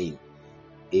mighty name.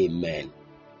 Amen.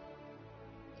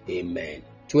 Amen.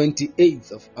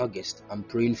 28th of August, I'm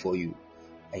praying for you.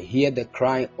 I hear the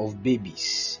cry of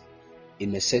babies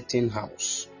in a certain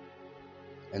house.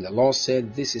 And the Lord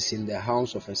said, this is in the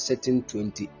house of a certain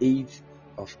 28th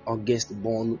of August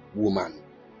born woman.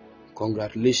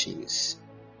 Congratulations.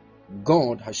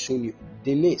 God has shown you,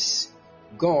 Denise,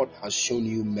 God has shown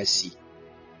you mercy.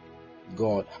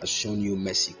 God has shown you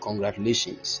mercy.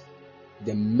 Congratulations.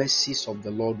 The mercies of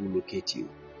the Lord will locate you.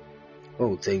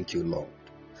 Oh, thank you, Lord.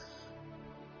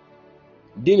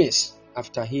 Dennis,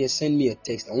 after here, send me a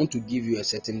text. I want to give you a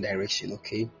certain direction,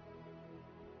 okay?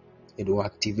 It will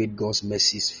activate God's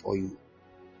mercies for you.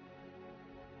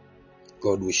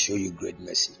 God will show you great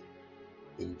mercy.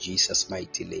 In Jesus'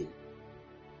 mighty name.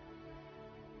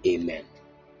 Amen.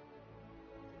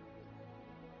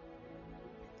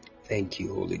 Thank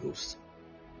you, Holy Ghost.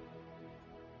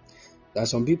 There are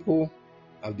some people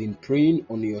have been praying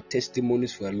on your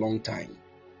testimonies for a long time.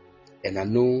 And I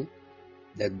know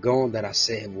the God that I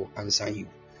serve will answer you.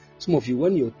 Some of you,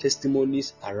 when your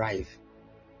testimonies arrive,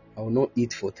 I will not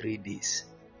eat for 3 days.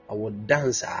 I will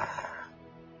dance.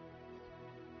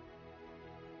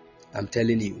 I'm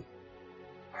telling you.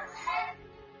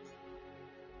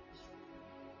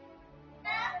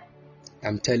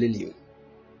 I'm telling you.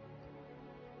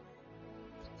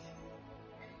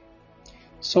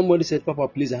 Somebody said, Papa,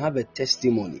 please, I have a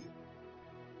testimony.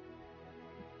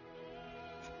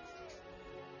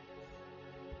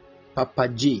 Papa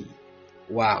G.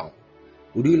 Wow.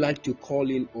 Would you like to call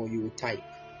in or you will type?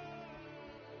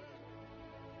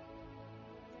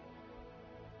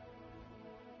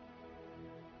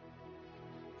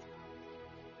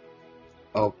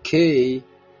 Okay.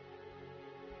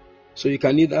 So you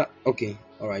can either, okay,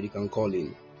 all right, you can call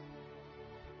in.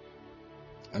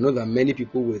 I know there are many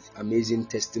people with amazing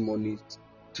testimonies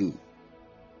too.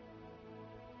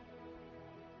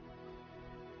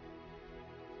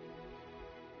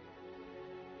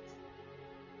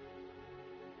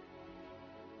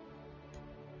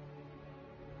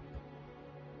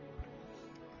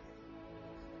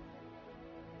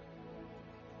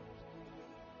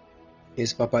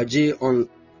 Is Papa J on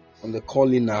the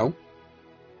call in now?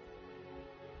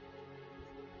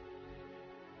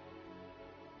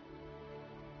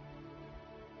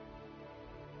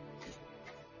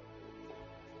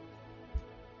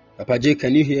 Papa J,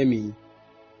 can you hear me?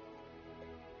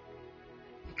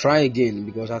 Try again,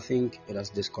 because I think it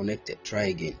has disconnected. Try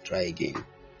again. Try again.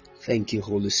 Thank you,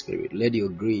 Holy Spirit. Let your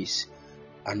grace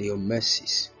and your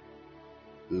mercies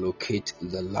locate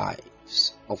the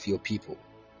lives of your people.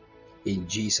 In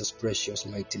Jesus' precious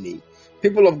mighty name.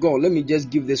 People of God, let me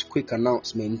just give this quick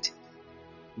announcement.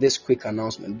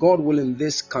 God willing,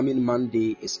 this coming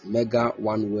Monday is mega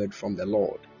one word from the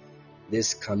Lord.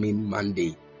 This coming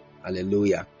Monday.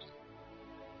 Hallelujah.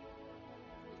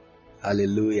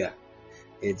 Hallelujah.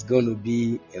 It's going to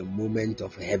be a moment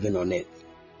of heaven on earth.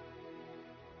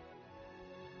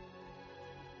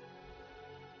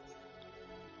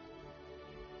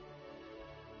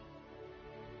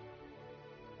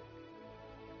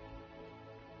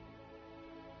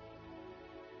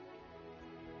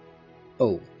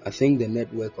 Oh, I think the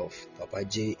network of Papa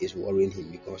J is worrying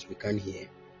him because we can't hear.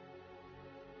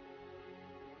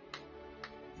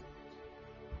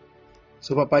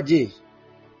 So Papa J,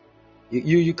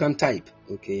 you can type,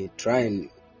 okay? Try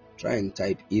and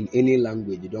type in any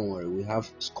language. Don't worry, we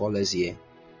have scholars here.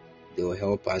 They will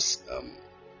help us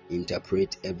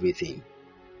interpret everything.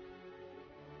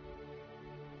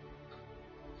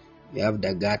 We have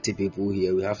Dagati people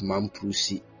here. We have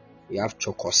Mamprusi. We have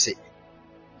Chokose.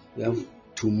 We have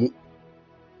Tumu,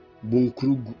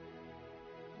 Bunkrugu.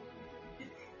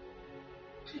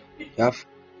 We have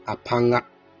Apanga.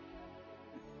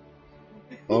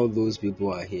 All those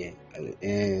people are here.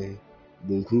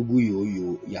 Bunkrugu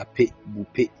yo Yape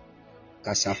Bupe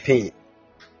Kasapen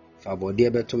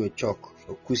Fabode Betome Chok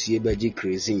Okusi Ebeji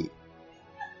Crazy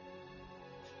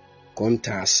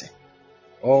Contas.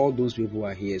 All those people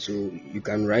are here, so you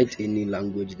can write any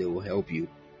language, they will help you.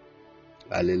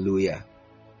 Hallelujah.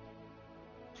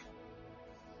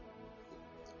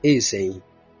 Is saying,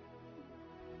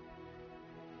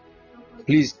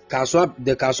 please,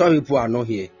 the Kaswa people are not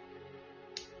here.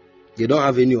 They don't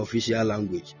have any official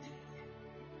language.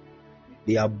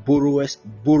 They are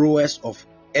borrowers of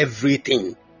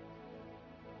everything.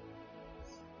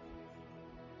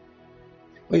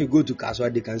 When you go to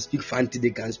Kaswa, they can speak Fanti, they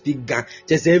can speak Gan,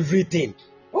 just everything.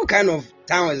 Oh, What kind of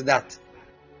town is that?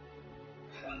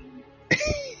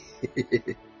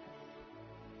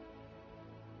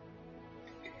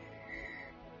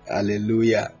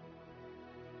 Hallelujah.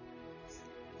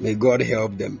 May God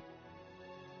help them.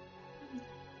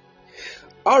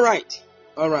 All right.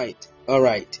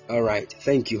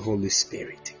 Thank you, Holy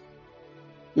Spirit.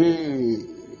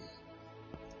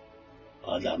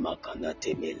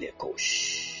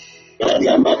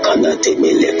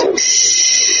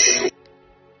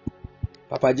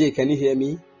 Papa J, can you hear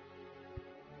me?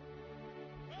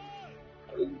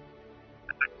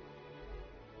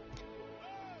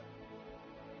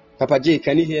 Papa J,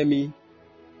 can you hear me?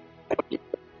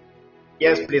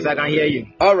 Yes, please, I can hear you.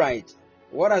 All right.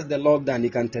 What has the Lord done? You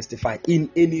can testify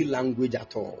in any language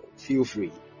at all. Feel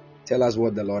free. Tell us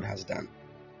what the Lord has done.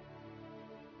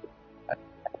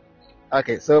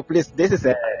 Okay, so please, this is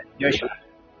Joshua.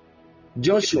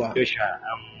 Joshua. Joshua.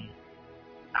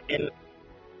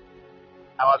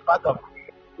 I was part of.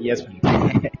 Yes, please.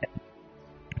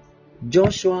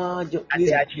 Joshua.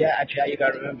 Actually, you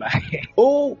can remember.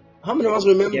 Oh, how many of us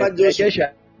remember Yes,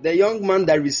 Joshua? The young man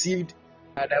that received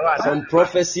some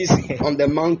prophecies on the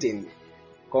mountain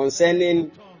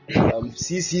concerning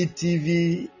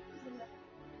CCTV.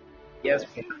 Yes,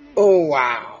 please. Oh,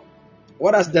 wow.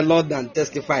 What has the Lord done?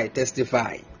 Testify.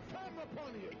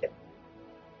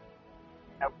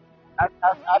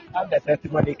 As the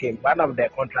testimony came, one of the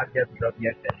contracts just dropped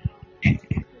yesterday.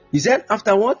 You said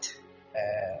after what?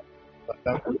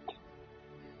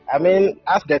 I mean,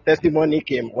 as the testimony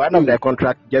came, one of the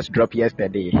contracts just dropped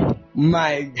yesterday.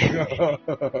 My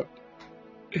God.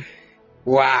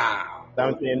 Wow.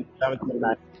 Something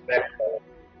like that.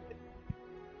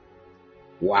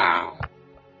 Wow.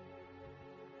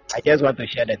 I just want to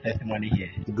share the testimony here.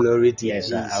 Glory to Yes,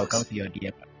 Jesus. I'll come to your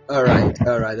DM. All right.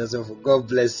 God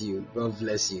bless you.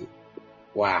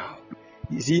 Wow.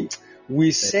 You see,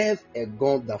 we serve a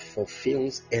God that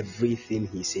fulfills everything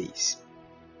He says.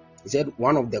 He said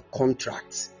one of the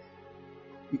contracts.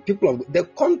 The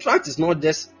contract is not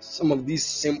just some of these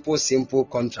simple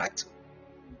contracts.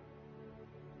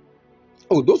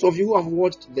 Oh, those of you who have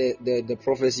watched the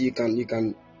prophecy, you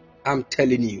can. I'm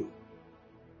telling you.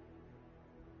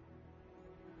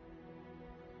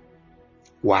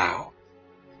 Wow.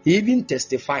 He even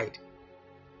testified,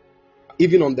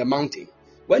 even on the mountain,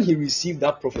 when he received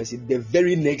that prophecy, the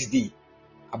very next day,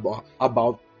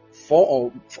 about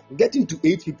getting to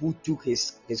 8 people took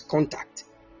his contact.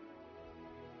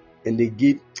 And they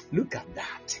gave, look at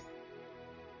that.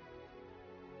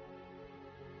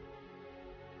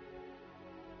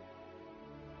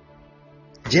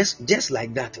 Just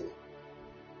like that.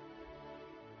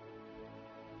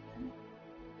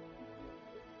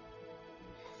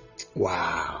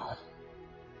 Wow.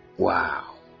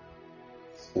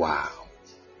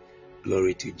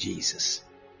 Glory to Jesus.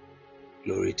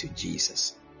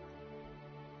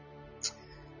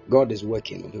 God is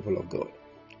working, people of God.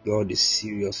 God is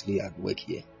seriously at work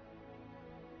here.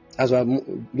 That's why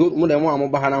more than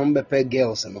one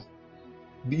girls.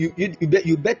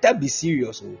 You better be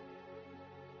serious.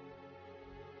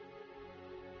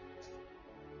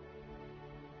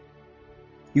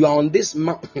 You are on this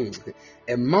mountain,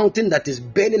 a mountain that is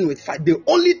burning with fire. The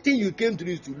only thing you came to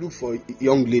do is to look for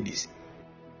young ladies.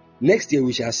 Next year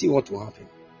we shall see what will happen.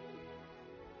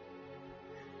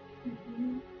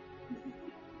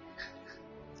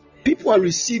 People are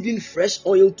receiving fresh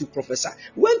oil to prophesy.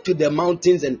 Went to the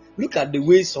mountains and look at the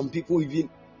way some people even,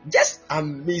 just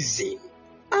amazing.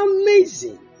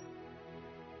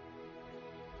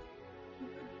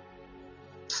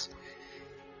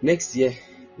 Next year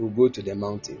we'll go to the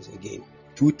mountains again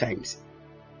 2 times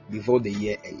before the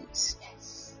year ends.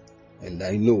 And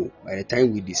I know by the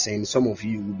time we descend, some of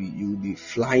you will be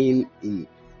flying in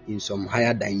some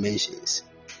higher dimensions.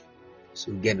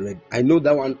 So get ready. I know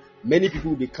that one. Many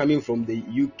people will be coming from the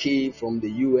UK, from the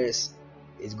US.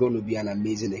 It's going to be an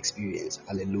amazing experience.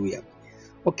 Hallelujah.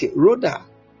 Okay, Rhoda,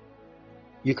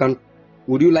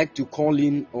 would you like to call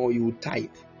in or you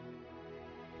type?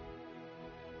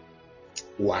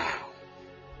 Wow.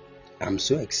 I'm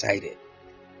so excited.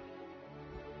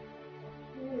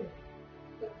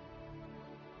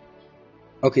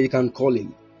 Okay, you can call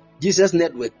in. Jesus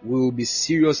Network, we will be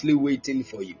seriously waiting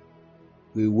for you.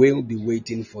 We will be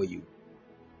waiting for you.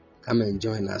 Come and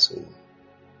join us.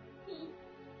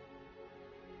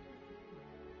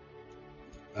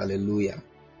 Hallelujah.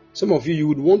 Some of you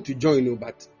would want to join,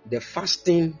 but the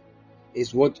fasting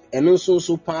is what, and also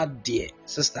so part dear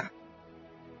sister.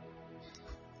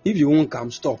 If you won't come,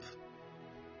 stop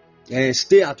and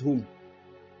stay at home.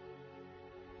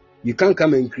 You can't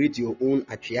come and create your own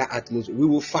atmosphere. We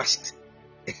will fast.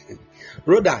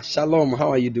 Rhoda, shalom.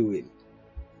 How are you doing?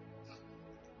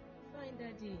 Fine,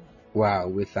 Daddy. Wow,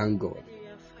 we thank God. Daddy, we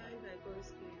are fine by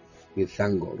God's grace. We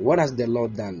thank God. What has the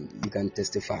Lord done? You can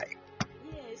testify.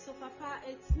 Yeah, so Papa,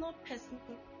 it's not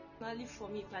personally for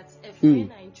me, but a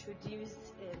friend I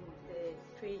introduced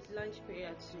the lunch prayer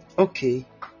to. Okay.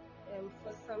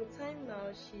 For some time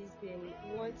now, she's been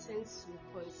wanting to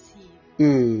conceive.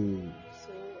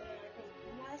 So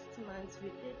last month we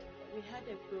had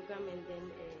a program, and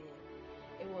then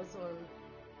it was on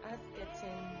us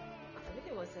getting, I think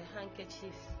it was a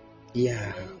handkerchief.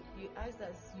 Yeah. And you asked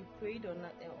us, you prayed on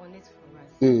it for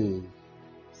us.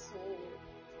 So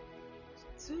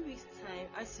 2 weeks time,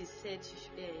 as you said,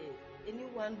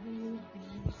 anyone who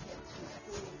believes that you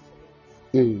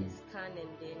go in for the scan,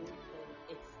 and then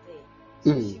it's there.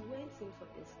 So she went in for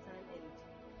the scan, and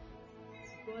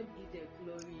to God be the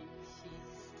glory,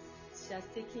 she has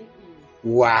taken in.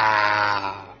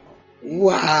 Wow.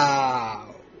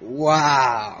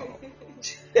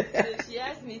 So she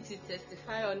asked me to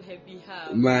testify on her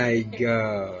behalf. My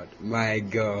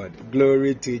God.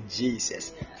 Glory to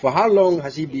Jesus. For how long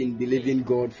has she been believing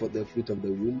God for the fruit of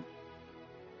the womb?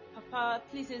 Papa,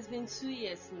 please, it's been 2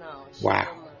 years now. She's Wow.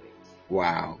 not married.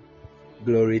 Wow.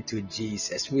 Glory to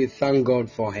Jesus. We thank God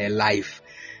for her life.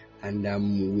 And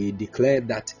we declare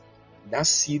that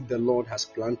seed the Lord has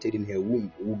planted in her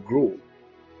womb will grow,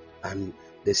 and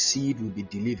the seed will be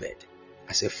delivered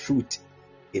as a fruit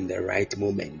in the right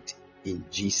moment. In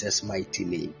Jesus' mighty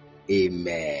name.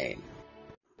 Amen.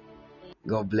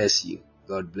 God bless you.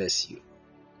 God bless you.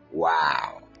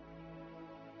 Wow.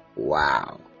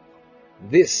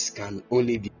 This can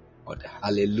only be God.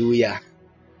 Hallelujah.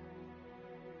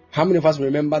 How many of us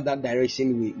remember that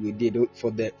direction we did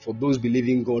for those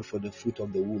believing God for the fruit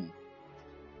of the womb?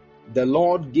 The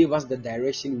Lord gave us the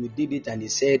direction, we did it, and He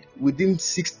said within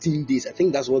 16 days, I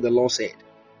think that's what the Lord said.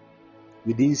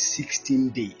 Within 16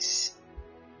 days,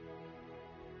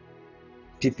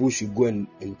 people should go and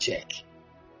check.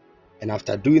 And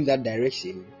after doing that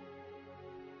direction,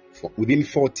 within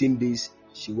 14 days,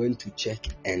 she went to check,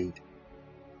 and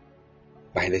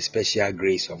by the special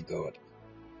grace of God.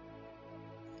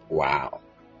 Wow.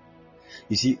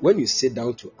 You see, when you sit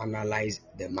down to analyze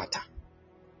the matter,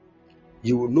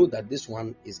 you will know that this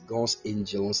one is God's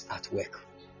angels at work.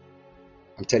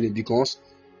 I'm telling you, because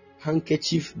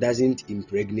handkerchief doesn't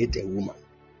impregnate a woman.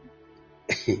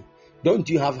 Don't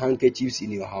you have handkerchiefs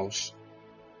in your house?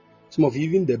 Some of you,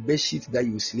 even the bed sheet that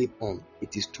you sleep on,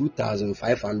 it is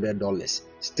 $2,500.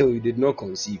 Still, you did not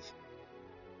conceive.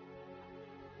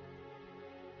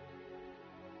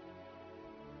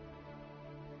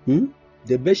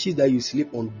 The bed sheet that you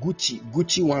sleep on,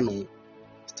 Gucci one,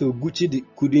 still Gucci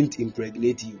couldn't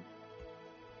impregnate you.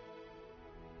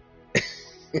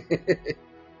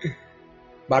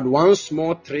 But one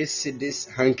small 3 cedis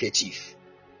handkerchief.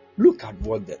 Look at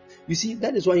what you see.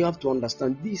 That is why you have to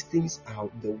understand these things are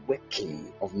the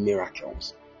working of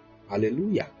miracles.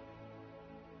 Hallelujah.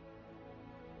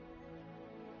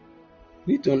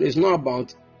 It's not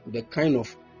about the kind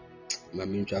of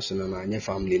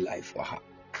family life for her.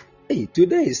 Hey,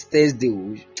 today is Thursday.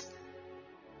 We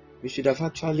should have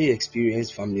actually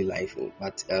experienced family life,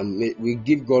 but we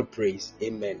give God praise.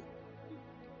 Amen.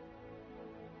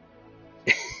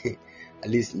 At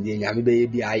least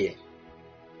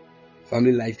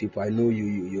family life people, I know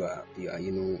you are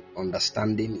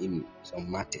understanding in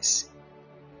some matters.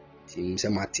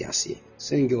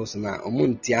 Singles na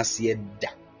da.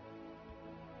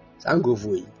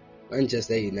 Sango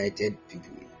Manchester United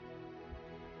people.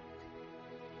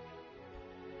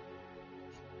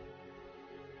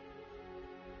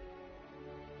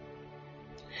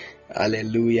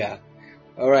 Hallelujah.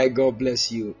 All right, God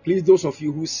bless you. Please, those of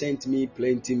you who sent me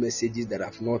plenty messages that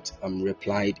have not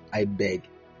replied, I beg,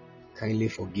 kindly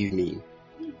forgive me.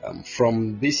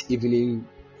 From this evening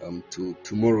to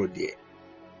tomorrow, dear,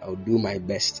 I'll do my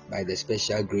best by the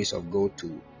special grace of God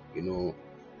to,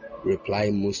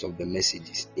 reply most of the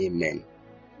messages. Amen.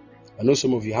 I know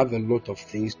some of you have a lot of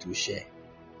things to share.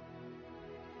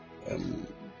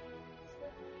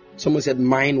 Someone said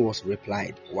mine was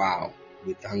replied. Wow.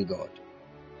 We thank God.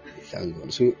 We thank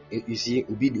God. So you see,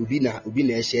 ubi na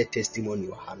share testimony.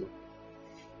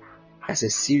 That's a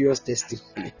serious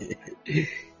testimony.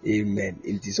 Amen.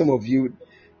 And some of you,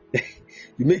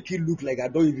 you make it look like I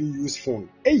don't even use phone.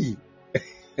 Hey.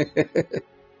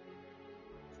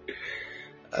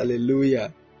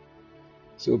 Hallelujah.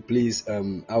 So please, I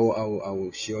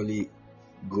will surely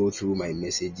go through my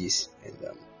messages and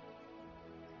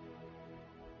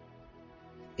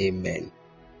amen.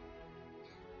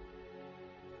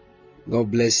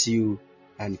 God bless you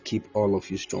and keep all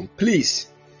of you strong. Please,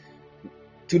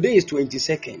 Today is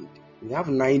 22nd. We have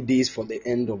 9 days for the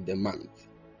end of the month.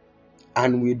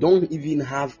 And we don't even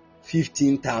have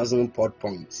 15,000 pot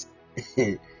points.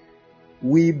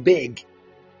 We beg.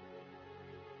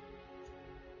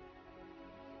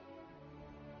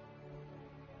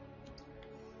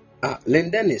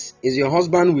 Lendenis, is your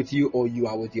husband with you or you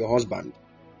are with your husband?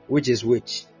 Which is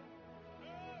which?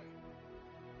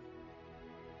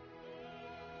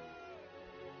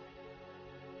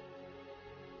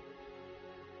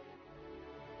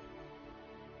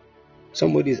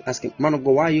 Somebody is asking, man of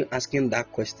God, why are you asking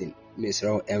that question?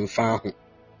 Mr. Mfahu.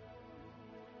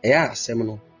 Yeah,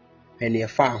 seminal. And your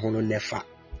fahu no nefa.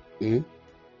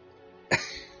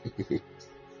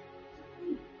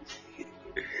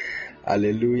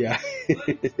 Hallelujah.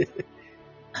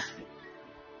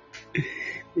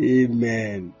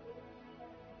 Amen.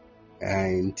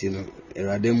 And you know,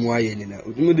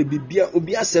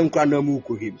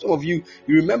 some of you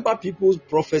remember people's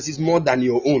prophecies more than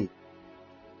your own.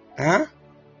 Huh?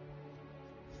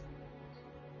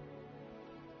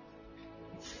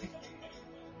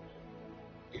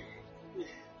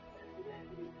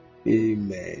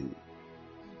 Amen.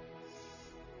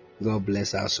 God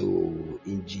bless us all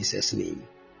in Jesus' name.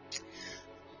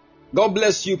 God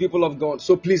bless you, people of God.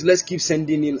 So please, let's keep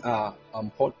sending in our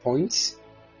pot points,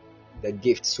 the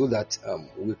gift, so that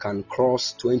we can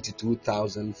cross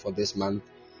 22,000 for this month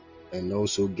and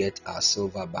also get our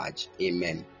silver badge.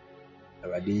 Amen.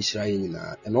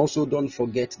 And also don't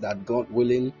forget that, God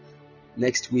willing,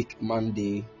 next week,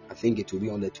 Monday, I think it will be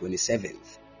on the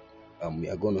 27th, we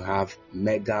are going to have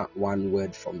mega one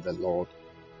word from the Lord.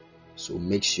 So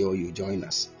make sure you join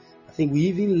us. I think we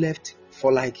even left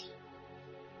for like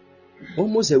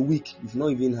almost a week. We've not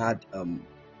even had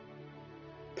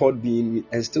pod being,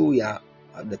 and still we are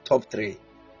at the top 3.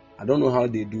 I don't know how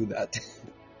they do that.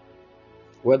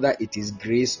 Whether it is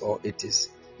grace or it is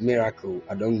miracle,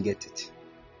 I don't get it.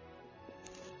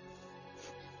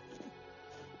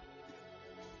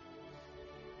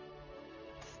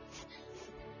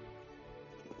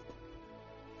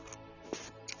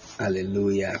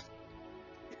 Hallelujah.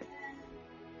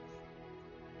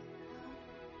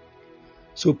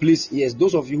 So please, yes,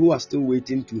 those of you who are still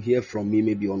waiting to hear from me,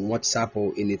 maybe on WhatsApp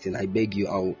or anything, I beg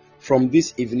you, from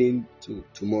this evening to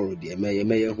tomorrow, dear,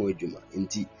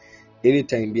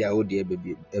 anytime be out there,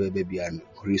 baby, and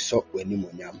resort when you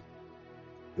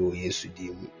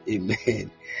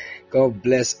amen. God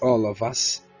bless all of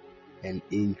us and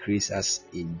increase us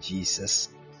in Jesus.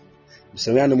 I'm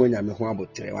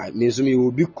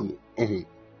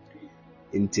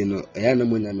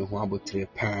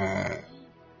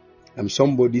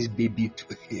somebody's baby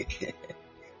too.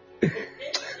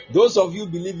 Those of you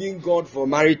believing God for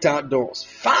marital doors,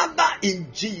 Father,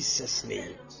 in Jesus'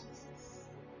 name,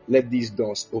 let these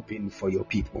doors open for your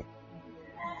people.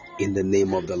 In the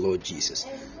name of the Lord Jesus.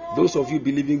 Those of you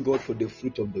believing God for the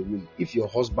fruit of the womb, if your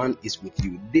husband is with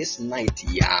you this night,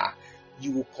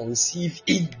 you will conceive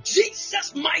in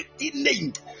Jesus' mighty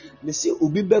name. They say,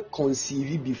 Ubibe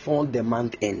conceive before the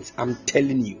month ends. I'm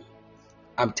telling you.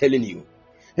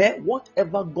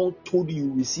 Whatever God told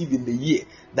you receive in the year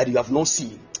that you have not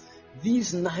seen,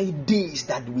 these 9 days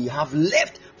that we have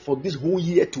left for this whole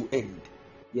year to end.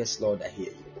 Yes, Lord, I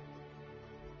hear you.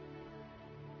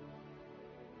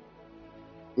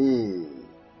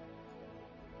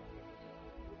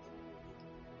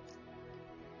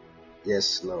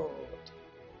 Yes, Lord.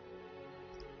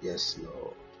 Yes,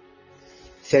 Lord.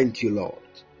 Thank you, Lord.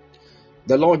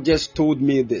 The Lord just told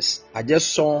me this. I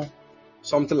just saw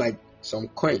something like some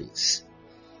coins.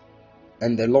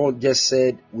 And the Lord just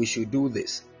said we should do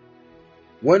this.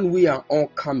 When we are all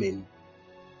coming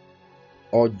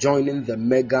or joining the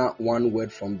mega one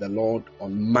word from the Lord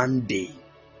on Monday,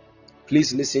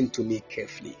 please listen to me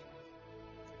carefully.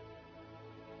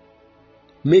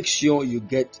 Make sure you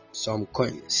get some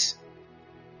coins.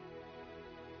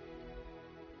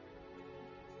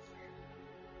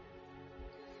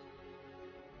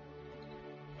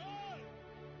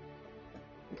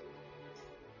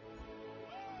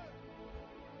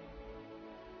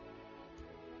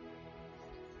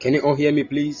 Can you all hear me,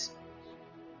 please?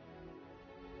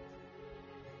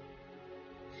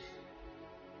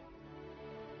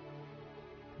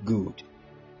 Good.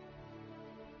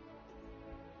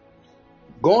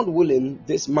 God willing,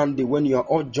 this Monday when you are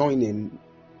all joining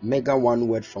mega one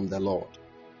word from the Lord,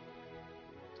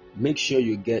 make sure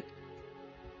you get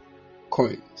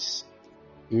coins.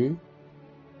 3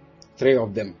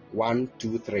 of them. 1,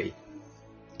 2, 3.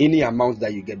 Any amount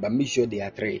that you get, but make sure they are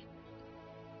 3.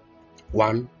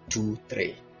 1, 2,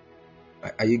 3.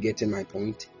 Are you getting my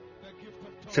point?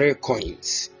 3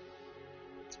 coins.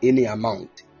 Any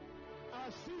amount.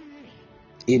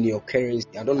 in your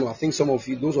currency. I don't know. I think some of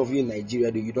you, those of you in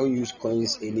Nigeria, you don't use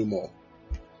coins anymore.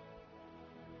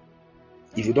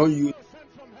 If you don't use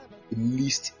the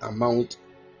least amount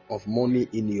of money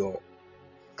in your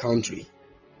country,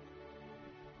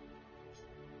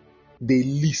 the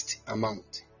least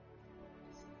amount,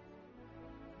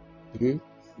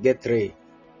 get 3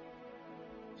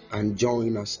 and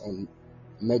join us on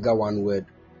Mega One Word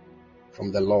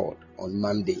from the Lord on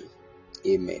Monday.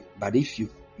 Amen. But if you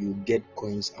get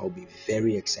coins, I'll be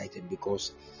very excited,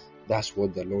 because that's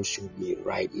what the Lord showed me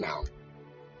right now.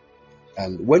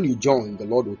 And when you join, the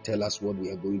Lord will tell us what we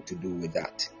are going to do with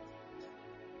that.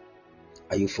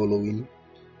 Are you following?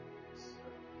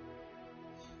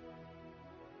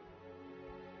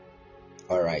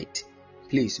 All right.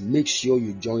 Please make sure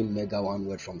you join Mega One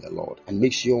Word from the Lord, and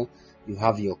make sure you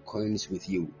have your coins with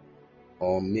you,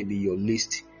 or maybe your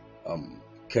least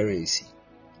currency.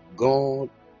 God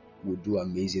will do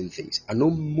amazing things. I know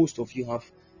most of you have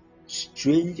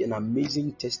strange and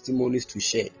amazing testimonies to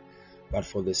share, but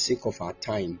for the sake of our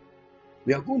time,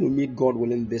 we are going to meet, God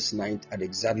willing, this night at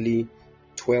exactly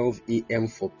 12 a.m.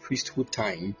 for priesthood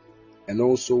time, and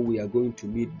also we are going to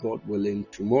meet, God willing,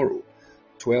 tomorrow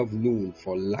 12 noon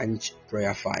for lunch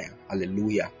prayer fire.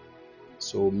 Hallelujah.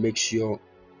 So make sure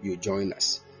you join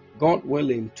us. God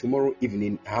willing, tomorrow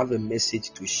evening I have a message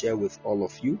to share with all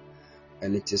of you,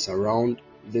 and it is around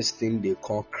this thing they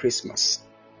call Christmas.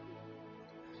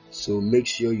 So make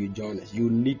sure you join us. You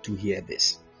need to hear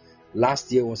this.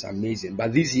 Last year was amazing,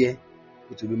 but this year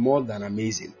it will be more than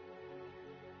amazing.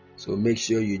 So make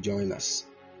sure you join us.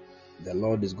 The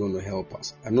Lord is going to help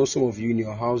us. I know some of you in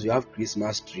your house, you have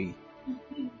Christmas tree.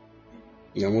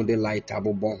 You want the light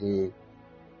home.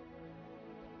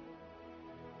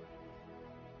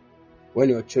 When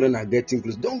your children are getting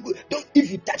close, don't.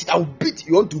 If you touch it, I'll beat.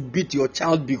 You want to beat your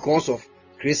child because of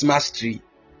Christmas tree?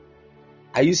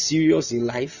 Are you serious in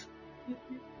life?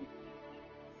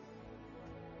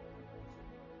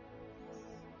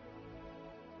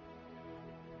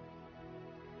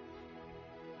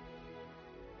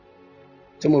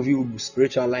 Some of you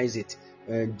spiritualize it.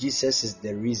 Jesus is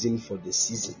the reason for the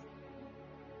season.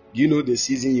 Do you know the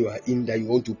season you are in, that you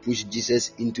want to push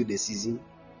Jesus into the season?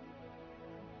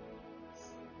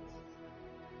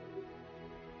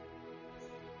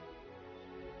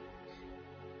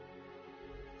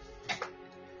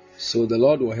 So the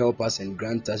Lord will help us and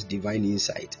grant us divine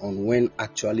insight on when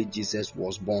actually Jesus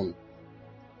was born.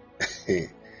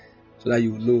 So that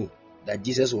you know that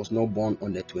Jesus was not born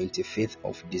on the 25th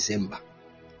of December.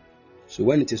 So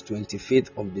when it is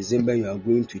 25th of December, you are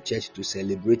going to church to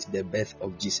celebrate the birth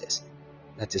of Jesus.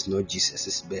 That is not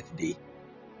Jesus' birthday.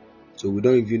 So we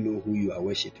don't even know who you are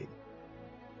worshiping.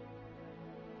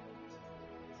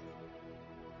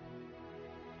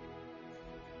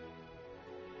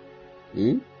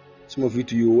 Some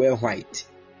of you wear white.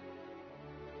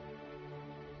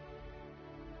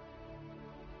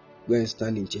 Go and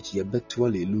stand in church. You bet to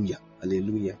hallelujah.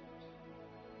 Hallelujah.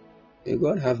 May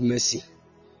God have mercy.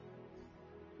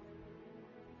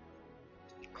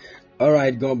 All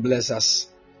right, God bless us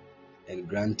and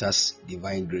grant us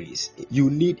divine grace. You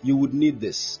would need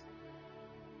this.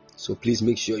 So please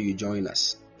make sure you join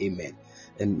us. Amen.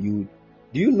 And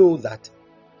do you know that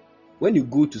when you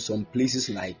go to some places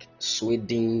like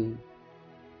Sweden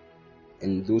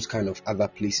and those kind of other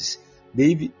places,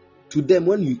 to them,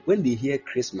 when they hear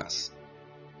Christmas,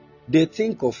 they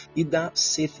think of either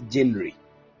 6th January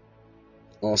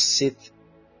or 6th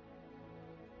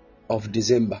of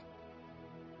December.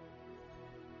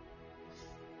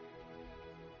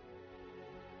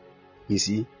 You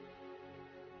see?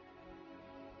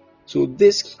 So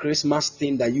this Christmas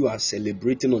thing that you are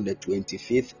celebrating on the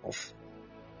 25th of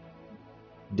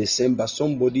December,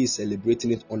 somebody is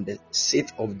celebrating it on the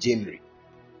 6th of January.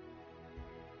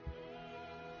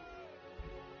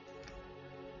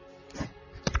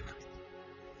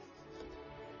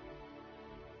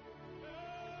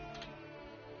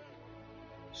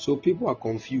 So people are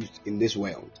confused in this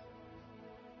world.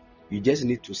 You just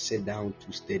need to sit down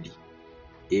to study.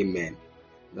 Amen.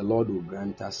 The Lord will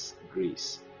grant us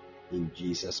grace in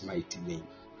Jesus' mighty name.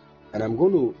 And I'm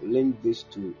going to link this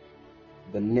to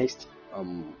the next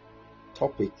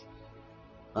topic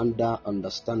under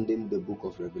understanding the book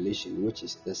of Revelation, which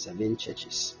is the 7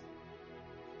 churches.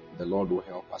 The Lord will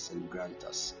help us and grant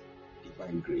us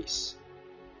divine grace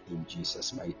in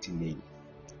Jesus' mighty name.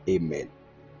 Amen.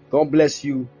 God bless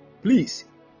you. Please,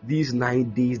 these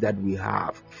 9 days that we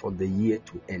have for the year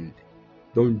to end,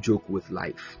 don't joke with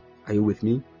life. Are you with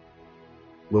me?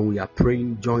 When we are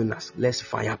praying, join us. Let's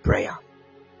fire prayer.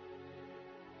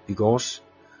 Because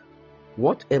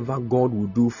whatever God will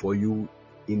do for you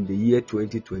in the year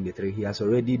 2023, he has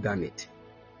already done it.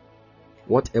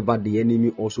 Whatever the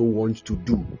enemy also wants to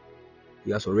do,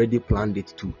 he has already planned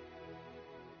it too.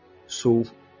 So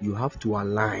you have to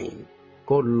align.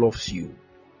 God loves you.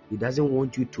 He doesn't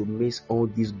want you to miss all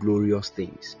these glorious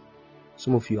things.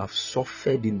 Some of you have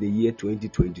suffered in the year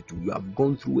 2022. You have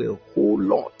gone through a whole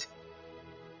lot.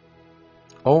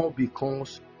 All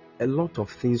because a lot of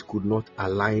things could not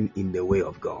align in the way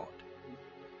of God.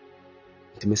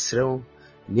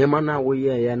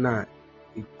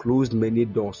 It closed many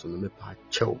doors on me.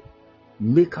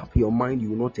 Make up your mind you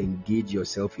will not engage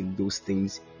yourself in those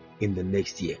things in the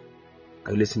next year.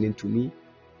 Are you listening to me?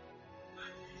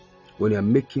 When you are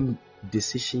making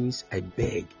decisions, I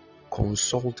beg,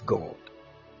 consult God.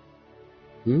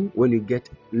 When you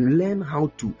learn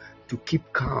how to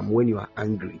keep calm when you are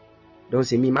angry. Don't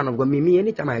say, me, man of God, me,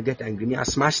 anytime I get angry, me, I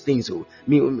smash things. Oh,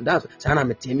 me, that's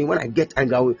me, when I get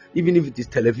angry, even if it is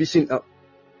television.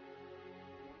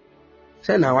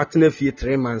 Say now, what in a few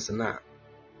 3 months now.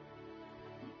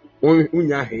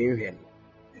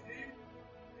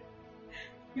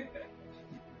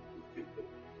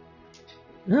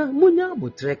 Munya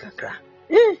butre kakra.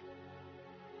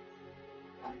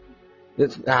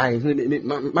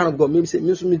 Man of God, me say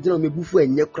me so me dina me bufu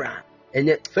enye kra.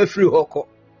 Enye fafiri hoko.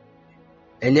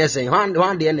 Enye say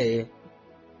one dey na ye.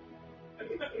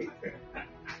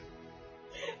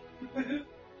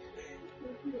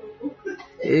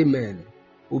 Amen.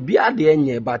 Obi ade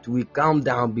enye, but we calm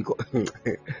down because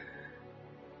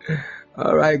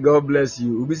all right, God bless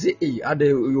you. Obi say, "Hey, ade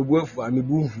your bufu ami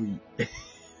bufu."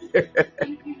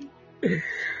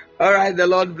 All right, the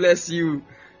Lord bless you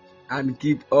and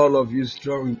keep all of you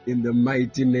strong in the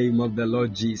mighty name of the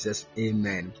Lord Jesus.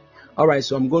 Amen. All right,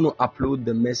 so I'm going to upload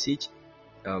the message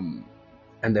and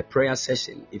the prayer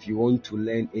session. If you want to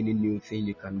learn any new thing,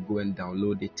 you can go and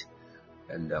download it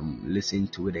and listen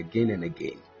to it again and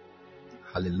again.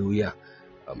 Hallelujah.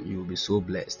 You will be so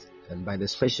blessed. And by the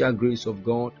special grace of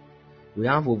God, we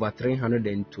have over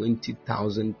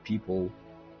 320,000 people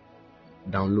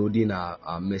downloading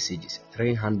our messages.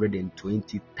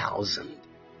 320,000.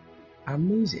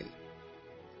 Amazing.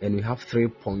 And we have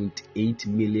 3.8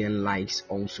 million likes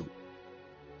also.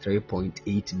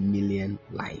 3.8 million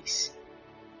likes.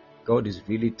 God is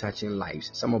really touching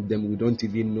lives. Some of them we don't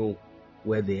even know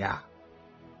where they are.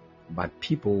 But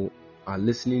people are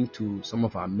listening to some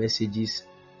of our messages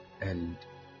and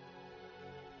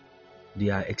they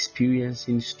are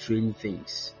experiencing strange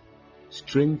things.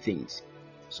 Strange things.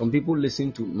 Some people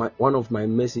listen to one of my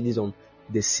messages on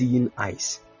the seeing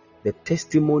eyes. The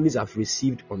testimonies I've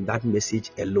received on that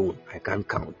message alone, I can't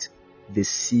count. The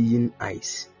seeing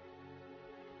eyes.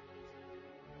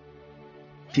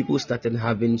 People started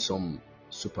having some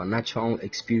supernatural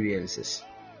experiences.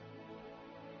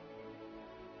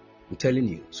 I'm telling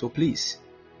you. So please,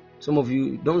 some of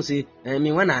you don't say, I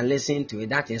mean, when I listen to it,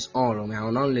 that is all. I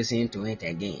will not listen to it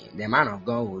again. The man of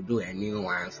God will do a new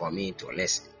one for me to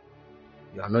listen.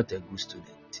 You are not a good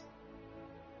student.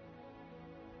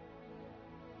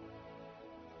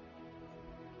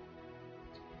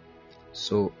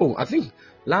 So, I think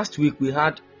last week we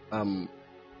had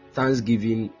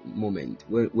Thanksgiving moment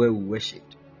where we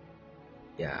worshipped.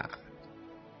 Yeah.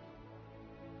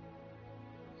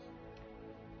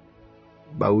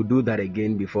 But we'll do that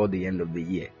again before the end of the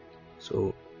year.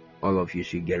 So all of you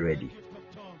should get ready.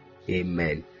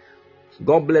 Amen.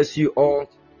 God bless you all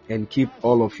and keep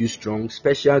all of you strong.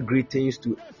 Special greetings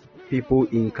to people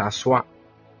in Kaswa.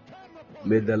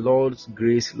 May the Lord's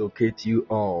grace locate you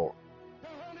all.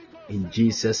 In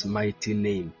Jesus' mighty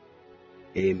name.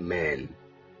 Amen.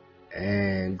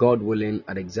 And God willing,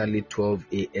 at exactly 12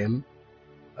 a.m.,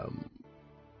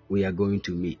 we are going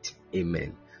to meet.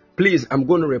 Amen. Please, I'm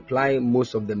going to reply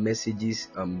most of the messages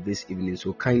this evening.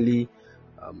 So kindly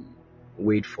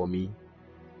wait for me.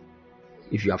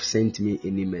 If you have sent me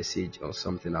any message or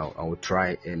something, I will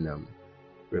try and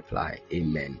reply.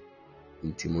 Amen.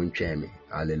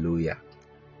 Hallelujah.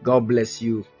 God bless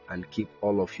you and keep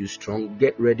all of you strong.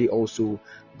 Get ready also,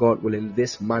 God willing,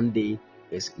 this Monday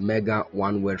is mega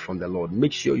one word from the Lord.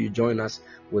 Make sure you join us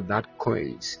with that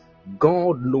coins.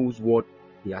 God knows what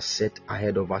He has set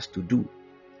ahead of us to do.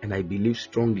 And I believe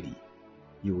strongly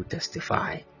you will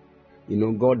testify. You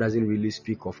know, God doesn't really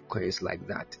speak of coins like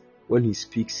that. When He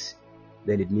speaks,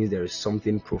 then it means there is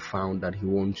something profound that He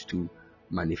wants to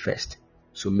manifest.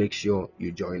 So make sure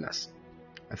you join us.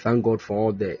 I thank God for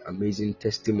all the amazing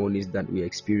testimonies that we are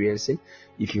experiencing.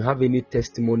 If you have any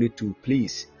testimony too,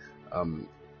 please,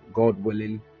 God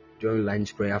willing, during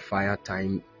lunch prayer fire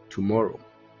time tomorrow,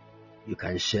 you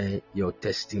can share your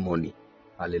testimony.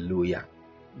 Hallelujah.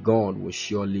 God will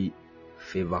surely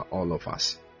favor all of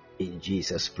us. In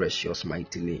Jesus' precious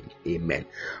mighty name. Amen.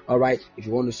 All right. If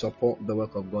you want to support the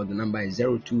work of God, the number is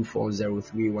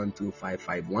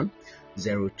 0240312551.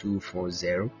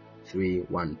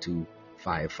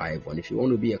 0240312551. If you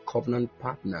want to be a covenant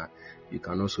partner, you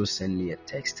can also send me a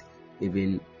text,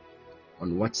 even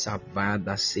on WhatsApp via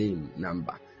that same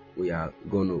number. We are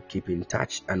going to keep in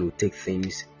touch and we'll take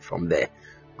things from there.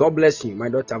 God bless you, my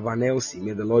daughter Vanelsi.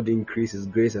 May the Lord increase His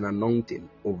grace and anointing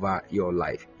over your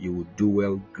life. You will do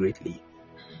well greatly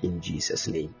in Jesus'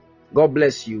 name. God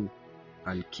bless you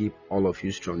and keep all of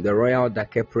you strong. The Royal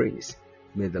Dake prays.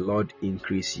 May the Lord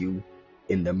increase you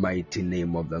in the mighty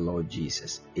name of the Lord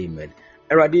Jesus. Amen.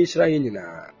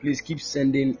 Please keep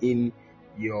sending in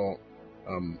your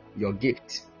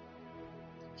gift.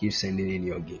 Keep sending in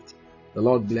your gift. The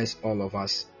Lord bless all of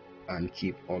us and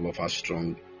keep all of us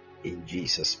strong in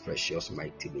Jesus' precious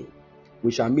mighty name.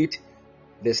 We shall meet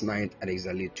this night at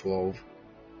exactly 12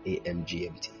 a.m.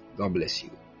 GMT. God bless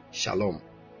you. Shalom.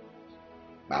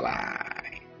 Bye-bye.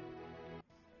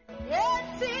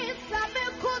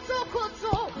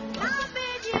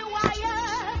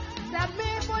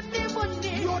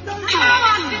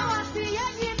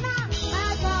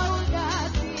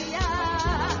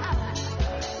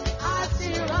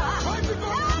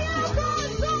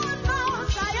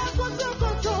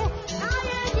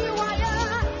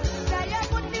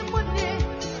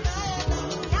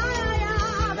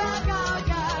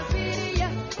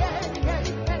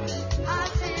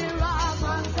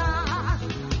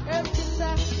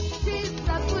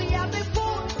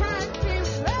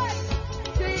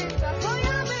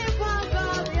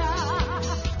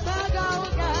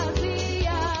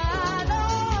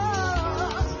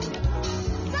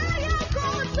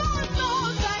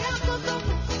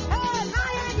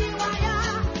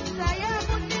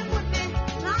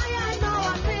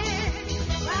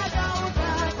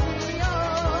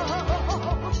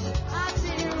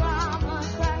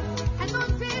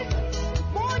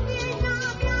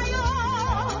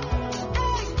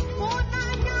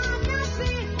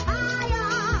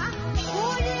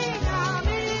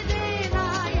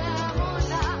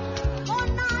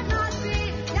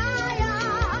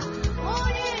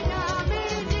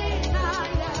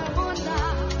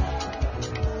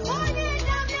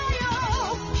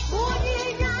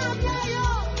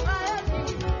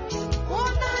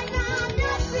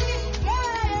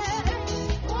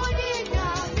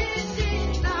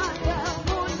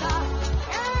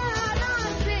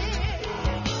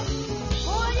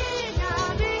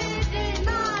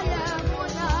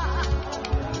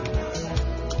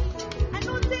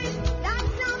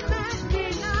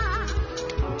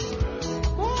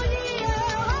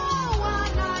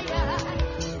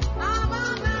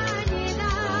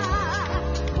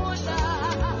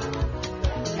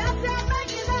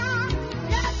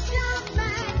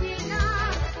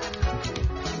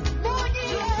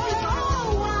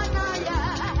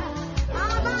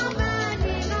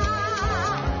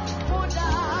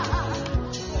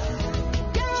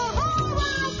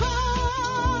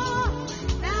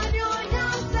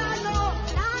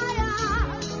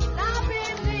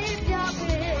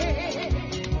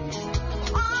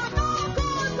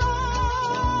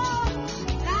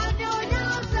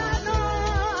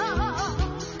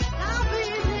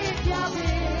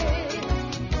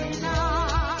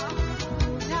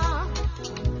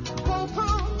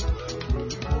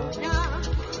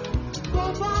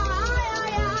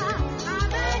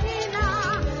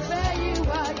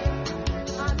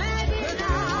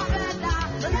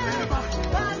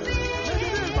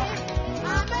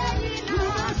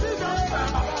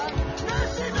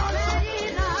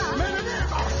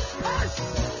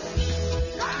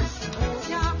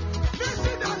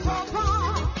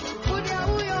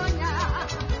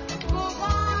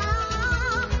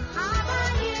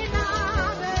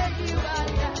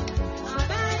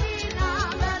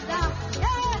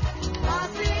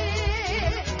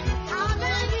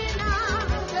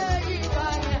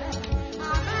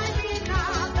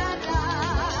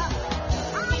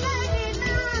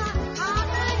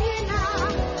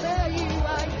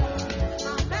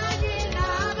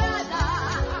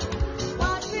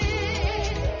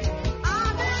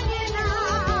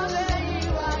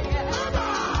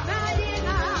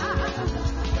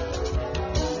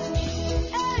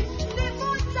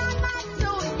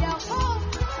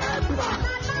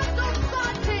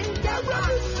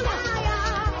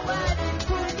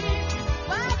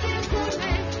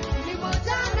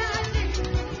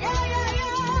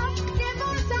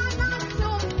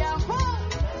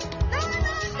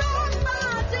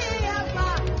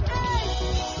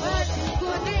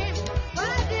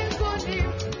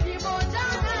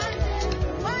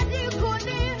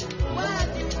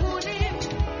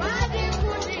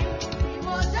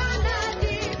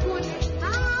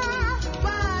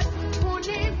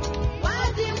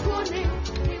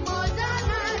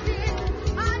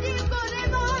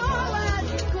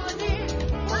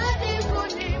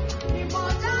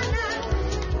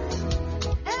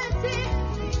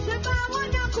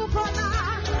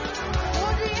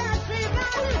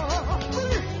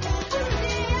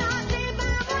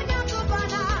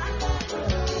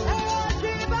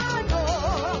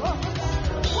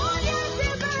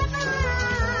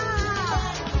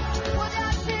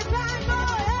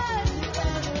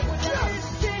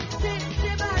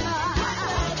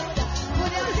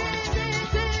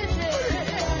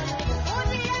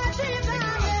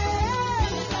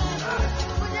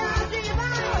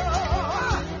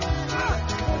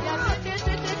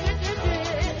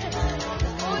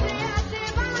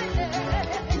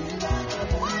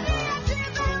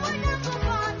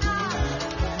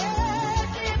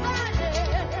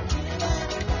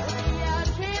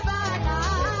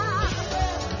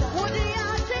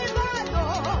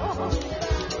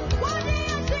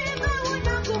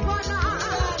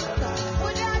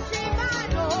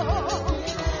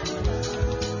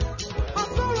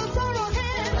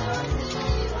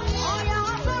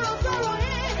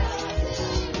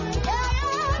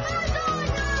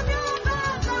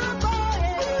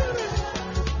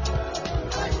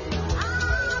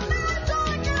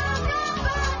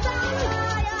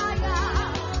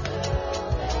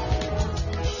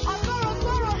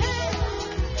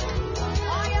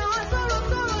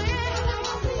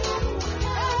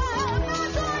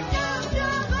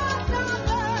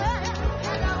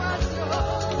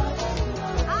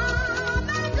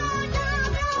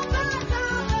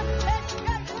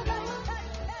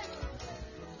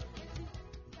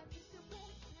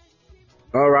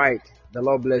 right. The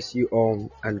Lord bless you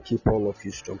all and keep all of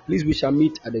you strong. Please, we shall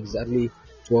meet at exactly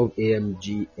 12 a.m.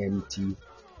 GMT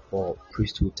for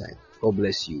priesthood time. God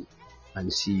bless you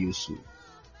and see you soon.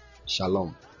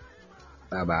 Shalom.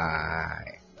 Bye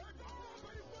bye.